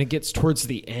run when it gets towards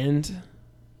the end,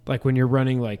 like when you're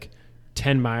running like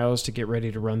 10 miles to get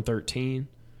ready to run 13.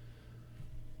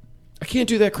 I can't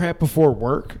do that crap before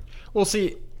work. Well,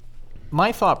 see,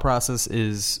 my thought process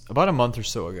is about a month or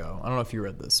so ago. I don't know if you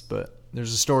read this, but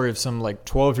there's a story of some like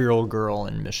 12-year-old girl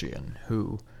in Michigan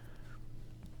who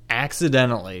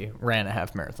accidentally ran a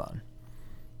half marathon.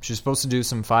 She was supposed to do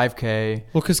some 5K.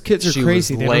 Well, because kids are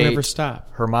crazy. They don't ever stop.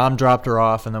 Her mom dropped her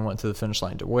off and then went to the finish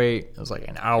line to wait. It was like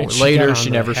an hour later. She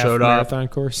never showed up. Marathon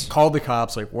course. Called the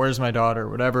cops, like, where's my daughter?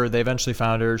 Whatever. They eventually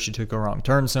found her. She took a wrong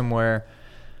turn somewhere.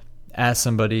 Asked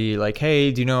somebody, like,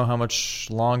 hey, do you know how much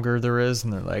longer there is?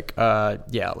 And they're like,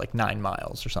 yeah, like 9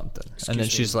 miles or something. And then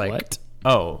she's like, what?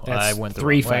 Oh, That's I went the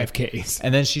 3 wrong way. 5Ks.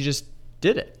 And then she just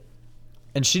did it.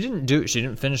 And she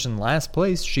didn't finish in last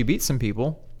place. She beat some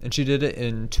people. And she did it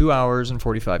in 2 hours and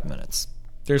 45 minutes.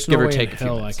 There's no way in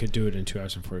hell I could do it in 2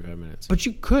 hours and 45 minutes. But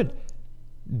you could.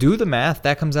 Do the math.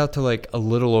 That comes out to like a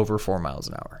little over 4 miles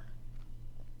an hour.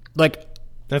 Like,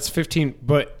 that's 15,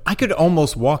 but I could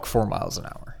almost walk 4 miles an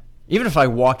hour. Even if I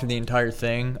walked the entire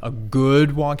thing, a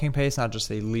good walking pace, not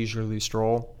just a leisurely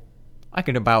stroll, I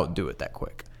could about do it that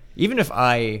quick. Even if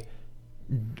I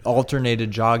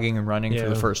alternated jogging and running for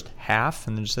the first half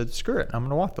and then just said, screw it, I'm going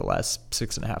to walk the last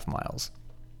 6.5 miles.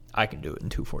 I can do it in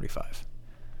 2:45.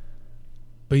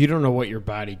 But you don't know what your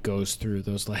body goes through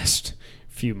those last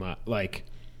few months. Like,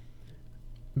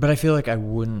 but I feel like I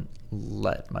wouldn't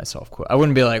let myself quit. I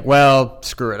wouldn't be like, well,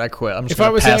 screw it, I quit. I'm just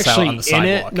going to pass out on the in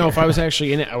sidewalk. it, no, if I was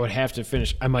actually in it, I would have to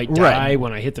finish. I might die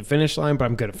when I hit the finish line, but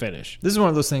I'm going to finish. This is one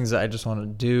of those things that I just want to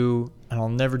do, and I'll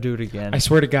never do it again. I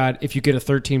swear to God, if you get a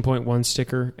 13.1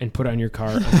 sticker and put on your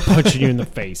car, I'm punching you in the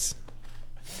face.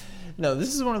 No,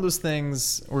 this is one of those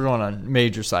things. We're going on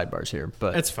major sidebars here,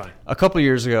 but that's fine. A couple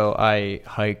years ago, I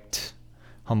hiked,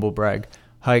 humble brag,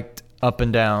 up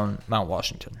and down Mount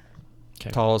Washington.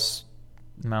 Okay. Tallest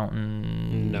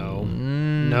mountain. No.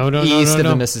 East of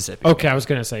the Mississippi. Okay, I was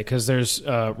going to say, because there's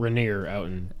Rainier out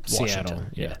in Seattle.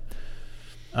 Yeah.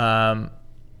 And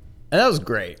that was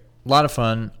great. A lot of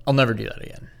fun. I'll never do that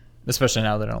again, especially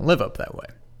now that I don't live up that way.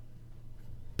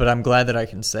 But I'm glad that I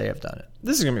can say I've done it.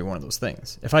 This is going to be one of those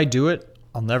things. If I do it,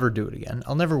 I'll never do it again.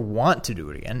 I'll never want to do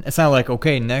it again. It's not like,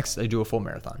 okay, next I do a full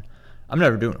marathon. I'm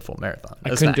never doing a full marathon. I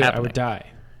couldn't do it. I would die.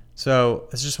 So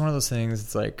it's just one of those things.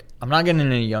 It's like, I'm not getting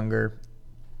any younger.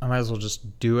 I might as well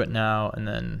just do it now and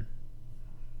then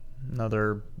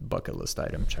another bucket list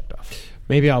item checked off.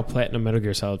 Maybe I'll platinum Metal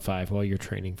Gear Solid 5 while you're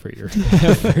training for your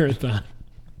marathon.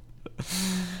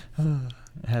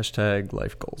 Hashtag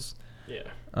life goals. Yeah.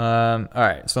 All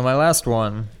right. So my last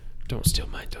one. Don't steal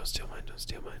mine.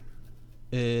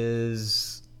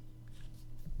 Is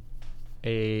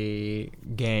a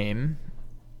game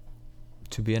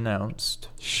to be announced.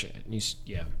 Shit.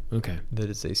 Yeah. Okay. That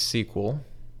is a sequel.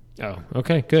 Oh,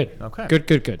 okay. Good. Okay.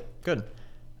 Good.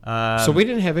 So we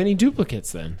didn't have any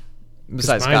duplicates then?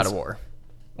 Besides God of War.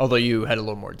 Although you had a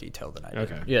little more detail than I did.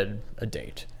 Okay. You had a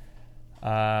date.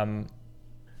 Now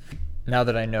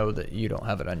that I know that you don't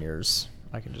have it on yours,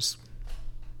 I can just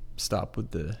stop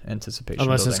with the anticipation.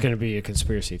 Unless it's going to be a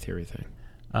conspiracy theory thing.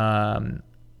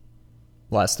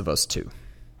 Last of Us 2.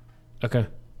 Okay.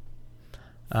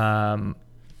 I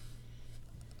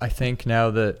think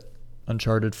now that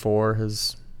Uncharted 4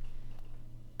 has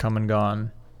come and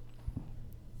gone,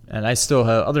 and I still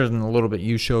have, other than the little bit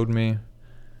you showed me,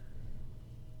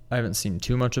 I haven't seen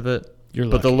too much of it. You're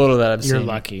lucky. But the little that I've seen, you're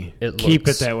lucky. Keep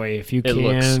it that way if you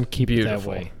can. Keep beautiful. it that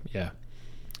way. Yeah.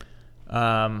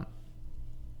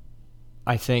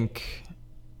 I think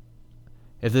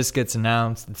if this gets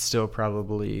announced, it's still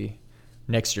probably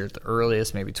next year at the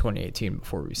earliest, maybe 2018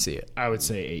 before we see it. I would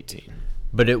say 18.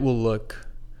 But it will look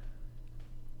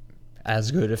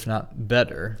as good, if not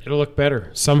better. It'll look better.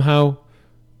 Somehow,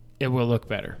 it will look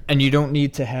better. And you don't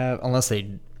need to have, unless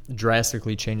they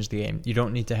drastically change the game, you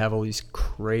don't need to have all these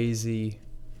crazy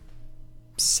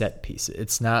set pieces.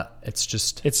 It's not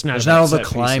It's not there's about not all the set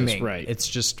pieces, climbing. right. It's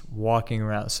just walking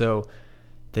around. So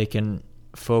they can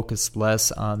focus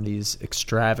less on these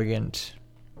extravagant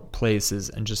places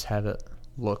and just have it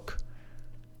look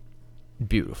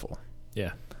beautiful.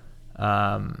 Yeah.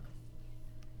 I'm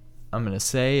going to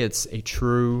say it's a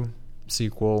true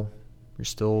sequel. You're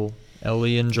still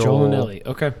Ellie and Joel. Joel and Ellie.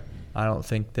 Okay. I don't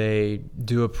think they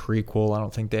do a prequel. I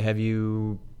don't think they have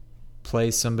you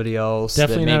play somebody else.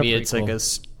 Definitely that not a maybe it's like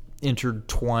prequel.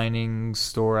 intertwining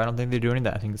story. I don't think they do any of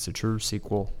that. I think it's a true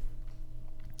sequel.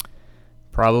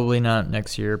 Probably not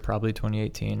next year. Probably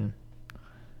 2018.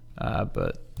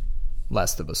 But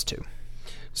Last of Us 2.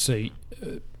 So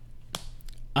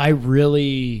I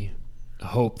really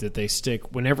hope that they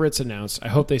stick, whenever it's announced, I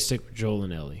hope they stick with Joel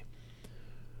and Ellie.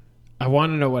 I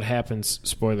want to know what happens,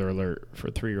 spoiler alert, for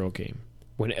a 3-year-old game.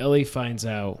 When Ellie finds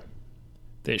out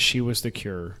that she was the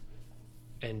cure,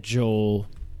 and Joel...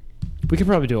 We could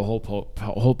probably do a whole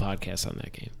podcast on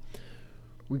that game.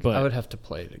 But I would have to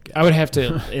play it again. I would have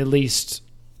to at least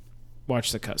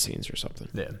watch the cutscenes or something.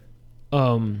 Yeah.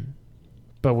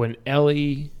 But when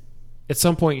Ellie... At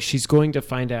some point, she's going to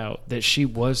find out that she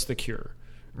was the cure.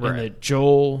 Right. And that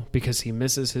Joel, because he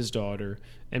misses his daughter,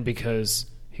 and because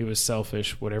he was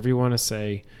selfish, whatever you want to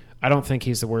say, I don't think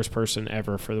he's the worst person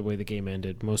ever for the way the game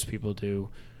ended. Most people do.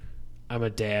 I'm a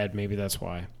dad, maybe that's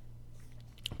why.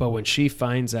 But when she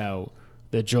finds out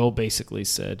that Joel basically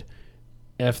said,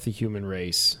 F the human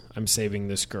race, I'm saving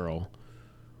this girl.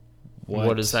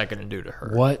 What is that going to do to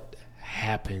her? What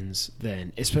happens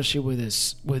then? Especially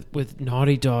with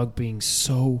Naughty Dog being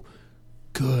so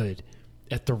good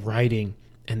at the writing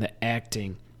and the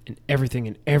acting and everything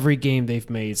in every game they've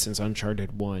made since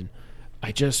Uncharted 1.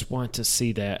 I just want to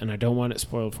see that, and I don't want it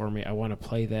spoiled for me. I want to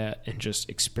play that and just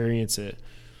experience it,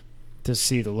 to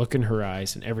see the look in her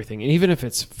eyes and everything. And even if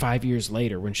it's 5 years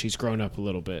later when she's grown up a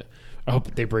little bit, I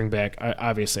hope they bring back,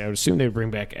 obviously, I would assume they'd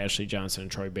bring back Ashley Johnson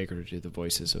and Troy Baker to do the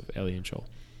voices of Ellie and Joel.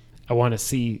 I want to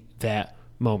see that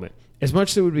moment. As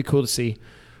much as it would be cool to see,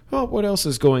 well, what else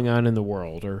is going on in the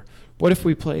world? Or what if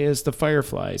we play as the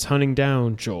Fireflies hunting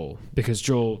down Joel? Because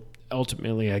Joel,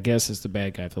 ultimately, I guess, is the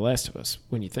bad guy of The Last of Us,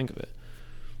 when you think of it.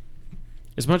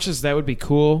 As much as that would be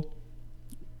cool,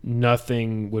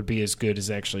 nothing would be as good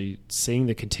as actually seeing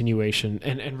the continuation.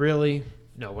 And really,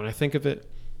 no, when I think of it,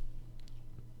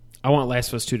 I want Last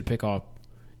of Us 2 to pick up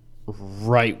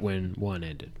right when 1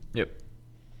 ended. Yep.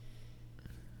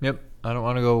 I don't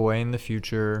want to go away in the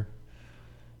future.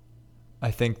 I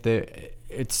think that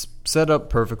it's set up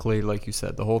perfectly, like you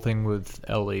said. The whole thing with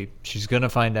Ellie, she's going to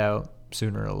find out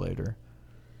sooner or later.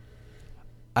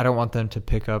 I don't want them to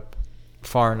pick up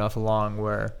far enough along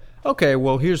where, okay,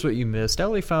 well, here's what you missed.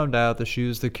 Ellie found out that she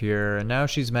was the cure, and now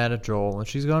she's mad at Joel, and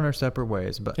she's going her separate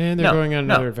ways. But and they're going on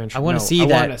another adventure. I want to see I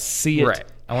that. want to see it. Right.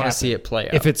 I want to see it play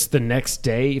out. If it's the next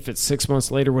day, if it's 6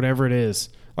 months later, whatever it is.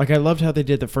 Like, I loved how they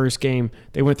did the first game.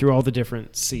 They went through all the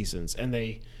different seasons, and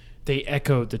they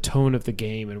echoed the tone of the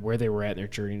game and where they were at in their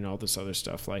journey and all this other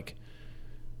stuff. Like,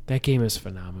 that game is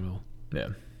phenomenal. Yeah.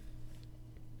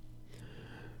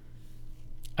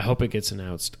 I hope it gets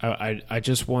announced. I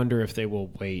just wonder if they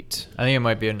will wait. I think it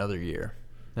might be another year.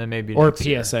 That may be Or next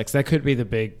year. PSX. That could be the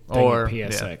big thing Or with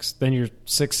PSX. Then you're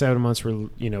 6-7 months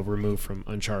removed from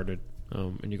Uncharted,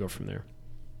 and you go from there.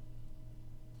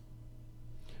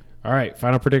 All right,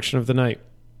 final prediction of the night,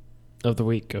 of the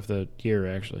week, of the year,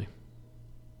 actually.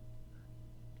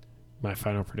 My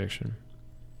final prediction.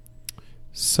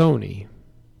 Sony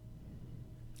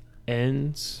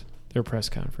ends their press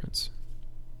conference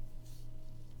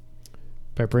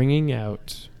by bringing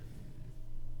out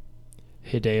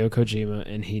Hideo Kojima,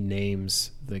 and he names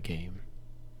the game.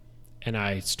 And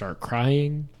I start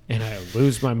crying, and I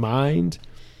lose my mind.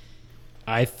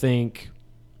 I think...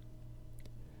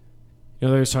 they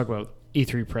always talk about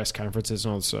E3 press conferences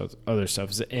and all this other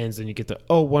stuff. As it ends, and you get the,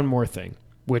 one more thing.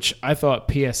 Which I thought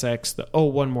PSX, the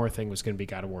one more thing was going to be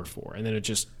God of War 4. And then it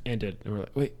just ended. And we're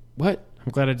like, wait, what?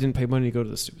 I'm glad I didn't pay money to go to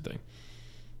this stupid thing.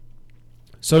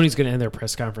 Sony's going to end their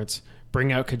press conference,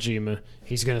 bring out Kojima.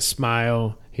 He's going to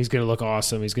smile. He's going to look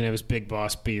awesome. He's going to have his big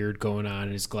boss beard going on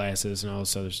and his glasses and all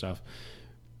this other stuff.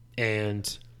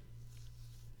 And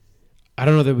I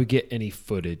don't know that we get any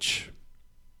footage.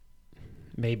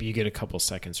 Maybe you get a couple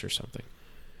seconds or something.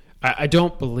 I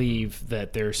don't believe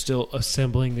that they're still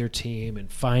assembling their team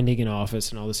and finding an office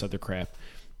and all this other crap.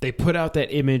 They put out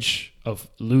that image of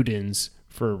Ludens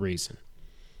for a reason.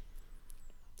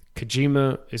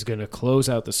 Kojima is going to close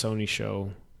out the Sony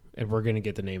show, and we're going to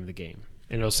get the name of the game.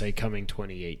 And it'll say coming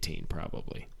 2018,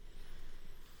 probably.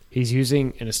 He's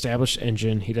using an established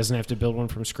engine. He doesn't have to build one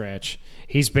from scratch.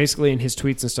 He's basically, in his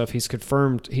tweets and stuff, he's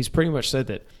confirmed, he's pretty much said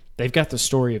that they've got the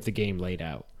story of the game laid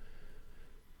out.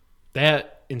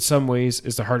 That, in some ways,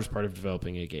 is the hardest part of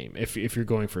developing a game. If you're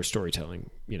going for storytelling,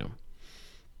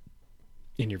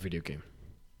 in your video game.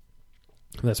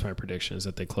 That's my prediction, is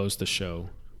that they close the show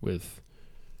with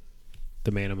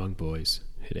the man among boys,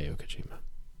 Hideo Kojima.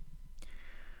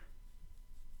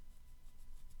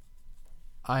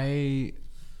 I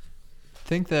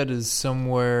think that is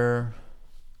somewhere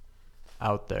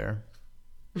out there.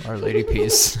 Our Lady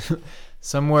Peace.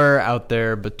 Somewhere out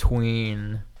there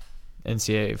between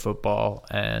NCAA football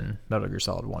and Metal Gear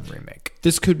Solid 1 Remake.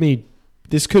 This could be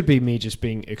me just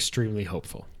being extremely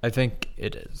hopeful. I think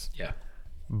it is. Yeah.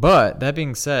 But that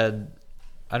being said,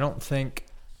 I don't think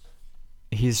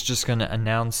he's just going to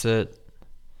announce it.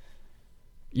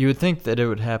 You would think that it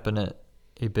would happen at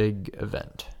a big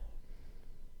event.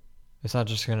 It's not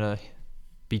just going to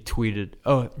be tweeted,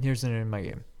 oh, here's the name of my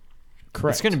game.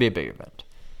 Correct. It's going to be a big event.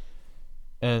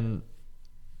 And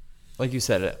like you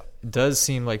said, it does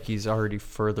seem like he's already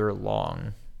further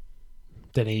along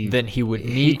than he would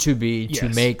need to be to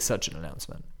make such an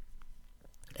announcement.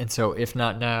 And so if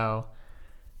not now,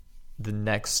 the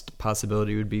next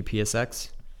possibility would be PSX.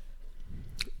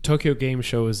 Tokyo Game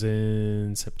Show is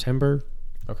in September.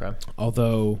 Okay.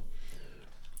 Although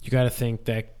you got to think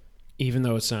that even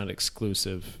though it's not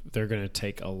exclusive, they're going to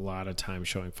take a lot of time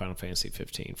showing Final Fantasy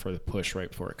 15 for the push right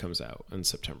before it comes out on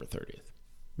September 30th.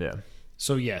 Yeah.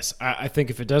 So, yes, I think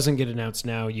if it doesn't get announced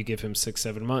now, you give him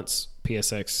 6-7 months,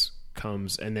 PSX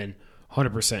comes, and then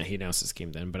 100% he announces the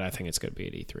game then, but I think it's going to be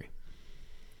at E3.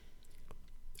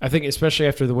 I think especially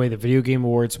after the way the Video Game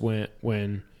Awards went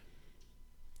when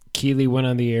Keighley went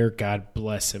on the air, God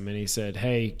bless him, and he said,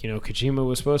 hey, Kojima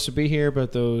was supposed to be here,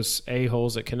 but those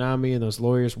a-holes at Konami and those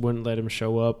lawyers wouldn't let him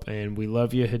show up, and we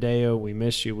love you, Hideo, we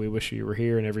miss you, we wish you were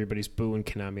here, and everybody's booing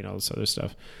Konami and all this other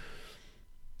stuff.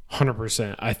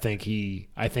 100%. I think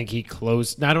he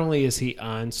closed. Not only is he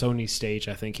on Sony's stage,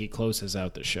 I think he closes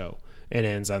out the show and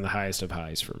ends on the highest of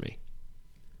highs for me.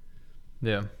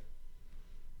 Yeah.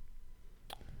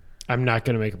 I'm not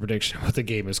going to make a prediction of what the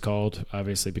game is called,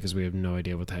 obviously, because we have no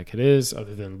idea what the heck it is,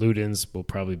 other than Ludens will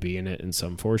probably be in it in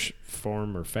some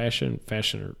form or fashion.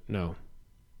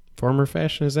 Form or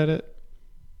fashion, is that it?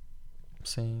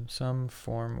 Some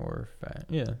form or fashion.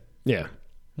 Yeah. Yeah.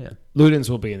 Yeah. Ludens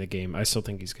will be in the game. I still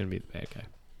think he's going to be the bad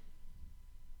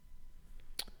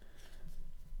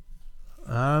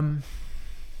guy.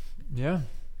 Yeah.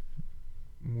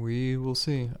 We will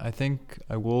see. I think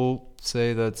I will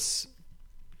say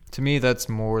to me, that's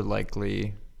more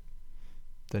likely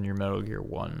than your Metal Gear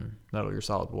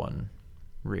Solid 1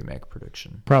 remake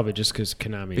prediction. Probably just because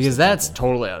Konami. Because that's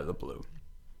totally out of the blue.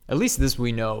 At least this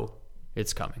we know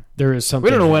it's coming. There is something. We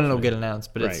don't know when it'll get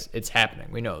announced, but right. It's happening.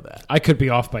 We know that. I could be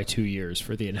off by 2 years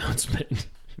for the announcement.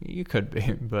 You could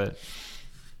be, but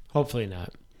hopefully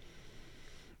not.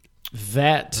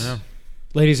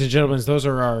 Ladies and gentlemen, those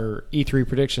are our E3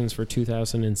 predictions for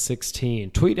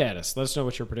 2016. Tweet at us. Let us know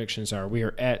what your predictions are. We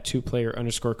are at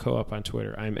 2player_co-op on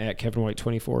Twitter. I'm at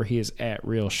KevinWhite24. He is at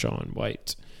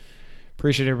RealSeanWhite.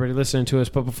 Appreciate everybody listening to us.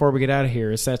 But before we get out of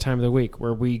here, it's that time of the week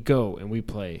where we go and we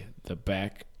play the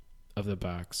Back of the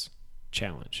Box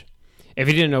Challenge. If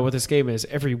you didn't know what this game is,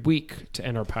 every week to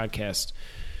end our podcast,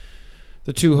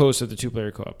 the two hosts of the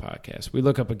 2Player Co-op podcast, we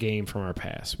look up a game from our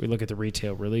past. We look at the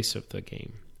retail release of the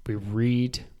game. We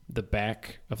read the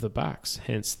back of the box,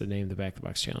 hence the name, the Back of the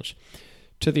Box Challenge,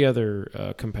 to the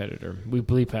other competitor. We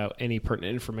bleep out any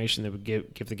pertinent information that would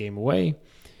give the game away.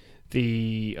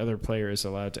 The other player is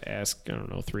allowed to ask,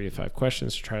 3 to 5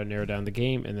 questions to try to narrow down the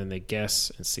game, and then they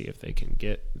guess and see if they can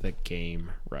get the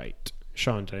game right.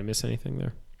 Sean, did I miss anything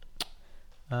there?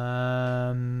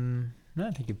 No,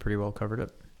 I think you pretty well covered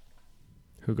it.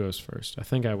 Who goes first? I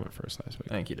think I went first last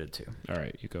week. I think you did too. All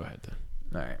right, you go ahead then.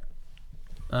 All right.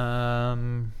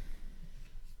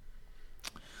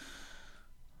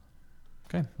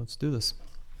 Okay, let's do this.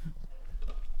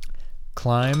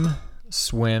 Climb,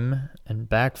 swim, and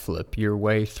backflip your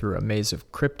way through a maze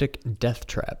of cryptic death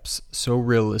traps, so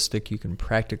realistic you can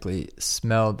practically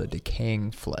smell the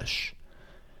decaying flesh.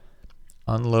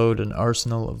 Unload an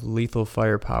arsenal of lethal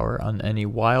firepower on any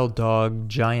wild dog,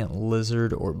 giant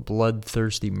lizard, or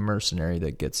bloodthirsty mercenary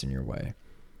that gets in your way.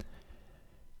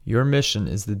 Your mission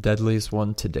is the deadliest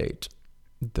one to date.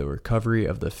 the recovery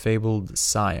of the fabled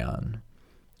Scion,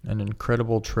 an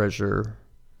incredible treasure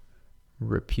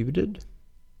reputed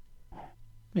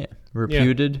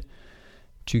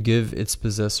to give its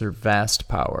possessor vast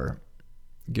power.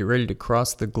 Get ready to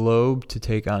cross the globe to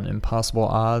take on impossible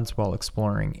odds while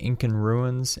exploring Incan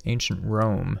ruins, ancient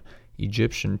Rome,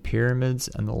 Egyptian pyramids,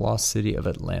 and the lost city of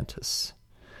Atlantis.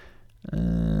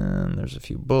 And there's a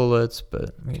few bullets,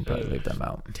 but we can probably leave them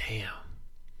out. Damn.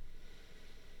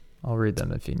 I'll read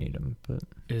them if you need them. But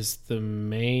Is the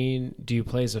main... Do you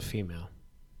play as a female?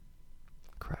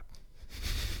 crap.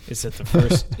 Is it the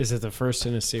first? Is it the first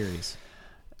in a series?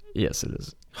 Yes, it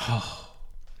is.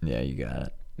 Yeah, you got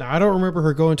it. Now, I don't remember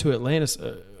her going to Atlantis.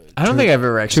 I don't think I've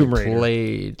ever actually Tomb Raider.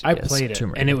 played. I played it, Tomb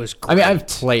Raider. and it was great. I mean, I've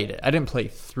played it. I didn't play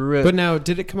through it. But now,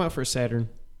 did it come out for Saturn?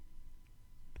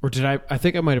 Or did I... I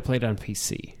think I might have played on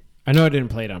PC. I know I didn't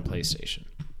play it on PlayStation.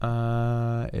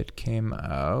 It came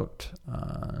out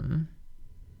on...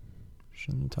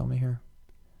 Shouldn't you tell me here?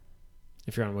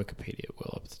 If you're on Wikipedia, it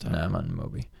will up at the top. No, I'm on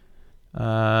Moby.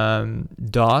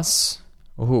 DOS.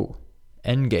 Ooh.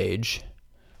 N-Gage.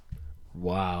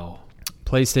 Wow.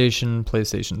 PlayStation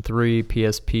 3,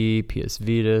 PSP, PS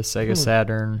Vita, Sega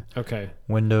Saturn, Okay.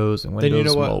 Windows, and Then Windows you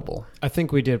know what? Mobile. I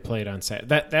think we did play it on Saturn.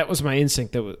 That was my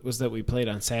instinct. Was that we played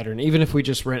on Saturn, even if we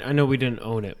just rent. I know we didn't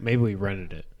own it. Maybe we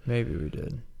rented it. Maybe we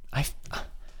did.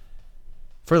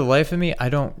 For the life of me, I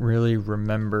don't really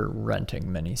remember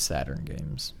renting many Saturn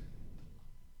games.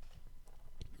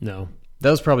 No.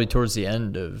 That was probably towards the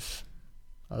end of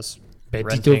us Bendito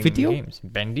renting Video? games.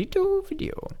 Bendito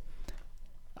Video.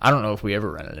 I don't know if we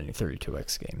ever rented any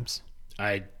 32X games.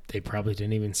 They probably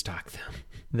didn't even stock them.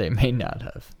 They may not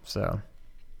have. So,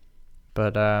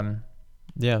 but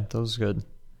yeah, that was good.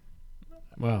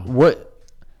 Wow. What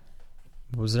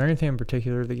was there anything in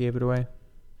particular that gave it away?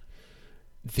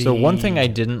 So one thing I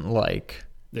didn't like,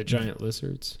 the giant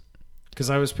lizards,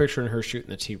 because I was picturing her shooting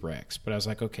the T-Rex, but I was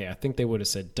like, okay, I think they would have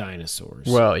said dinosaurs.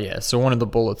 well, yeah. So one of the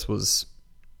bullets was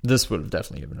this would have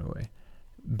definitely given it away.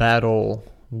 Battle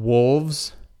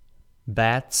wolves,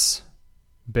 bats,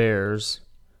 bears,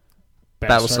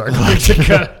 Battlestar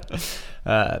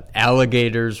Galactica,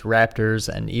 alligators, raptors,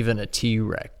 and even a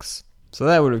T-Rex. So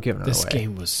that would have given it away. This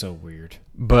game was so weird.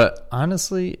 But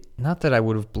honestly, not that I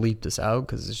would have bleeped this out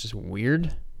because it's just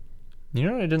weird. You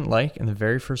know what I didn't like in the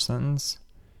very first sentence?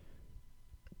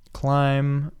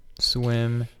 Climb,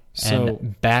 swim,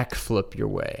 and backflip your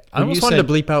way. I almost wanted to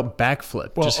bleep out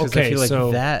backflip just because I feel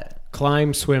like that.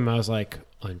 Climb, swim, I was like,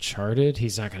 Uncharted?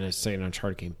 He's not going to say an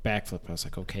Uncharted game. Backflip. I was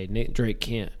like, okay, Nathan Drake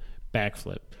can't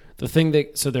backflip. The thing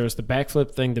that... So there was the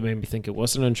backflip thing that made me think it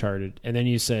wasn't Uncharted, and then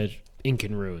you said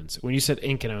Incan ruins. When you said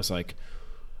Incan, I was like,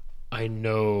 I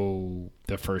know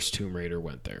the first Tomb Raider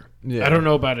went there. Yeah. I don't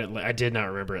know about it. I did not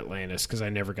remember Atlantis because I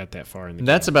never got that far in the game.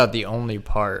 That's about the only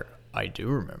part I do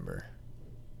remember.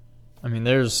 I mean,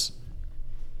 I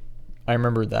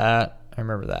remember that. I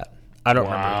remember that. I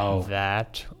don't remember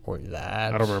that or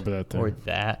that. I don't remember that thing. Or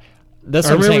that. That's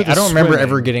what I'm saying. I don't remember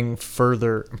ever getting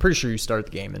further. I'm pretty sure you start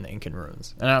the game in the Incan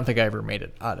ruins. And I don't think I ever made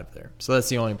it out of there. So that's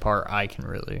the only part I can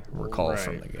really recall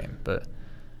from the game. But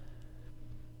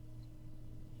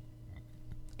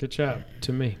good job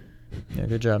to me. Yeah,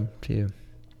 good job to you.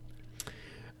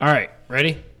 All right,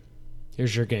 ready?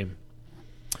 Here's your game.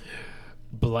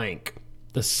 Blank,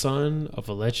 the son of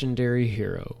a legendary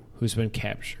hero who's been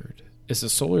captured, is the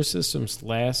solar system's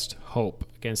last hope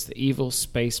against the evil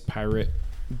space pirate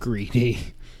Greedy.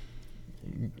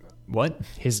 What?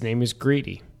 His name is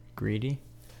Greedy. Greedy?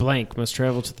 Blank must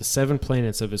travel to the 7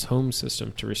 planets of his home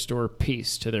system to restore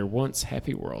peace to their once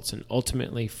happy worlds and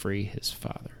ultimately free his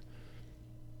father.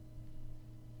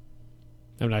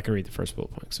 I'm not going to read the first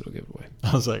bullet point because it'll give it away.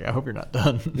 I was like, I hope you're not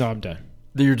done. No, I'm done.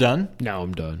 You're done? No,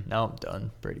 I'm done. Now I'm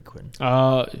done. Brady Quinn.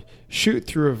 Shoot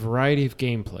through a variety of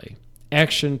gameplay.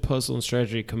 Action, puzzle, and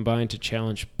strategy combined to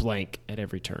challenge blank at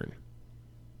every turn.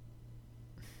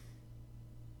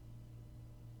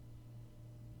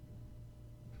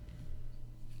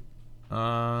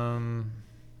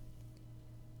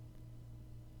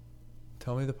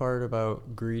 Tell me the part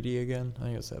about Greedy again. I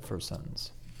think it's that first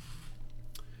sentence.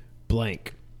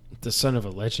 Blank, the son of a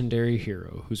legendary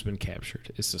hero who's been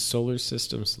captured, is the solar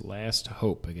system's last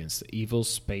hope against the evil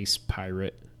space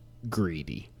pirate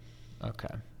Greedy.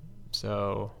 Okay.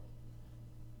 So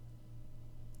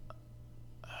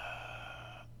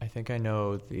I think I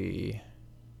know the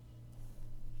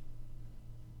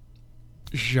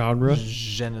genre.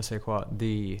 Je ne sais quoi.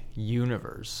 The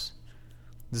universe.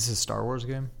 This is a Star Wars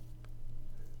game?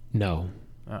 No.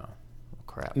 Oh,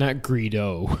 crap. Not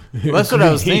Greedo. Well, that's what I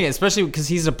was thinking, especially because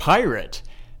he's a pirate.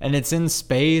 And it's in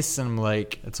space, and I'm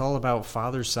like, it's all about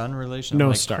father-son relation. No I'm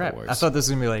like, Star crap. Wars. I thought this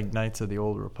was going to be like Knights of the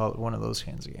Old Republic, one of those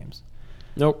kinds of games.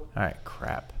 Nope. All right,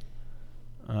 crap.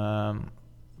 Well,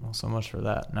 so much for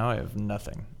that. Now I have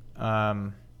nothing.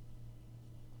 Ugh,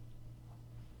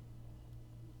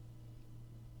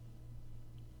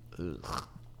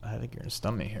 I think you're going to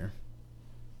stun me here.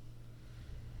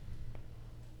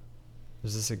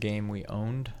 Is this a game we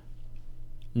owned?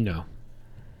 No.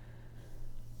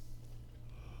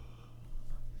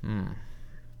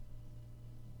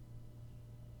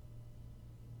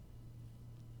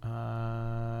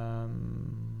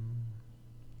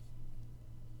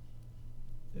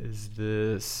 Is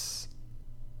this...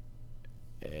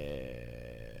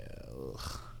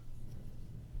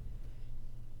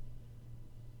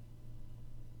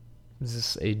 Is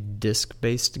this a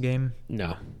disc-based game?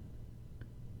 No.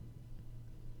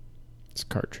 It's a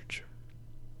cartridge.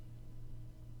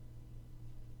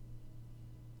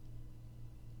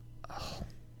 Oh,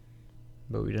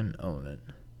 but we didn't own it.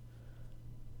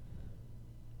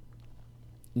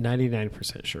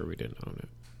 99% sure we didn't own it.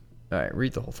 All right,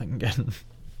 read the whole thing again.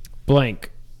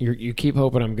 Blank. You keep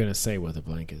hoping I'm going to say what the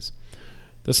blank is.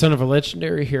 The son of a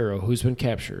legendary hero who's been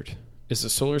captured is the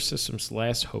solar system's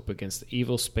last hope against the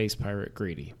evil space pirate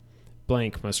Greedy.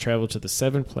 Blank must travel to the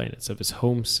 7 planets of his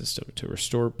home system to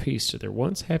restore peace to their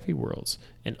once happy worlds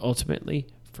and ultimately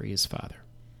free his father.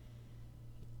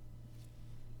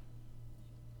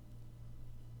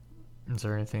 Is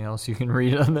there anything else you can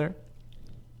read on there?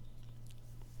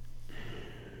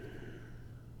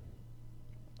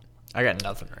 I got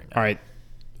nothing right now. All right.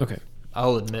 Okay.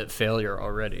 I'll admit failure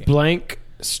already. Blank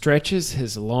stretches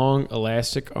his long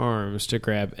elastic arms to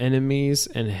grab enemies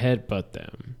and headbutt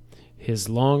them. His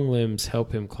long limbs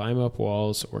help him climb up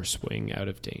walls or swing out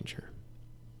of danger.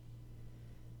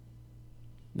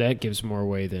 That gives more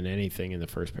away than anything in the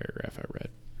first paragraph I read.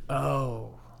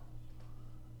 Oh.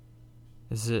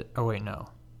 Is it... Oh, wait, no.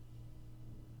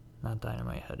 Not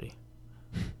Dynamite Heady.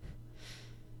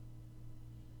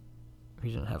 He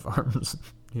didn't have arms.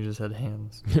 He just had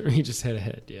hands. He just had a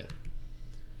head, yeah.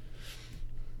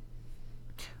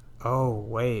 Oh,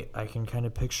 wait. I can kind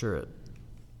of picture it.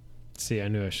 See, I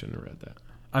knew I shouldn't have read that.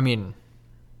 I mean...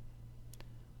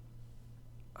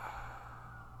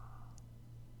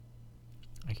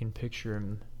 I can picture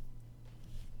him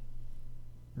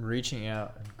reaching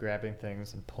out and grabbing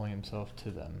things and pulling himself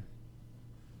to them.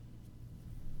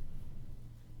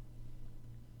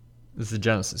 This is a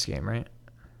Genesis game, right?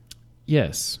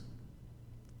 Yes.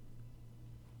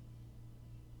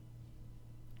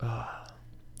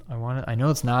 I know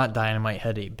it's not Dynamite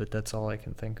Heady, but that's all I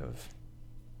can think of.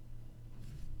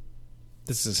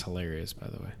 This is hilarious, by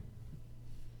the way.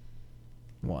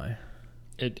 Why?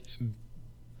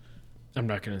 I'm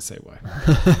not going to say why.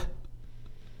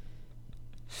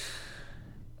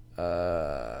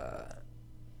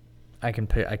 I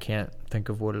can't think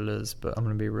of what it is, but I'm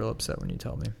going to be real upset when you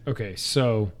tell me. Okay,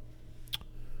 so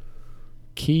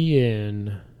key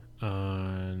in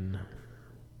on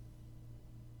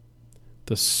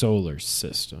the solar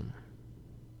system.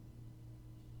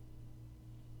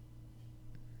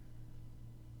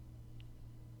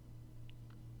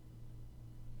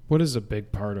 What is a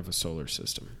big part of a solar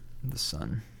system? The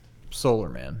sun. Solar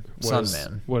man. Sun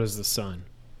man. What is the sun?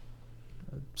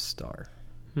 A star.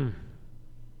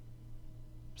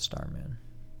 Star man.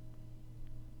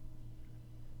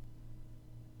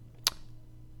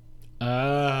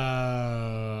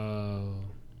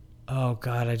 Oh,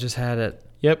 God, I just had it.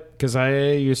 Yep, because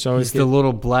I used to always He's the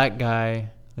little black guy.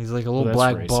 He's like a little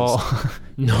black racist. ball.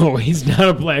 No, he's not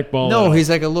a black ball. No, he's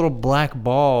like a little black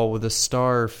ball with a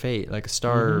star fate, like a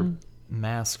star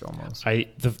mask almost.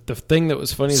 The thing that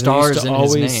was funny is Stars in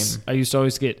his name. I used to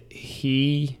always get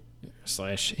he/him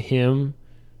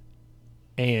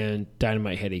and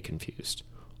Dynamite Heady confused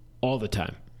all the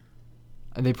time.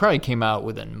 And they probably came out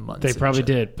within months. They probably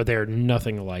did, but they're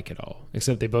nothing alike at all.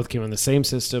 Except they both came on the same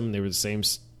system. And they were the same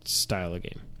style of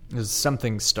game. It was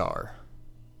something star.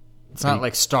 It's not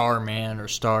like Star Man or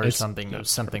Star something. It was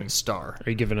something star. Are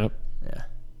you giving up? Yeah.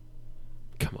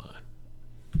 Come on.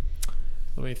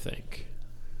 Let me think.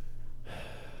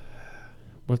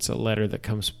 What's a letter that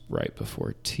comes right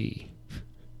before T?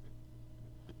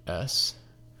 S.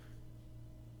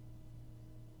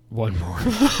 One more.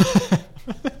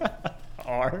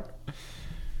 R.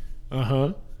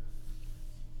 Uh-huh.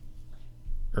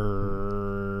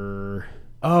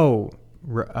 Oh.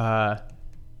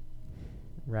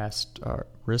 Ristar.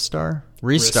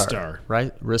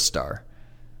 Right? Ristar.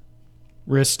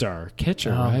 Ristar. Catch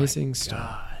a rising star.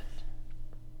 God.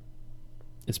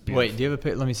 It's beautiful. Wait, do you have a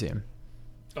pic? Let me see him.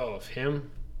 Oh, of him?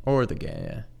 Or the game,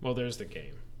 yeah. Well, there's the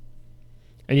game.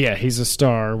 And yeah, he's a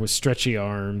star with stretchy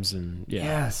arms and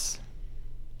Yes,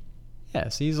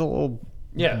 he's a little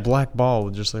black ball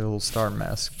with just like a little star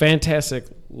mask. Fantastic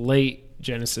late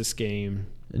Genesis game.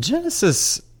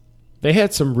 Genesis, they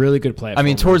had some really good platformers. I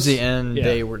mean, towards the end,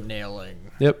 they were nailing.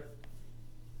 Yep.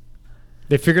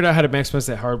 They figured out how to maximize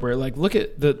that hardware. Like, look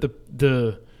at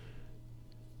the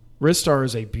Ristar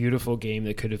is a beautiful game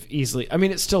that could have easily... I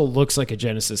mean, it still looks like a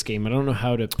Genesis game. I don't know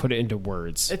how to put it into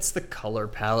words. It's the color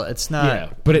palette. It's not...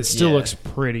 Yeah, but it still looks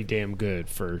pretty damn good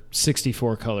for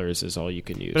 64 colors is all you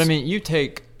can use. But, I mean, you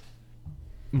take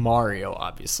Mario,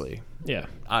 obviously,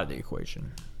 out of the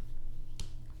equation.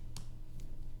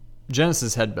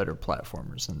 Genesis had better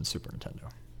platformers than Super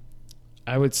Nintendo.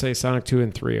 I would say Sonic 2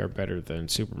 and 3 are better than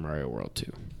Super Mario World 2.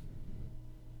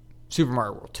 Super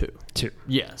Mario World 2. 2.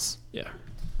 Yes. Yeah.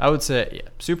 I would say,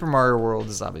 Super Mario World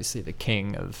is obviously the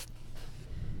king of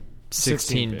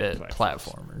 16-bit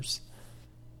platformers.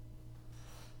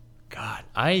 God,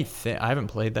 I haven't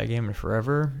played that game in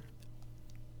forever.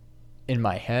 In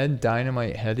my head,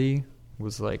 Dynamite Headdy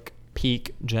was like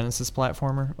peak Genesis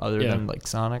platformer, other than like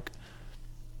Sonic.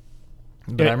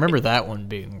 But I remember that one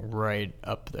being right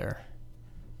up there.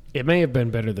 It may have been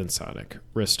better than Sonic,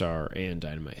 Ristar, and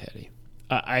Dynamite Headdy.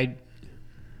 I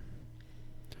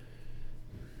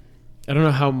don't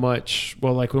know how much...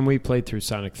 Well, like when we played through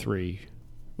Sonic 3,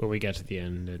 when we got to the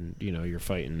end and, you're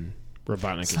fighting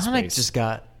Robotnik in space. Sonic just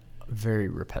got very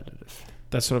repetitive.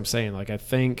 That's what I'm saying. Like, I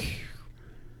think...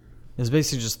 It's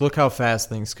basically just look how fast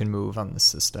things can move on the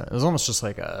system. It was almost just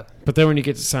like a... But then when you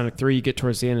get to Sonic 3, you get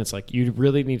towards the end, it's like you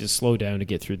really need to slow down to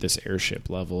get through this airship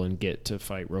level and get to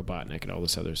fight Robotnik and all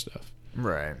this other stuff.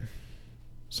 Right.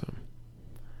 So.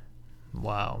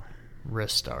 Wow.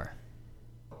 Ristar.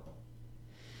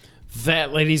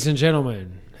 That, ladies and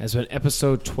gentlemen, has been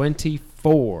episode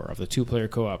 24 of the Two Player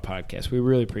Co-op podcast. We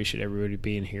really appreciate everybody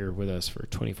being here with us for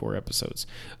 24 episodes.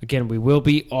 Again, we will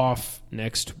be off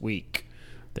next week.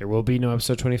 There will be no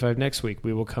episode 25 next week.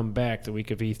 We will come back the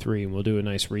week of E3, and we'll do a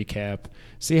nice recap,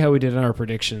 see how we did on our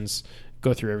predictions,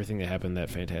 go through everything that happened that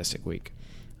fantastic week.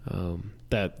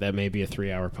 That may be a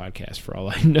 3-hour podcast for all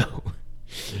I know,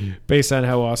 based on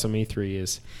how awesome E3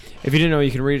 is. If you didn't know,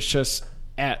 you can reach us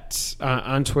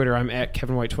on Twitter. I'm at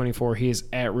KevinWhite24. He is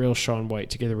at Real Sean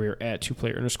White. Together we are at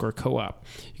 2player_co-op.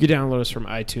 You can download us from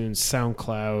iTunes,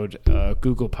 SoundCloud,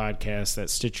 Google Podcasts,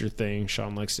 that Stitcher thing.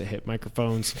 Sean likes to hit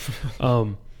microphones.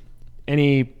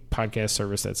 Any podcast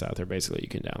service that's out there, basically, you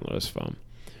can download us from.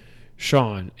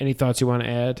 Sean, any thoughts you want to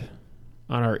add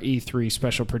on our E3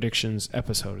 special predictions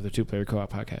episode of the Two Player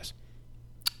Co-op podcast?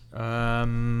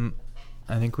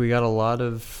 I think we got a lot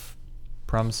of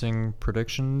promising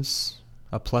predictions.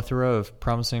 A plethora of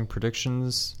promising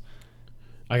predictions.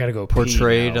 I gotta go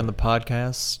portrayed on the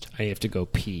podcast. I have to go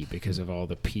pee because of all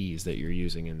the P's that you're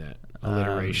using in that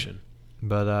alliteration.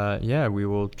 But we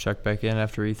will check back in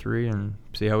after E3 and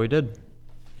see how we did.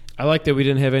 I like that we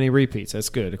didn't have any repeats. That's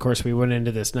good. Of course, we went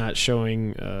into this not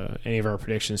showing any of our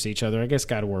predictions to each other. I guess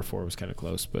God of War 4 was kind of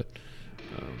close, but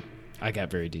I got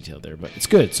very detailed there. But it's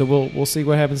good. So we'll see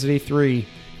what happens at E3,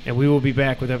 and we will be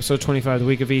back with episode 25 the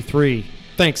week of E3.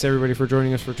 Thanks, everybody, for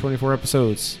joining us for 24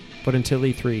 episodes. But until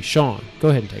E3, Sean, go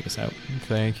ahead and take us out.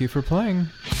 Thank you for playing.